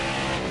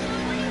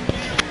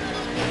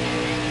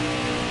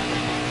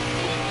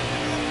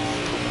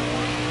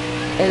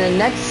 In the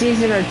next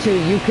season or two,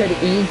 you could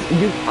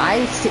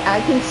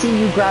I can see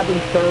you grabbing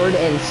 3rd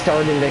and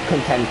starting to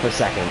contend for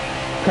 2nd.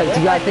 Because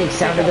I think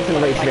Sounder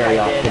doesn't race very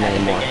often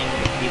anymore.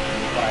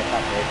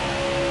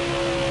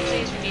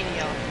 Please,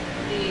 remedial.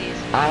 Please.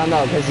 I don't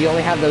know, because you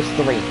only have those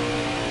 3.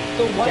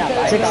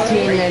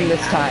 16 in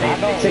this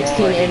time.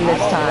 16 in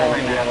this time.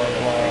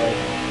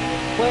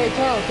 Wait,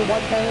 Eternal, so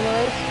 110 in the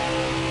race?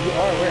 You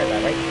are aware of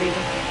that, right,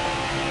 Steven?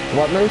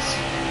 What, Moose?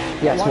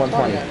 Yes,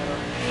 120.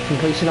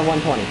 Completion of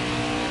 120.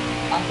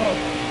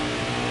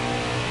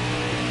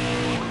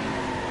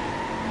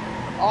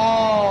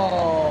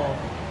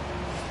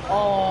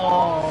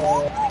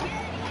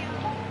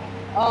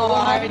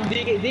 I'm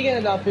digging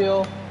it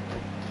uphill.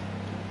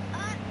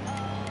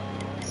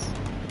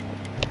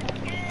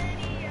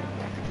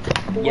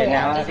 Yeah,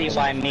 now I see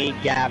why me,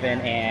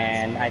 Gavin,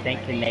 and I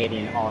think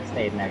Canadian all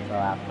stayed next to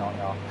lap, don't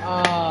y'all?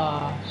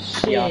 Oh,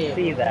 shit. Y'all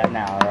see that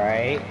now,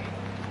 right?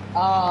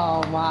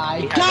 Oh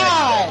my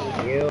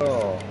god!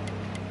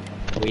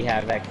 We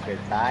have extra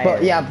tires.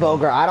 But yeah,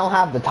 Boger, I don't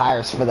have the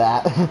tires for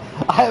that.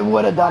 I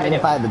would have done it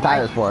if I had the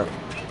tires for it.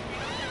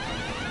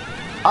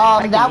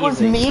 That was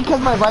me because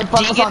my right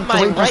front was on 3%.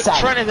 My right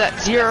front is at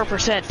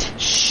 0%.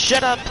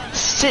 Shut up,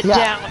 sit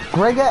down.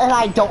 Grigga and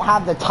I don't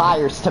have the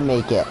tires to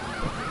make it.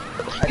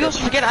 You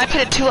also forget I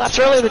pitted 2 laps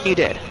earlier than you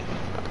did.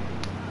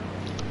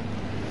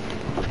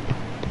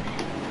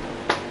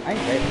 I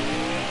ain't ready.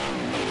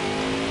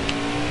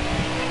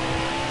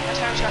 My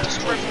tires got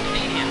destroyed from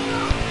Canadian.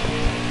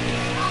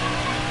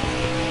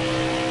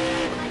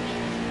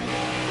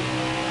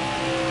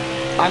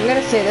 I'm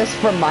gonna say this,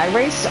 for my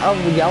race,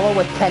 yellow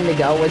with 10 to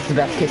go was the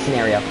best case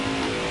scenario.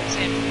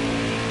 Same.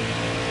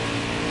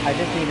 I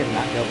just need to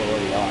not go below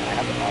the yellow. I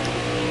have the problem.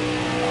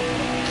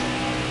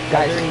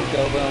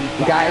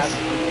 Guys,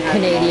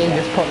 Canadian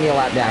just put me a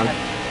lap down.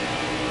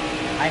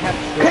 I have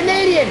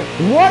Canadian,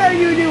 what are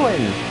you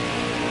doing?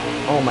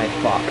 Oh my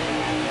fuck.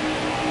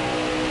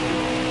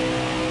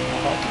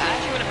 I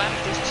actually wouldn't mind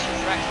if these 2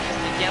 wrecks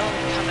because the yellow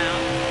would come out.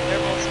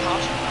 They're both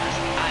caution cars.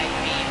 I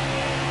mean.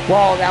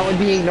 Well, that would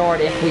be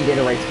ignored if we did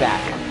a race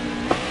back.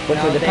 Which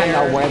would depend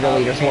on where the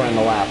leaders were in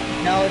the lap.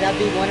 No, that'd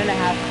be 1.5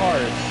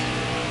 cars.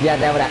 Yeah,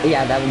 that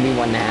would be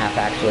 1.5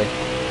 actually.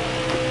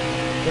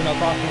 So no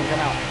crossing will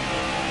come out.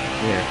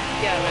 Yeah.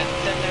 Yeah, but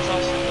then there's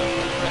also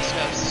the risk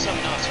of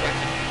someone else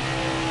wrecking.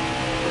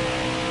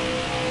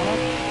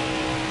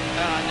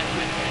 Never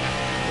mind.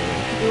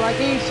 Dude, I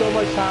gave you so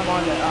much time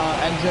on the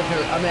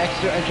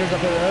extra entrance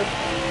of the road.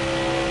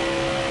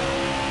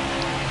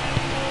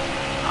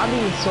 I'm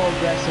being so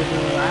aggressive,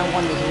 man. I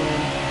want this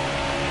win.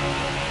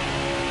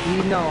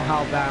 You know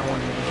how bad I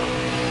want this.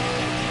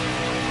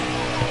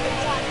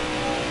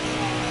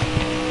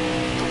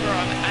 Bro,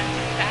 I'm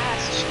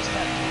fast. It's just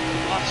that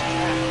I lost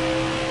track.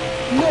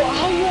 Yo,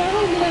 how you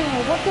out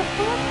now? What the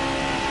fuck?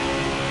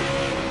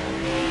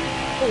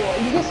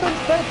 Oh, you get some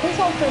piss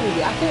off for me.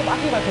 I can't my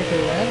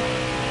picture, man.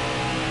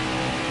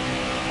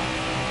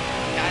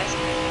 Guys,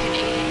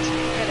 Canadians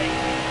pitting.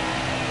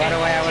 By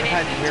the way, I would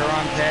have had 0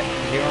 on pit,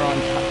 0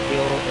 on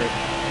fuel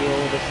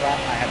this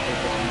lap. I have 2%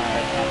 on my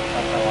right lap.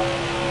 That's a lot.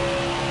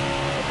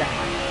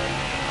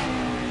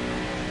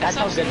 That's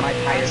how good my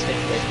tire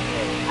situation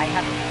is. I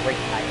have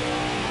great tires.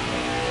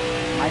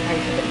 My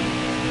tires have been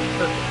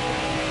perfect.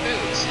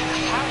 Boots,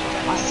 how did you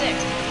have 6? Did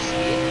you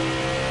speed?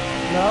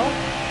 No?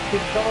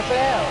 Keep going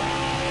fail.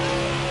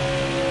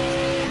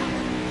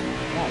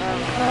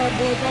 Alright,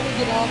 boys, I'm gonna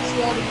get off. See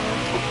y'all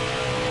tomorrow.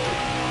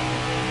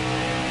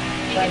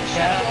 Thanks,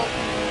 Chad.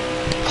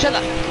 Shut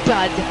up,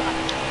 bud.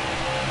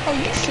 Oh,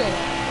 you shut up.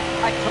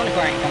 My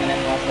 24 ain't coming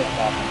in once this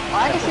off.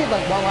 I can save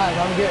like 1 lap.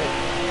 I'm good.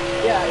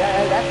 Yeah,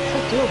 that's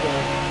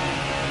doable.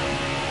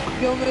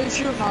 Yo, man,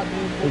 you're not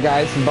doing it.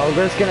 Guys,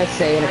 Boger's gonna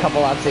say in a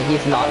couple laps that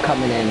he's not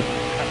coming in.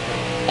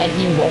 And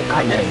he won't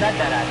come I in. said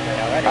that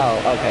actually already. Oh,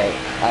 okay.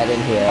 I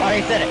didn't hear I it.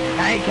 already said it.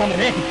 I ain't coming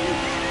in.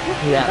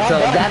 Yeah, so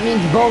that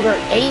means Boger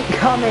ain't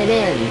coming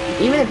in.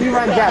 Even if he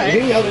runs out,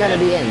 he ain't gonna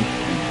be in.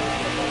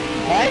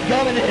 I ain't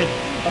coming in.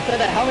 I've said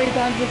that how many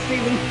times this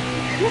season?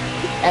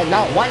 And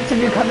not once have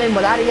you come in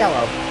without a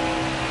yellow.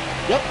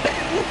 Yep.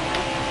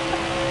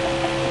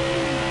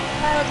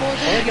 Alright, boys,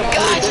 I'm gonna get off.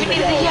 Guys, we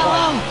need the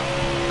yellow!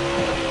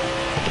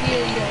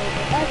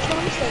 Yeah, actually,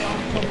 I'm gonna stay on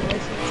until the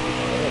race.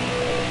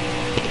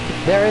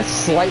 There is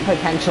slight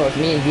potential if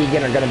me and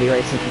Deegan are gonna be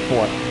racing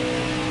for 4th.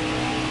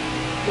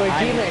 Wait,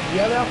 Demon,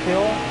 you have enough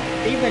fuel?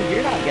 Even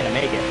you're not gonna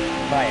make it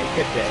by a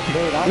good bit.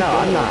 Dude, No,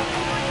 I'm not.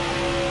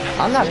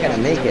 I'm not gonna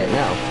make it,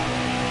 no.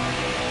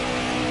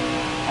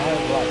 I have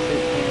about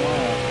 16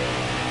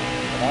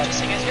 more. Just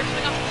saying, as you're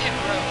coming off pit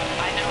road,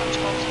 I know I'm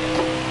 12 to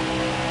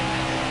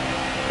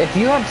go. If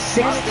you have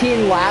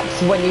 16 laps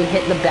when you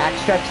hit the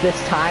backstretch this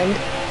time,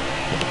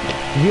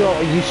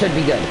 you should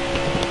be good.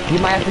 You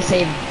might have to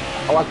save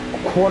a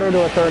quarter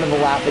to a third of a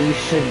lap, but you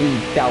should be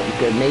about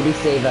good. Maybe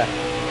save a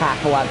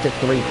half a lap to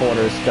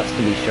 3/4 just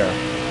to be sure.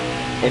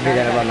 If you're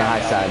gonna run the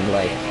high side,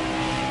 like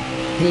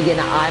Deegan,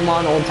 I'm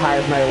on old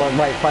tires. My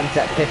right front's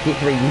at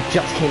 53. You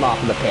just came off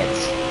of the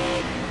pits.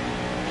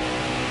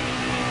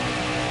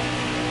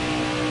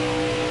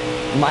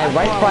 My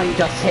right front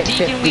just hit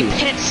 50. Deacon, we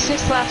pitted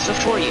 6 laps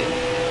before you.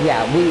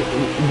 Yeah,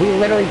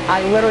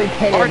 I literally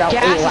pitted Our about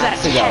gas 8 is laps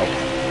at ago. 10.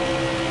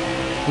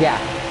 Yeah.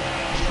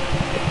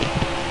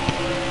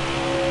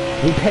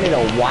 We pitted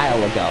a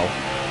while ago.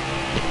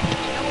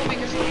 You know what we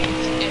could do?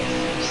 If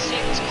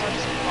Steven's car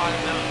doesn't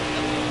bottom out,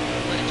 then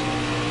we'll let it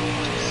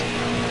just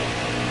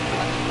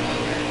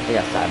I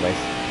got sideways.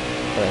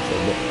 But I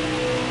saved it.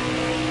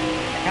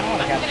 I kind of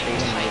want to I'm catch getting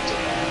Steven. tight.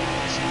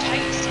 Some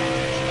tight stuff.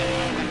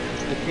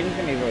 The Steven's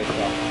gonna be really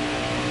slow.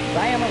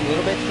 I am a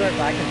little bit short,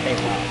 but I can take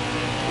off.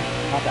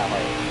 Not that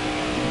hard.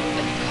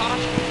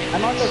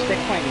 I'm on the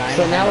 6.9.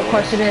 So now the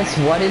question is,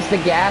 what is the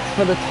gas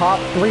for the top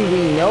 3?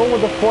 We know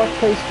the 4th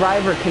place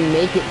driver can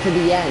make it to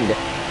the end.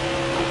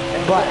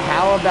 But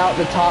how about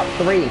the top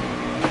 3?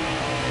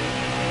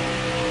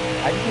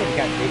 I just need to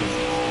catch Steven.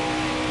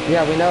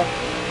 Yeah,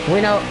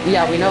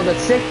 we know the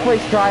 6th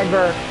place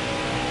driver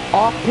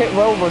off pit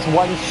road was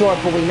 1 short,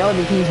 but we know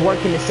that he's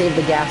working to save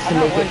the gas to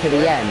make it to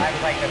the end. I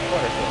was like a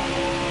quarter short.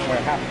 Or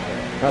a half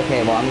short.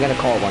 Okay, well, I'm gonna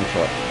call it 1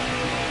 short.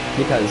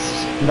 Because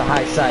the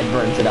high side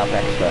burns it up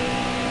extra.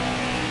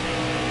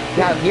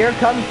 Now, here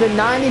comes the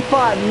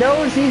 95.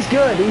 Knows he's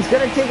good. He's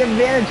gonna take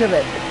advantage of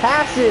it.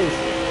 Passes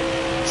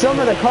some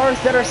of the cars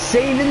that are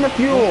saving the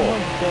fuel.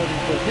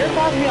 You're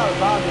passing me out of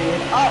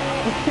dude. Oh!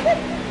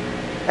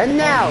 And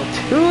now,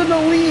 to the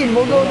lead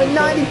will go the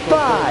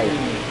 95.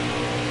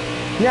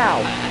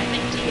 Now, I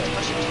think Deacon's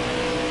pushing too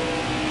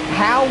much.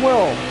 how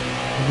will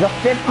the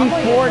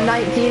 54,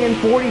 19, and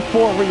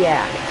 44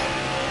 react?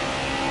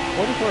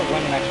 44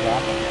 won the next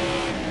lap.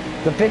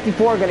 The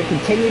 54 are going to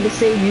continue to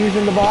save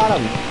using the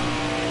bottom.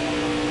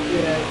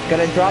 Yeah.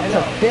 Going to drop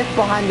to 5th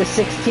behind the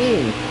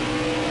 16.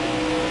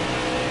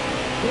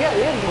 Yeah,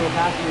 we have to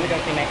pass me. Here we go,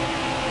 teammate.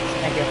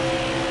 Thank you.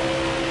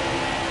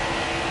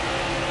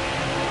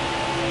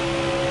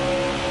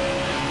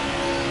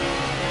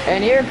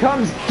 And here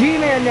comes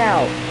G-Man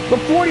now. The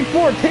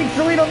 44 takes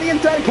the lead on the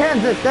inside of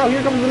Kansas. Now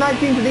here comes the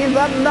 19 to the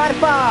inside of the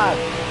 95.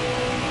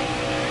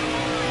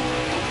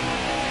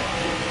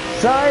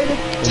 Side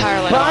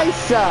Tire light by on.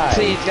 side.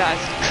 Please, guys,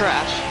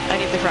 crash. I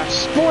need the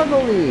crash. For the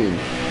lead.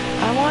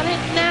 I want it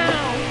now.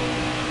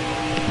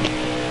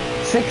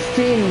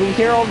 16, we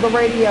hear on the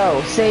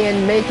radio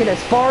saying, make it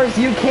as far as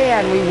you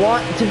can. We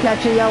want to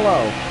catch a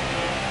yellow.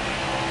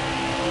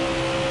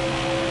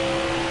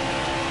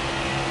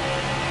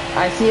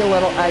 I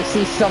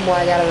see some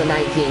lag out of the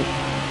 19.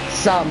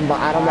 Some, but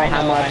I don't know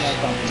how much.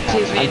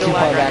 I'm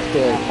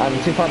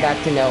too far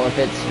back to know if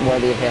it's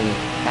worthy of him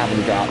having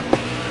to drop.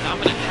 I'm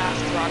gonna half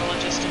throttle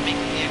it just to make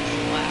the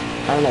extra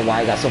lap. I don't know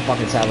why I got so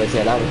fucking sideways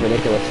here. That was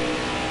ridiculous.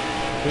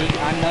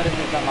 I'm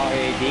noticing something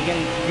already. Deegan,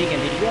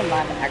 did you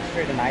unlock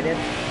extra than I did?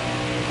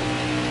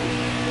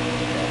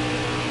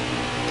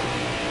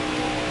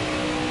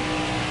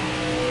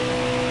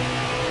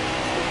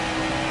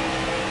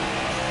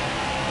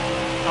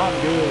 I'm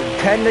good.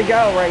 10 to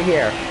go right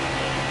here.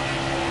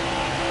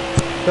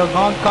 So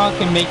Hong Kong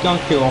can make them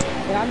too.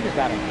 Yeah, I'm just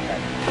out of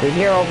my We're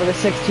here over the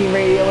 16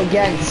 radio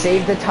again.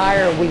 Save the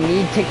tire. We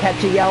need to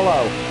catch a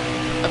yellow.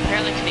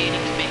 Apparently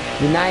Canadian can make it.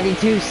 The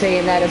 92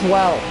 saying that as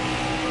well.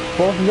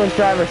 Both of those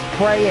drivers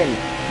praying.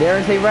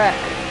 There's a wreck.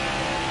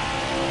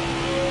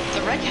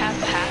 The wreck has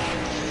to happen.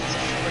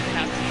 The wreck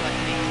has to be like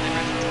me. The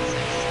wreck is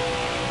 6.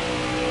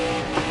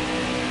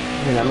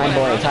 I mean, I might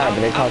blow a tire, but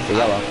they caused the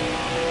yellow.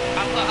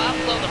 I'll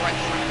blow the right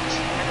front.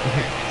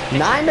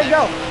 9 to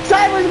go.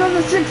 Sideways goes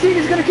the 16.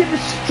 He's gonna keep it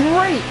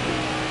straight.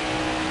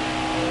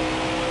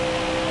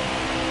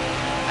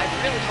 I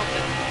really hope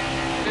that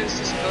Moose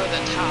doesn't go to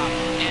the top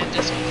and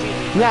just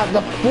completely... Now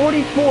the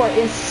 44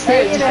 is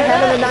staying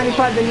ahead of the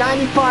 95. The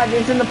 95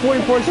 is in the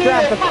 44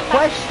 strap. The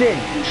question: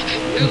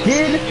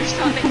 did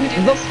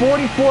the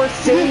 44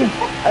 save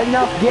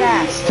enough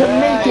gas to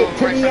make it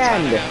to the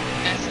end?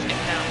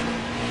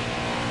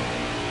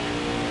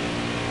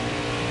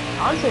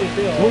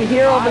 We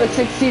hear over the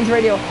 16's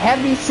radio,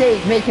 heavy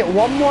save, make it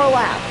one more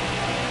lap.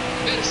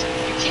 Moose,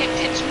 you can't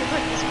pitch me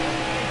like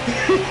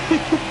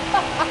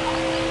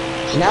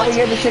this. Now we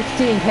hear the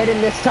 16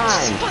 hitting this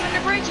time. Spun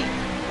under braking.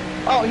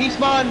 Oh, he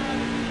spun.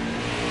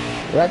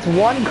 That's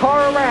one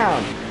car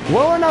around.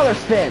 Will another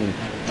spin? The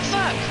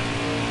fuck?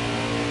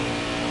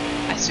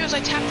 As soon as I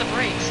tapped the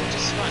brakes, it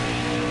just spun.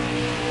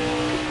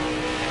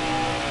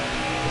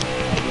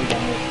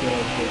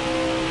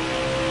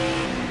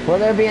 Will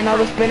there be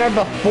another spinner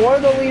before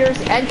the leaders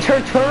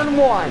enter turn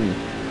 1?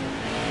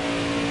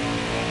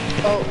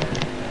 Oh.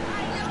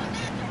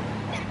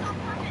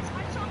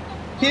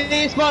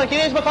 Canadian spun,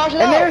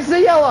 caution And out. there's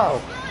the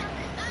yellow.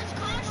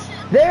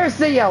 There's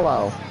the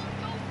yellow.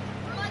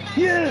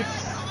 Yes.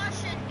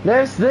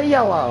 There's the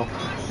yellow.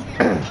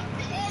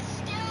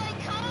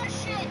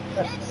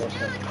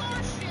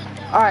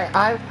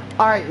 Alright,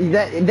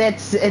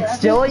 it's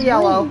still a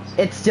yellow.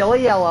 It's still a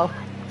yellow.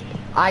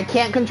 I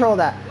can't control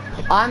that.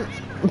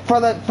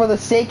 For the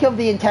sake of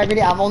the integrity,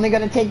 I'm only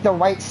gonna take the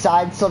right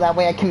side so that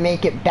way I can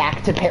make it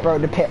back to pit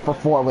road to pit for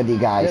 4 with you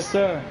guys. Yes,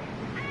 sir.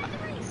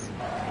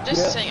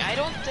 Just saying, I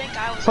don't think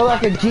I was... So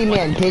like a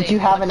G-Man, did you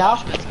have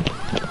enough?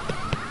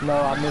 No,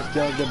 I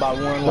misjudged it by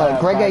 1 lap.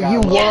 Well, Grega, you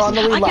were Yes, on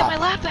the lead I got lap. my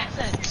lap back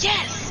then.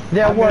 Yes!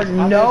 There were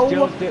no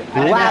lap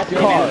About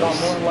cars.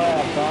 1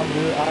 lap, so I'm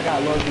good. I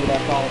got lucky with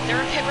that call.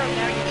 They're in pit road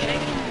now, you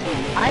kidding?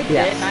 I did,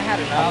 Yes. and I had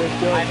I enough.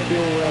 misjudged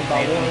fuel with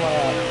about 1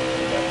 lap.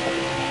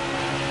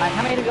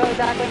 How many to go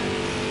exactly?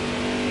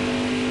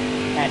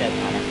 That doesn't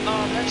matter.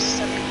 Oh, there's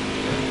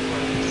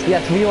 7.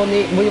 Yes, we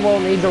will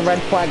need the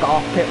red flag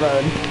off pit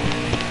road.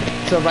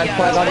 So red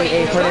flag on the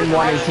apron in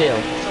 1 and 2. Fill it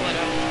up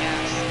with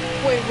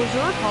gas. Wait, was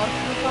there a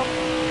caution or something?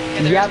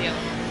 Yeah, there's Yep. yellow.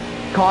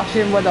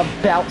 Caution with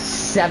about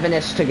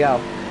 7-ish to go.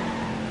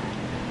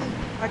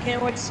 I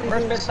can't wait to see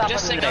First pit this. stop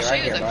Just of saying, the I'll day show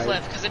right you here, the right?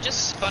 clip, because it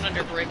just spun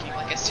under braking.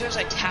 Like, as soon as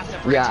I tapped the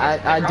brakes...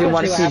 Yeah, I do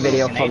want to see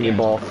video from you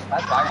both.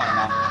 That's what I want to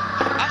know.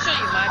 I'll show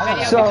you my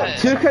video So,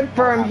 because... to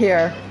confirm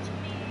here,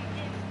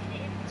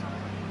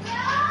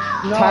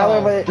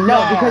 Tyler,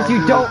 because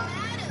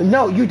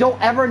you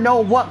don't ever know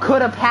what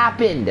could have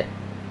happened,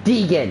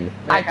 Deegan.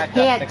 I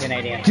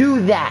can't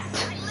do that.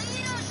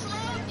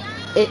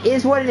 It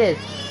is what it is.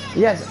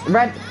 Yes,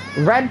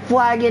 red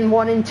flag in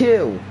 1 and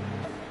 2.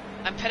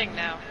 I'm pitting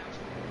now.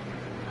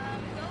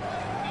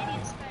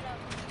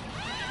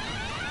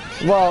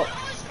 Well,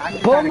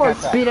 Boom was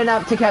speeding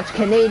up to catch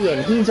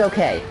Canadian. He's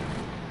okay.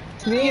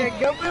 Yeah,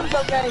 GoBoom's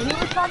okay. He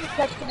was trying to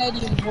catch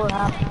Canadians before it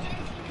happened.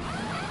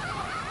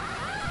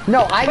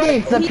 No, I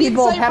gave the he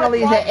people didn't say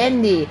penalties red at flag.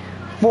 Indy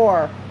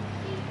for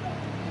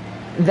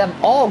them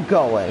all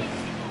going.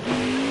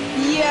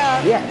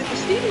 Yeah.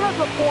 Steve has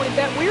a point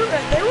that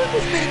they were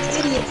just being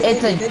idiots.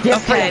 It's a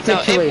different No,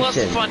 it was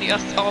situation. funny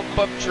us all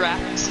above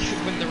drafts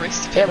when the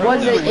race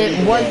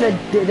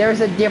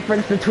There's a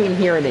difference between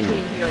here and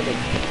Indy.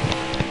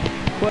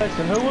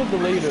 Question, who was the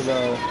leader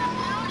though?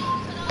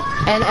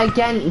 And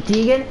again,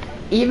 Deegan,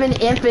 even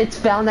if it's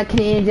found that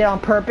Canadian did on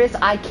purpose,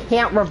 I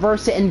can't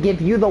reverse it and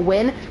give you the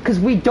win, because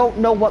we don't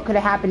know what could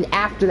have happened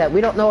after that. We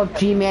don't know if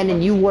G-Man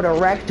and you would have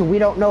wrecked. We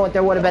don't know if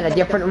there would have been a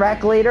different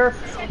wreck later.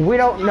 We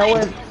don't know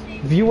if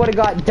you would have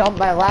got dumped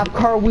by a lap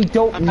car. We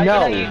don't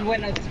know. You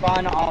wouldn't have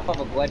spun off of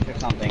a glitch or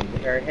something,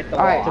 or hit the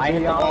wall. Alright, I hit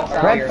the wall.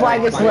 red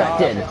flag is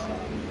lifted.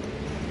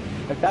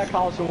 If that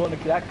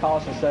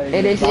caution saved,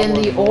 It is in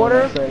the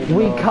order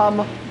we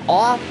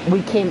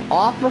came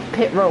off of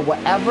pit road,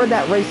 whatever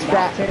that race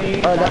back,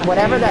 or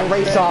whatever that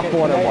race off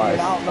order was.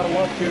 I don't know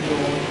what you're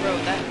doing.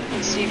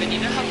 Bro, Steven, you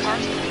know how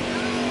cars work?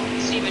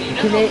 As Steven, you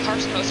know how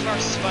Carson Osvar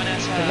spun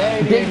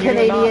as Did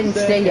Canadian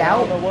stay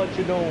out? I don't know what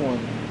you're doing.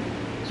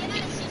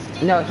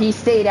 No, he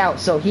stayed out,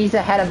 so he's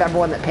ahead of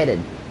everyone that pitted.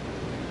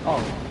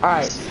 Oh.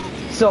 Alright,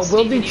 so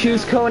we'll do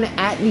choose cone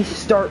at the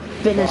start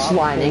finish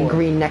line in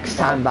green next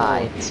time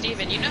by.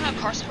 Steven, you know how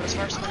Carson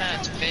Osvar spun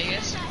at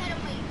Vegas?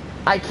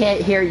 I can't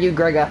hear you,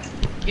 Grega.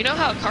 You know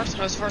how Carson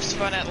Osvar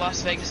spun at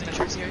Las Vegas in the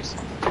Truck Series?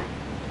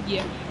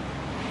 Yeah.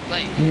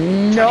 Like,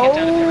 No,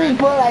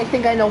 but I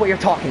think I know what you're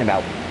talking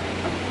about.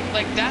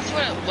 like that's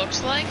what it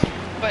looks like,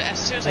 but as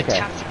soon as I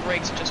tapped the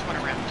brakes, it just went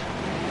around.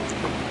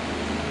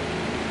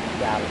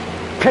 Got it.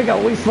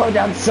 Grega, we slowed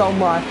down so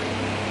much.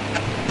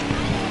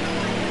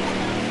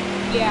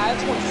 Yeah,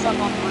 that's what suck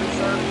on the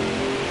reserve.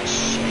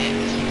 Shit.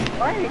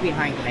 Why are you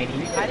behind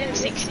Canadian? I didn't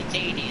see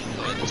Canadian.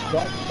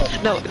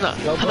 No,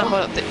 hold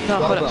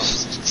up.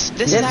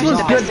 This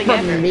was good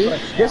for me.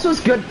 This was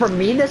good for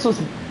me. This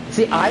was...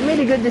 See, I made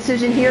a good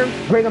decision here.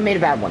 Grega made a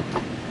bad one.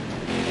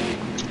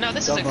 No,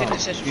 this is a good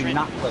decision for Do me.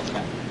 not close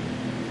that.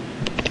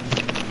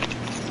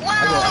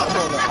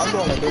 I'm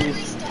going to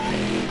lose.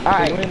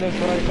 Alright. Win this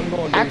race, I'm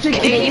going to Actually,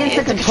 lose. Canadian's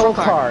the control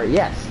car.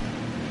 Yes.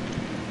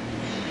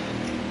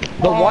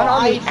 The one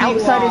on the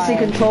outside is the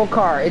control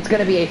car. It's going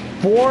to be a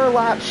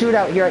 4-lap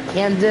shootout here at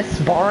Kansas,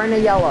 bar in a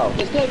yellow.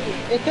 It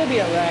could be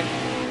a wreck.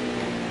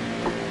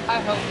 I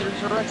hope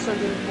there's a wreck so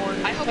there's more.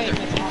 I hope there is.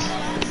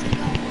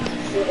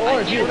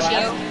 Or you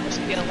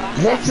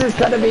This is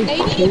going to be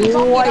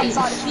quite...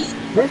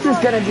 This is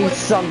going to be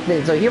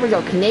something. So here we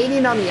go.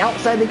 Canadian on the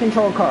outside of the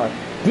control car.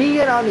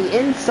 Deegan on the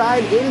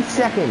inside in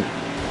second.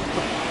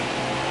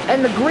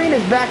 And the green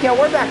is back out.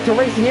 We're back to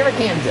racing here at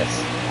Kansas.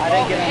 I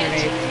didn't get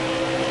underneath.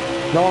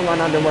 No one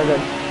went under. We're good.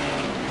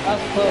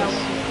 That's close.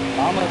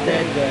 Almost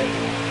dead good.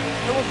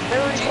 It was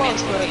very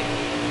close, but...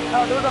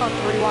 Oh, they're going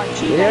 3 wide.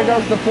 There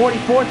goes the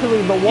 44 to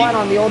lead. The one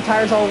on the old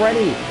tires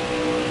already.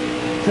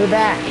 To the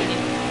back.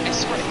 I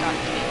swear to God,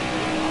 Canadian.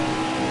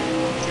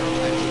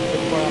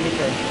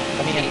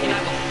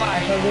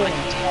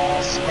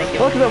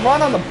 Look at the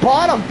run on the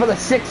bottom for the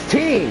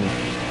 16.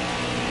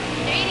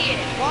 Canadian,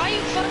 why are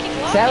you fucking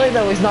lying? Sadly,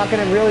 though, he's not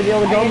going to really be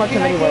able to go much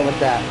anywhere with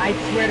that. I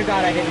swear to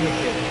God, I didn't hit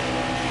you.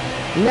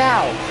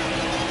 Now,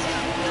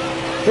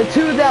 the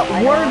two that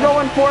were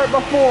going for it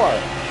before.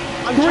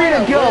 3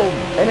 to go,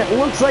 and it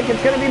looks like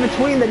it's going to be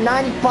between the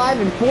 95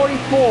 and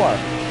 44.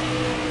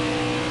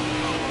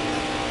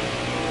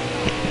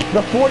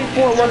 The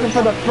 44 looking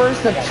for the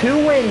first of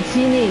 2 wins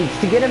he needs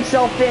to get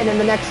himself in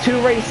the next 2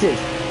 races.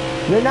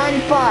 The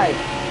 95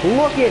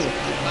 looking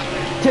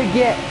to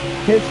get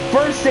his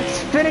first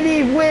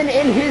Xfinity win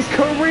in his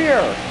career.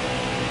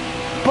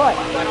 But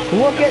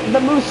look at the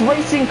Moose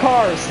Racing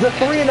cars. The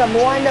 3 of them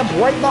lined up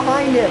right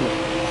behind him.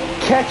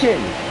 Catching.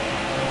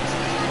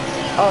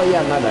 Oh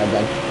yeah, my bad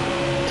then.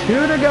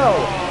 2 to go.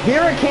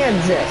 Here at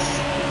Kansas.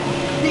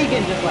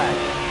 Deegan just left.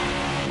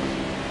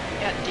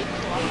 Yeah,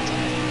 Deegan locked.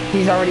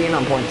 He's already in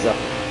on points though.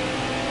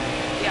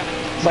 Yeah,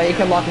 But he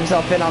can lock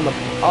himself in on the...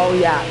 Oh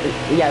yeah.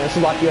 Yeah, this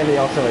will lock you into the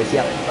All-Star race.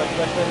 Yep.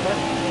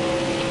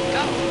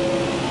 go.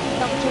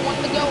 Come to 1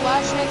 to go.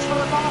 Last chance for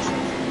a caution.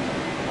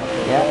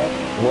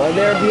 Yep. Will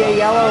there be a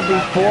yellow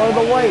before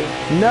the white?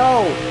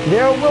 No,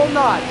 there will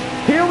not.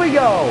 Here we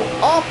go.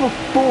 Off of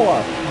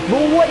 4.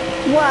 The white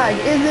flag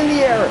is in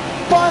the air.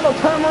 Final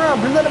time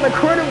around, presented by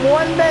Credit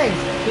One Banks.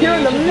 Here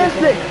in the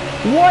Mythic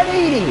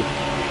 180.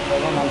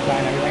 I'm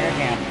trying everything I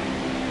can.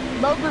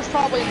 Moger's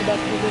probably in the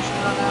best position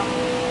right now.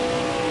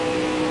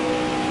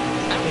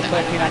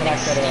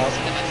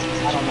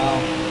 I don't know.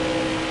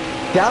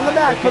 Down the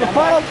back for the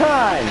final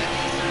time.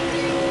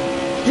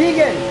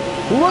 Deegan,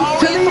 look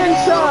to the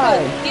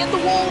inside. Get the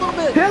wall a little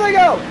bit. Here they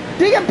go.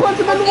 Deegan puts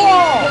him in the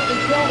wall.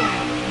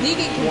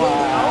 Deegan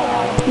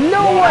can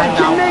No one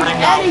can make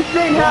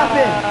anything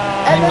happen.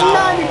 And the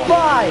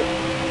 95,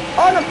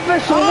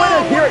 unofficial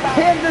winner here at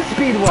Kansas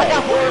Speedway.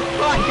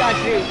 I got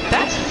you.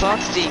 That's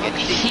fucked, Deegan.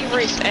 He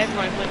raced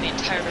everyone win the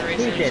entire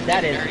race. He did.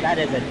 That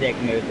is a dick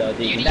move, though,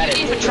 Deegan. You That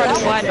didn't is even try to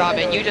really slide a Bob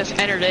dick it. move. You just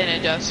entered in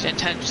and just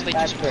intentionally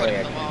That's just put really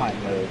him a in the wall.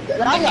 cunt move.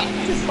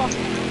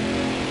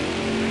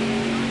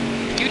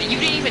 You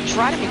didn't even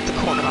try to make the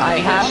corner. I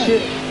have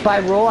to, by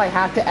rule, I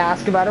have to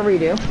ask about a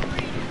redo.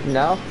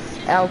 No?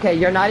 Okay,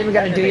 you're not even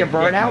going to do your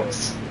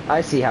burnouts?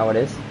 I see how it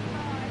is.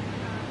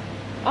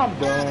 I'm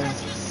done.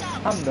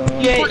 I'm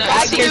done. Yeah,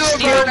 I can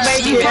still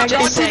make it. I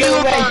can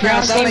still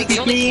make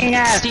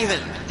it. Steven,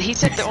 he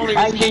said the only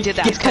reason he did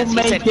that is because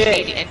he said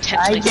Canadian I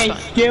intentionally can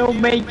spun. still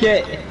make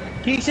it.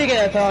 He should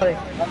get a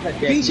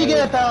penalty. He should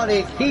get a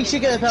penalty. He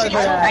should get a penalty for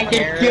I that.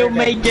 can still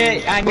make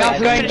it. I'm not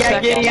going to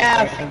get it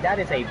out. That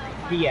is a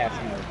BS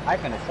move. I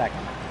finished second.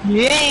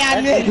 Yeah,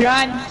 I'm just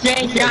trying to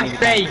change my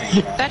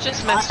face. That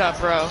just messed up,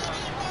 bro.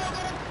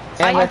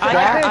 And with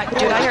that,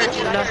 Dude, I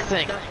heard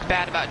nothing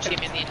bad about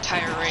Jimmy in the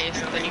entire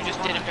race, and then you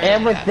just did him very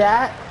and with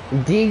bad.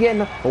 that,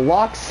 Deegan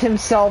locks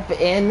himself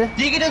in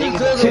Deegan doesn't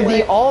deserve to to the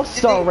win.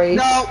 All-Star race,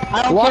 No,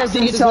 I don't locks care if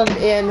Deegan himself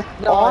doesn't- in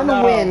No, on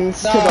no,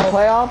 wins to no, the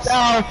playoffs,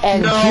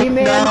 and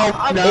G-Man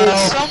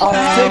is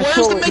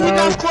Where's the Mickey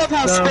Mouse officially...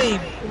 Clubhouse theme?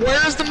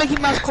 Where's the Mickey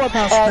Mouse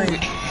Clubhouse theme?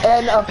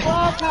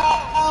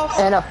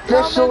 And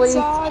officially,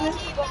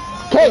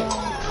 okay,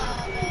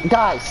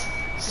 guys,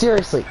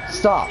 seriously,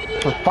 stop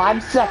for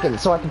 5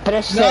 seconds so I can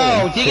finish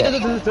saying. No, DJ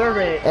doesn't deserve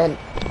it. And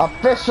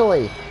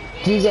officially,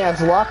 DJ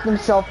has locked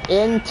himself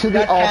into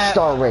the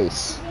All-Star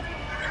race.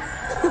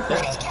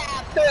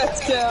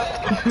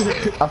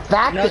 A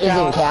fact that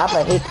isn't cap,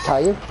 I hate to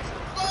tell you.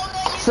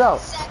 So,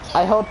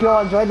 I hope you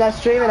all enjoyed that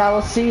stream, and I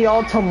will see you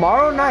all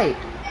tomorrow night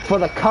for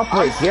the Cup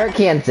race here at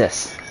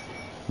Kansas.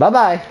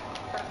 Bye-bye.